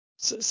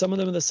 So some of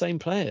them are the same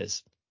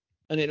players.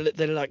 And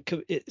they're like,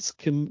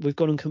 we've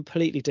gone on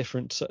completely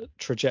different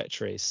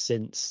trajectories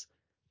since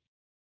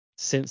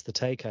the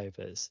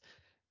takeovers.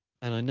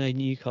 And I know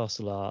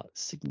Newcastle are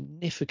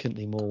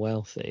significantly more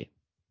wealthy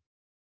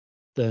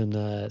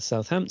than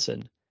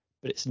Southampton,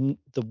 but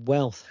the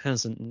wealth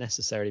hasn't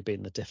necessarily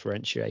been the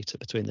differentiator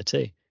between the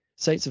two.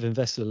 Saints have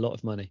invested a lot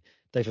of money.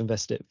 They've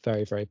invested it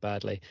very, very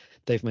badly.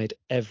 They've made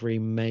every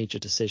major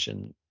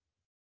decision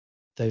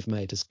they've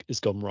made has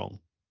gone wrong.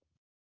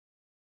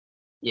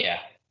 Yeah.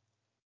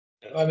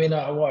 I mean,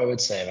 what I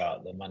would say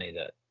about the money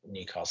that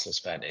Newcastle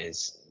spent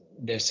is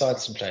they've signed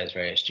some players,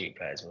 very astute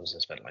players, also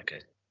spent like a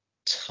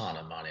ton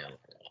of money on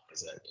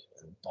Isaac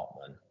and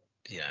Botman,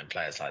 you know, and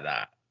players like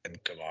that,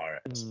 and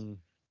Guimaraes.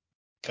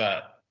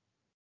 But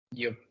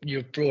your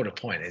broader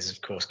point is,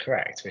 of course,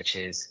 correct, which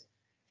is,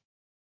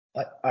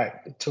 like, all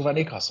right, talk about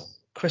Newcastle.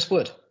 Chris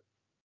Wood,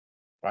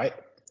 right?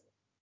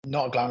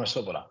 Not a glamorous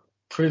footballer,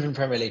 proven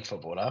Premier League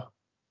footballer,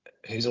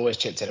 who's always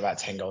chipped in about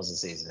 10 goals a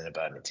season in a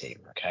Burnley team,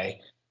 okay?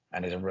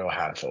 And is a real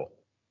handful.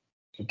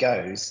 He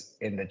goes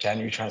in the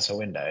January transfer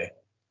window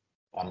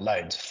on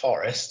loan to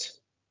Forest,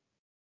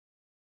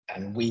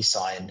 and we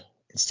spent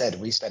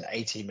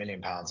 £18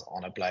 million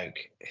on a bloke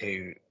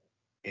who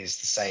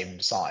is the same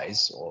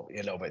size or a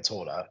little bit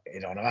taller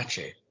in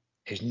Onuachu,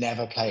 who's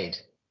never played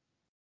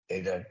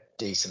in a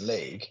decent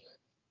league.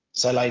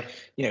 So, like,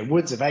 you know,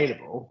 Wood's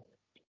available,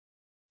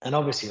 and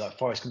obviously, like,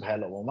 Forest can pay a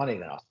lot more money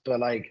than us,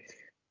 but like,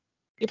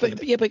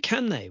 but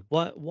can they?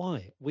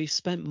 Why? We've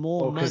spent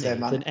more money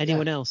than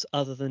anyone else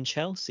other than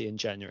Chelsea in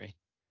January.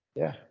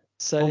 Yeah.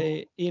 So,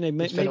 you know,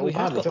 maybe we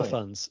have got the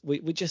funds. We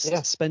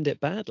just spend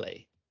it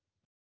badly.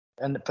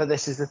 But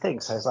this is the thing.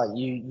 So it's like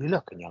you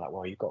look and you're like,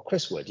 well, you've got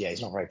Chris Wood. Yeah,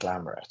 he's not very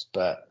glamorous,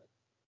 but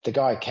the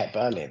guy kept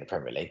Burnley in the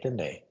Premier League, didn't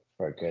he,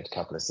 for a good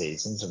couple of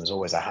seasons, and was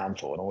always a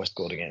handful and always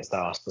scored against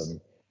us.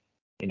 And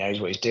he knows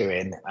what he's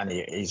doing, and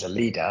he's a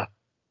leader.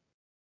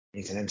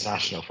 He's an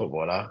international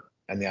footballer.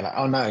 And they're like,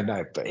 oh,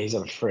 no, but he's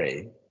on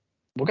free.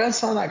 We'll go and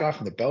sign that guy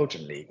from the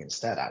Belgian league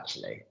instead,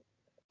 actually.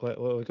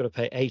 Well, we've got to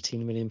pay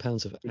 £18 million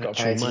of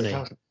actual money.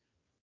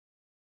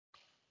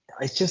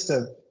 It's just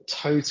a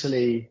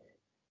totally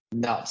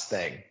nuts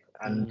thing.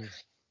 And,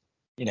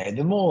 you know,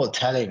 the more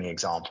telling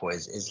example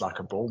is like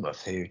a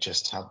Bournemouth who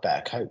just have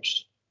better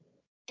coached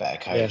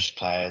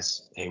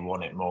players who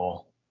want it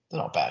more. They're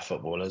not better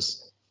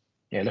footballers.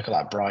 Yeah, look at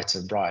like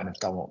Brighton. Brighton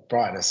have done what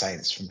Brighton are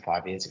Saints from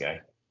 5 years ago.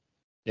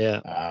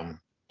 Yeah.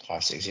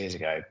 5-6 years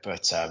ago.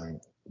 But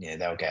you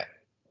know,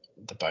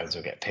 the bones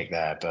will get picked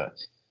there. But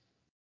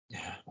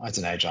yeah, I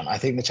don't know, John. I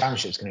think the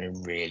championship's going to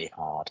be really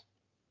hard.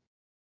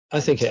 I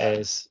think it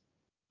is.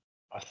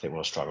 I think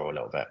we'll struggle a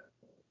little bit.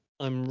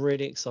 I'm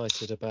really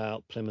excited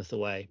about Plymouth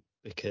away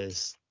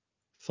because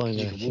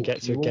finally I can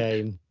get to a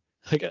game.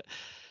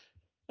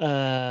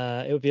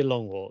 It would be a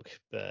long walk,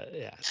 but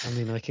yeah, I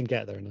mean, I can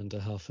get there in under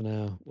half an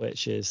hour,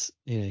 which is,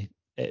 you know,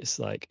 it's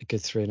like a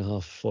good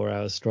 3.5-4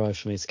 hours drive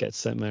for me to get to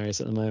St Mary's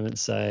at the moment.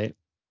 So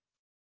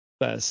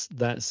that's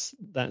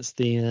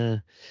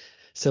the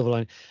silver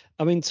line.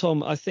 I mean,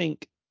 Tom, I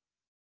think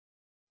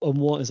on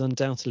what has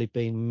undoubtedly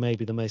been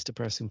maybe the most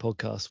depressing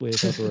podcast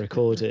we've ever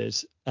recorded,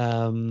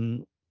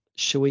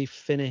 shall we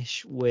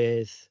finish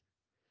with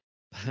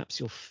perhaps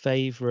your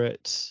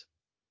favorite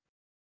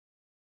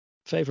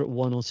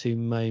one or two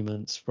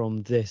moments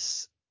from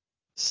this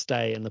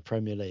stay in the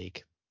Premier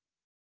League?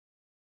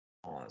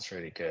 Oh, that's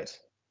really good.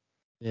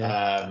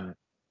 Yeah.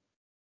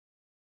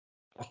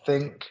 I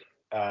think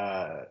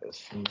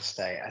from the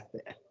stay, I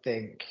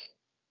think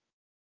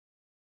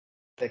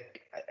the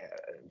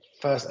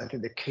first, I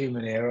think the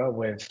Koeman era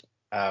with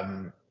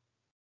I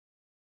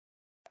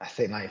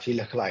think, like, if you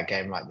look at like a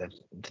game like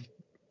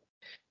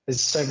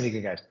there's so many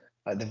good games,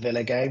 like the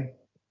Villa game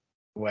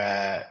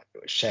where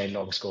Shane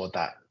Long scored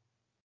that.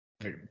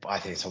 I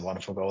think it's a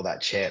wonderful goal,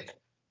 that chip,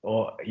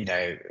 or, you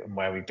know,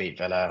 where we beat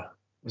Villa.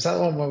 Was that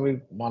the one where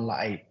we won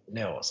like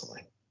 8-0 or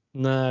something?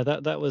 No,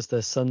 that was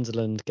the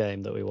Sunderland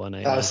game that we won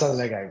 8-0. That was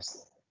Sunderland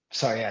games.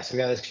 Sorry, yeah. So we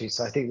got those confused.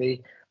 So I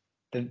think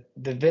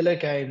the Villa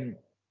game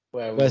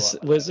where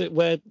was it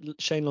where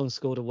Shane Long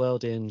scored a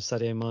worldie and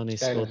Sadio Mane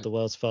scored the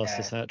world's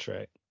fastest hat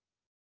trick?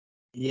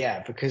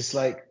 Yeah, because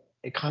like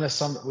it kind of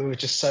we were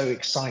just so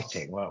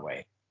exciting, weren't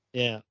we?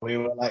 Yeah. We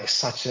were like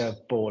such a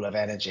ball of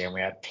energy, and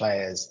we had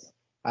players.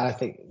 And I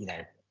think, you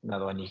know,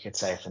 another one you could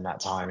say from that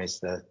time is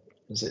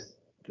was it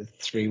the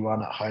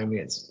 3-1 at home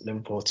against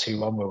Liverpool,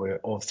 2-1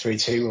 or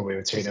 3-2 where we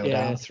were 2-0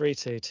 down.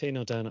 3-2,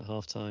 2-0 down at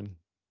half time.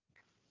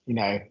 You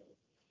know,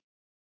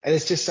 and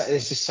there's just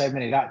so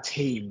many, that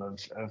team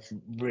of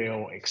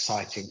real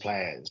exciting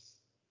players.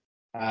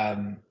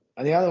 And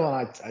the other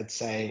one I'd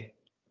say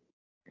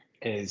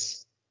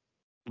is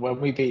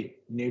when we beat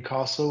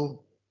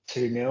Newcastle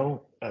 2-0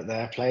 at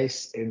their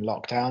place in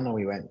lockdown and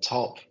we went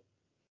top,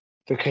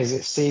 because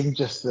it seemed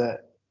just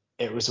that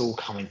it was all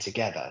coming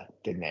together,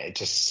 didn't it? It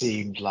just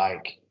seemed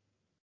like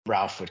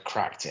Ralph had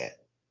cracked it.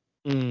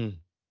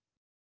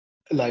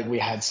 Like we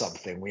had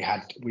something.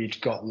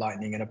 We'd got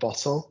lightning in a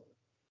bottle,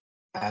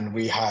 and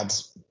we'd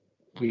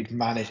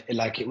managed,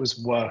 like it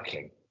was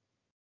working.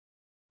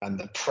 And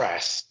the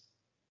press,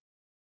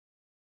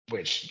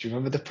 which, do you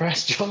remember the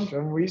press, John?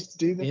 Remember we used to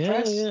do the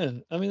press? Yeah.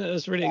 I mean, that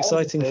was really That was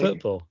exciting the thing.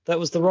 football. That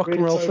was the rock and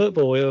Really roll exciting.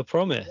 football we were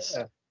promised.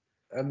 Yeah.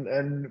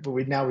 But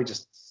we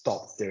just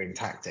stopped doing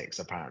tactics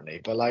apparently.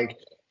 But like,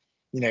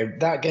 you know,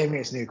 that game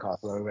against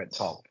Newcastle where we went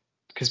top,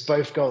 because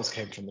both goals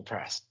came from the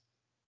press.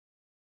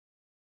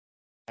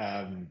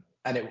 And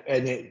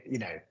it, you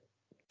know,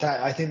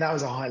 that I think that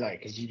was a highlight,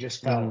 because you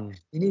just felt,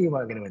 you knew you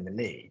weren't going to win the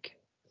league,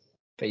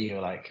 but you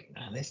were like,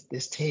 man,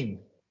 this team,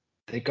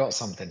 they got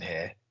something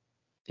here.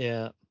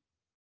 Yeah.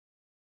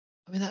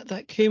 I mean,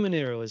 that Koeman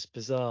era was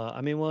bizarre.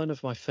 I mean, one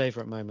of my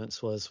favourite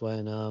moments was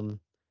when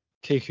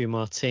Cuckoo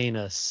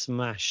Martina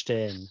smashed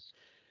in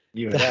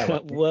You were there,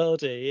 that weren't you?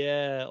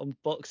 worldie, on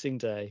Boxing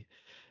Day.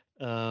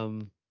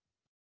 And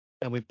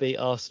we beat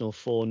Arsenal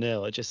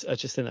 4-0. I just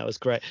think that was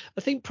great.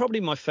 I think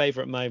probably my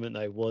favourite moment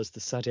though was the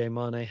Sadio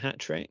Mane hat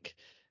trick.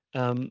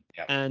 And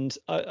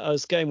I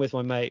was going with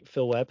my mate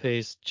Phil Webb,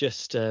 who's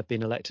just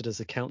been elected as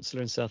a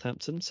councillor in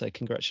Southampton. So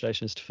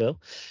congratulations to Phil.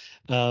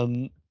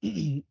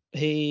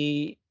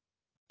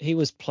 He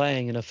was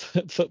playing in a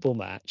football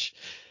match,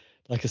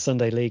 like a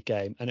Sunday league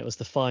game, and it was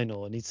the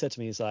final. And he said to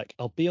me, he's like,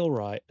 "I'll be all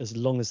right as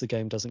long as the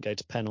game doesn't go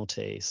to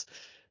penalties."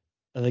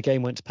 And the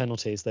game went to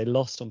penalties. They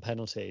lost on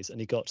penalties, and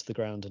he got to the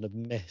ground and had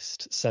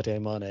missed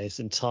Sadio Mane's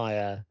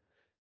entire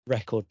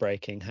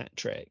record-breaking hat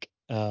trick.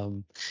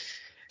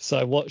 So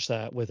I watched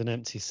that with an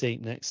empty seat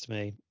next to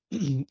me,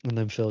 and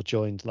then Phil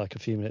joined like a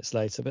few minutes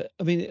later. But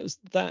I mean, it was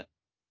that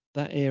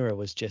era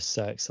was just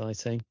so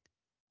exciting.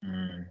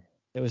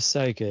 It was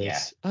so good. Yeah.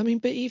 I mean,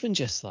 but even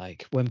just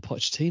like when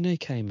Pochettino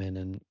came in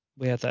and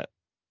we had that,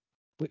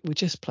 we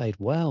just played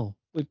well.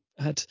 We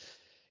had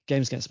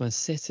games against Man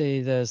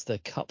City. There's the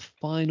cup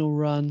final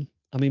run.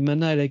 I mean,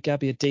 Manolo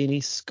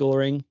Gabbiadini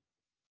scoring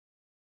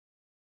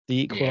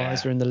the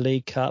equaliser in the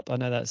League Cup. I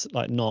know that's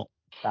like not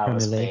That Premier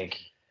was League. big.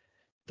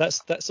 That's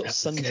sort of That was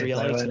sundry good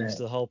though, items wasn't it?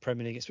 to the whole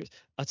Premier League experience.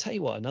 I'll tell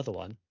you what, another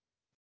one.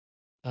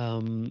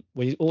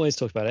 We always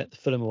talk about it, the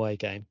Fulham away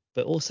game.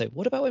 But also,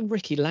 what about when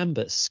Ricky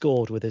Lambert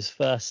scored with his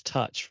first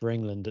touch for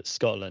England at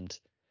Scotland?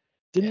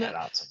 Didn't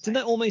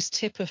that almost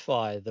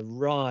typify the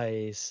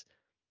rise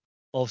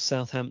of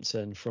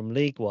Southampton from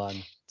League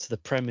One to the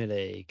Premier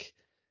League?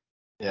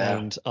 Yeah.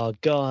 And our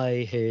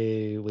guy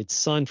who we'd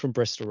signed from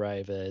Bristol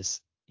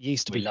Rovers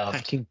used to be loved.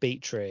 packing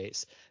beet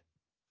trees.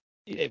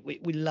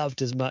 We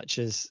loved as much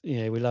as,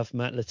 we loved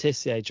Matt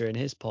Letitia during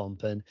his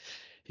pomp, and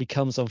he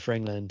comes on for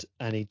England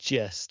and he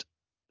just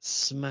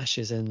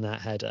smashes in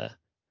that header.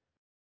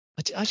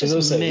 I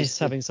just miss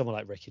having someone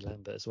like Ricky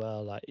Lambert as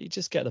well. Like, you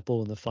just get the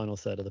ball in the final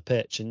third of the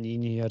pitch and you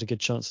knew you had a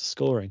good chance of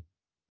scoring.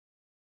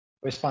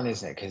 It's funny,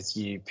 isn't it? Because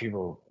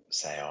people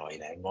say, oh,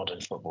 modern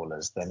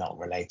footballers, they're not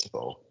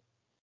relatable.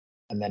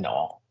 And they're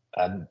not.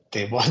 And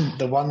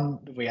the one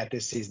we had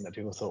this season that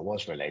people thought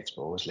was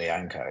relatable was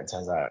Lianco. It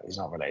turns out he's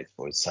not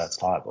relatable, he's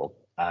certifiable.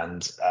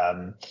 And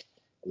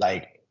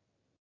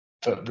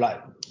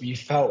you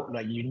felt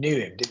like you knew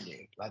him, didn't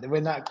you? Like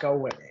when that goal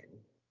went in,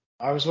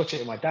 I was watching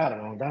it with my dad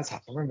and my dad's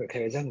house. I remember it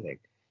clear as anything.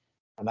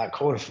 And that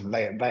corner from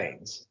Leighton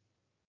Baines,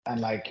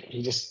 and like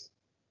he just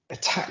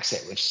attacks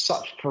it with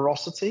such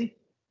ferocity,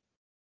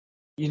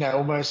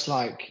 almost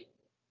like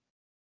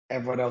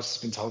everyone else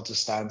has been told to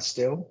stand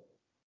still.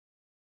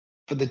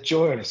 But the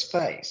joy on his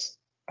face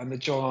and the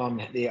joy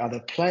on the other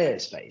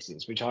players'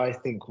 faces, which I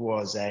think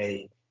was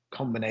a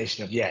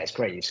combination of, it's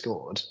great you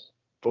scored,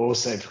 but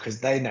also because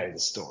they know the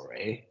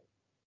story,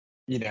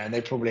 and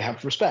they probably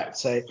have respect.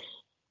 So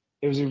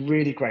it was a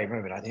really great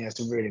moment. I think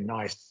that's a really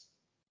nice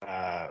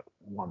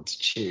one to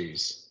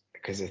choose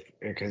because there's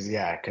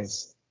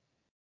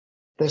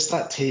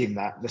that team,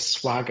 that the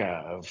swagger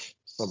of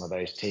some of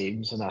those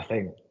teams. And I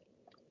think,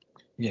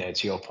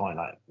 to your point,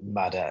 like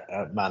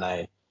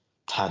Mane,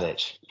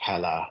 Tadic,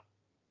 Pella,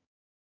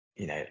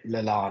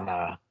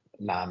 Lallana,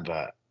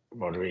 Lambert,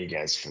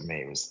 Rodriguez for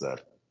me was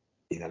that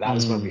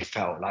was when we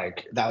felt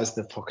like that was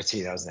the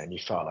Pochettino, wasn't it? And you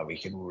felt like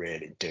we could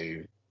really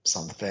do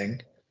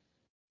something.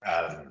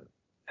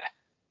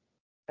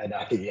 And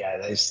I think,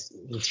 those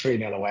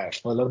 3-0 away at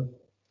Fulham,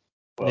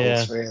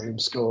 all three of them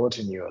scored,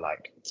 and you were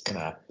like, it's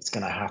gonna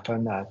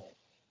happen.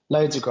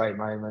 Loads of great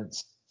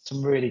moments,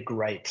 some really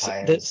great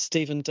players. That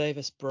Stephen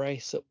Davis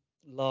brace at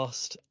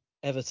last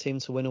ever team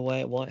to win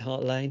away at White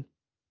Hart Lane.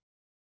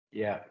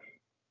 Yeah.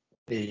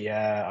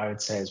 I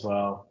would say as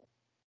well.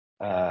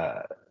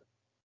 Uh,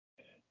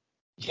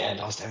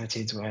 last ever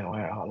team to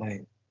away at Hart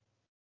Lane.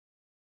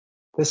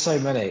 There's so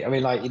many. I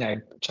mean, like,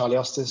 Charlie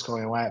Austin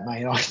scoring away at Man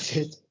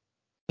United.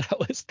 That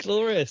was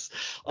glorious.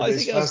 With I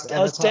his think first I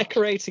ever was touch.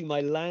 decorating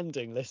my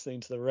landing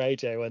listening to the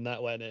radio when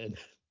that went in.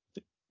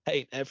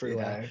 Paint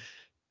everywhere.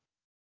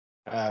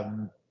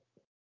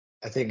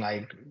 I think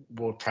like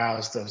Ward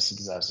Prowse obviously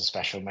deserves a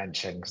special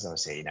mention because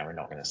obviously, we're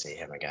not going to see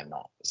him again,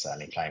 not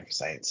certainly playing for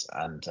Saints,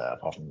 and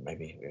apart from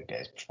maybe he'll get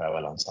his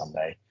farewell on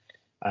Sunday.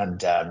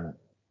 And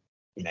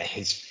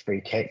his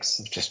free kicks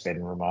have just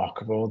been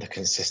remarkable, the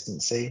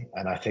consistency.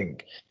 And I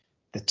think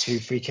the 2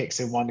 free kicks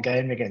in one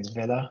game against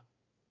Villa,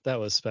 That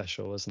was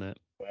special, wasn't it?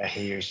 where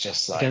he was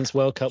just like Against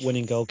World Cup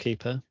winning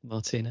goalkeeper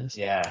Martinez.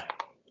 Yeah,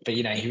 but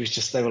he was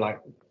just, they were like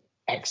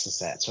extra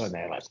sets, weren't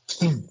they? Like,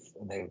 and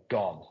they were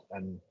gone.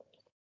 And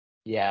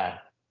yeah,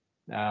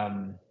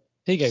 Here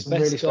you go, some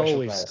best really goal special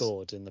we've players.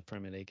 scored in the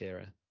Premier League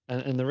era.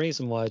 And the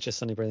reason why I just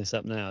suddenly bring this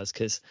up now is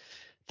because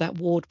that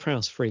Ward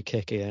Prowse free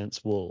kick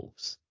against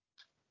Wolves,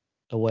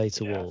 away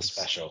to Wolves,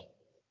 Special.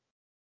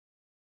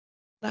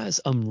 that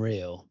is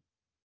unreal.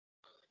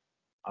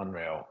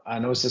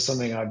 And also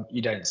something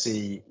you don't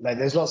see, like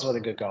there's lots of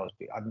other good goals,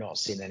 but I've not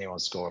seen anyone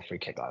score a free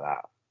kick like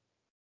that.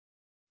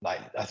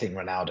 Like I think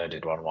Ronaldo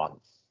did one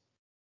once.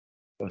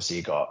 Obviously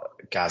you got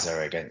Gaza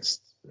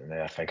against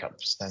the FA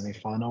Cup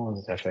semi-final,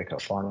 or the FA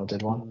Cup final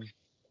did one.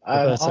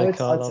 Roberto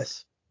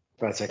Carlos.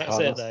 Roberto That's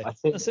Carlos. it, though. I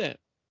think That's it.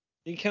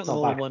 You can count them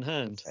not all bad. in one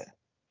hand.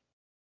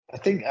 I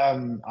think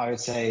I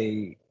would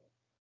say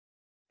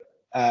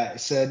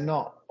it's a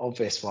not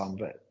obvious one,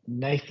 but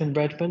Nathan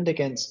Redmond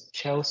against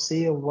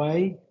Chelsea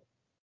away.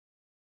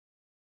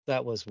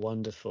 That was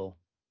wonderful.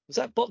 Was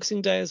that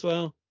Boxing Day as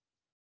well?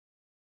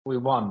 We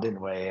won,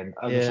 didn't we? And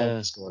Yeah.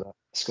 defender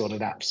scored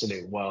an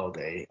absolute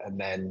worldie, and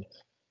then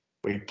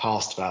we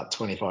passed about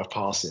 25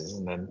 passes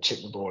and then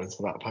chipped the ball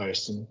into that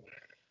post, and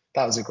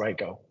that was a great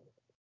goal.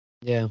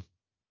 Yeah.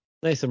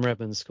 Nathan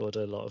Redmond scored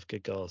a lot of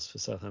good goals for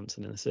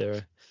Southampton in this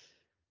era.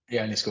 He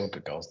only scored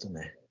good goals,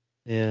 didn't he?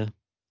 Yeah.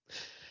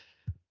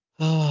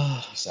 What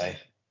would you say?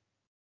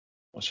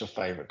 What's your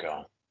favourite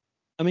goal?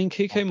 I mean,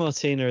 Cuco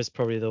Martina is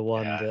probably the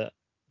one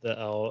that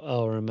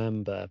I'll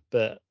remember,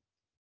 but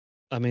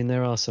I mean,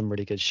 there are some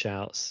really good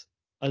shouts.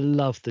 I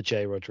love the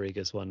Jay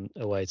Rodriguez one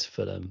away to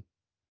Fulham.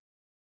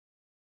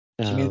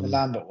 Do you mean the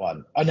Lambert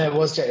one? Oh no, it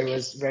was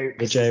very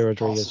the Jay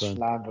Rodriguez one.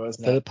 Lambert,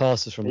 wasn't For it? the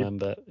passes from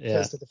Lambert, yeah.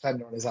 Puts the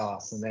defender on his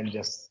ass and then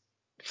just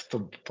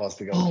past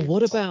the goal. Oh,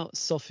 what about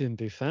Sofiane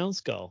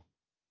Buffon's goal?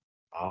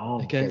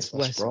 Against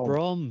West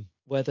Brom,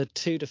 where the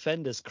 2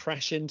 defenders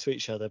crash into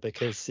each other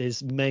because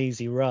his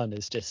mazy run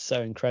is just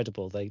so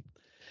incredible. I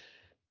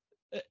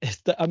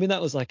mean,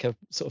 that was like a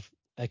sort of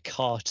a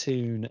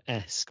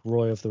cartoon-esque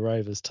Roy of the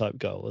Rovers type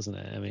goal, wasn't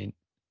it? I mean,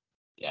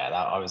 yeah,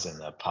 I was in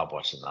the pub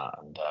watching that,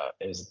 and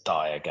it was a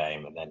dire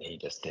game, and then he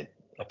just did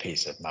a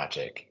piece of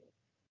magic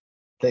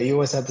that he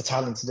always had the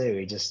talent to do.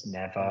 He just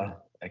never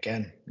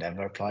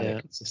applied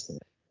it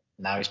consistently.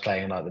 Now he's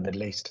playing like the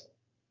Middle East.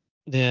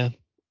 Yeah.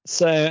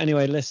 So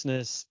anyway,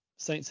 listeners,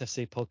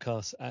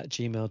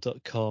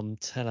 saintsfcpodcast@gmail.com.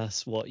 Tell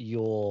us what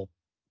your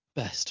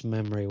best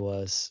memory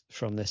was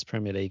from this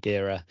Premier League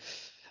era.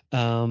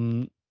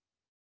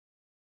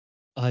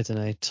 I don't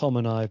know. Tom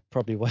and I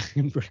probably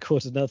won't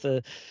record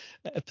another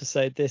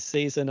episode this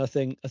season. I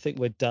think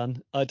we're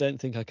done. I don't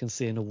think I can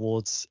see an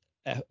awards.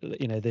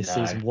 This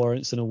season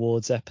warrants an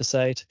awards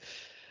episode.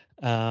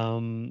 Be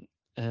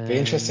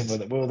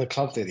interesting. Will the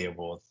club do the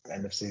awards,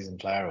 end of season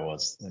player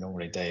awards? They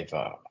normally do,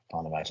 but I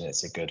can't imagine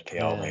it's a good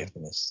PR move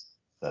in this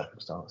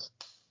circumstance.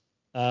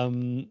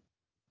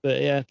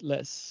 But yeah,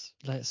 let's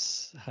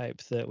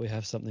hope that we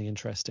have something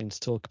interesting to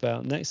talk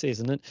about next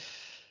season. And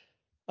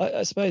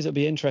I suppose it'll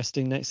be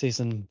interesting next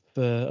season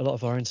for a lot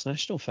of our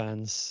international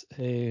fans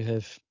who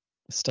have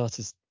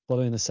started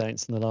following the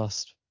Saints in the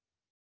last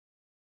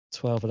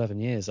 12, 11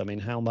 years. I mean,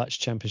 how much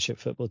Championship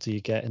football do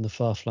you get in the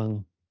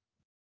far-flung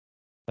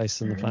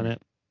place on the planet?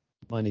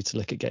 Might need to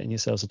look at getting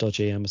yourselves a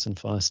dodgy Amazon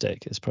Fire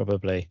Stick. It's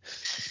probably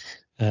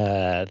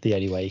the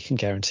only way you can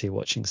guarantee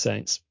watching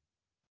Saints.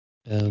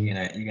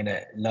 You're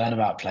gonna learn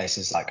about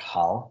places like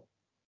Hull.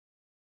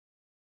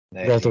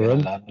 Rotherham. You're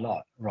gonna learn a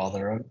lot.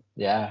 Rotherham,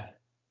 yeah.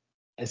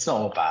 It's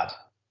not all bad.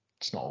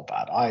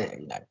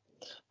 I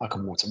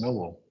can walk to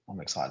Millwall.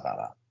 I'm excited about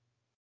that.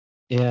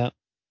 Yeah.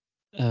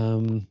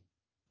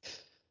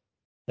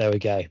 There we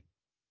go.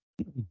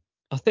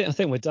 I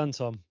think we're done,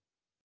 Tom.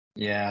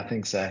 Yeah, I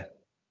think so.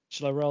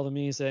 Shall I roll the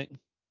music?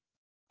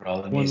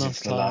 Roll the music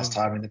for the last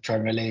time in the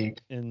Premier League.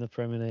 In the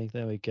Premier League,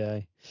 there we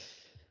go.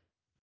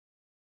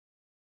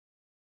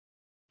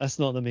 That's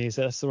not the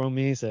music. That's the wrong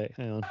music.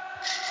 Hang on.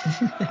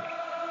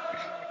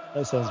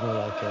 That sounds more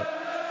like it.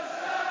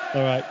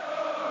 All right.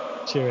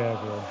 Cheerio,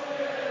 everyone.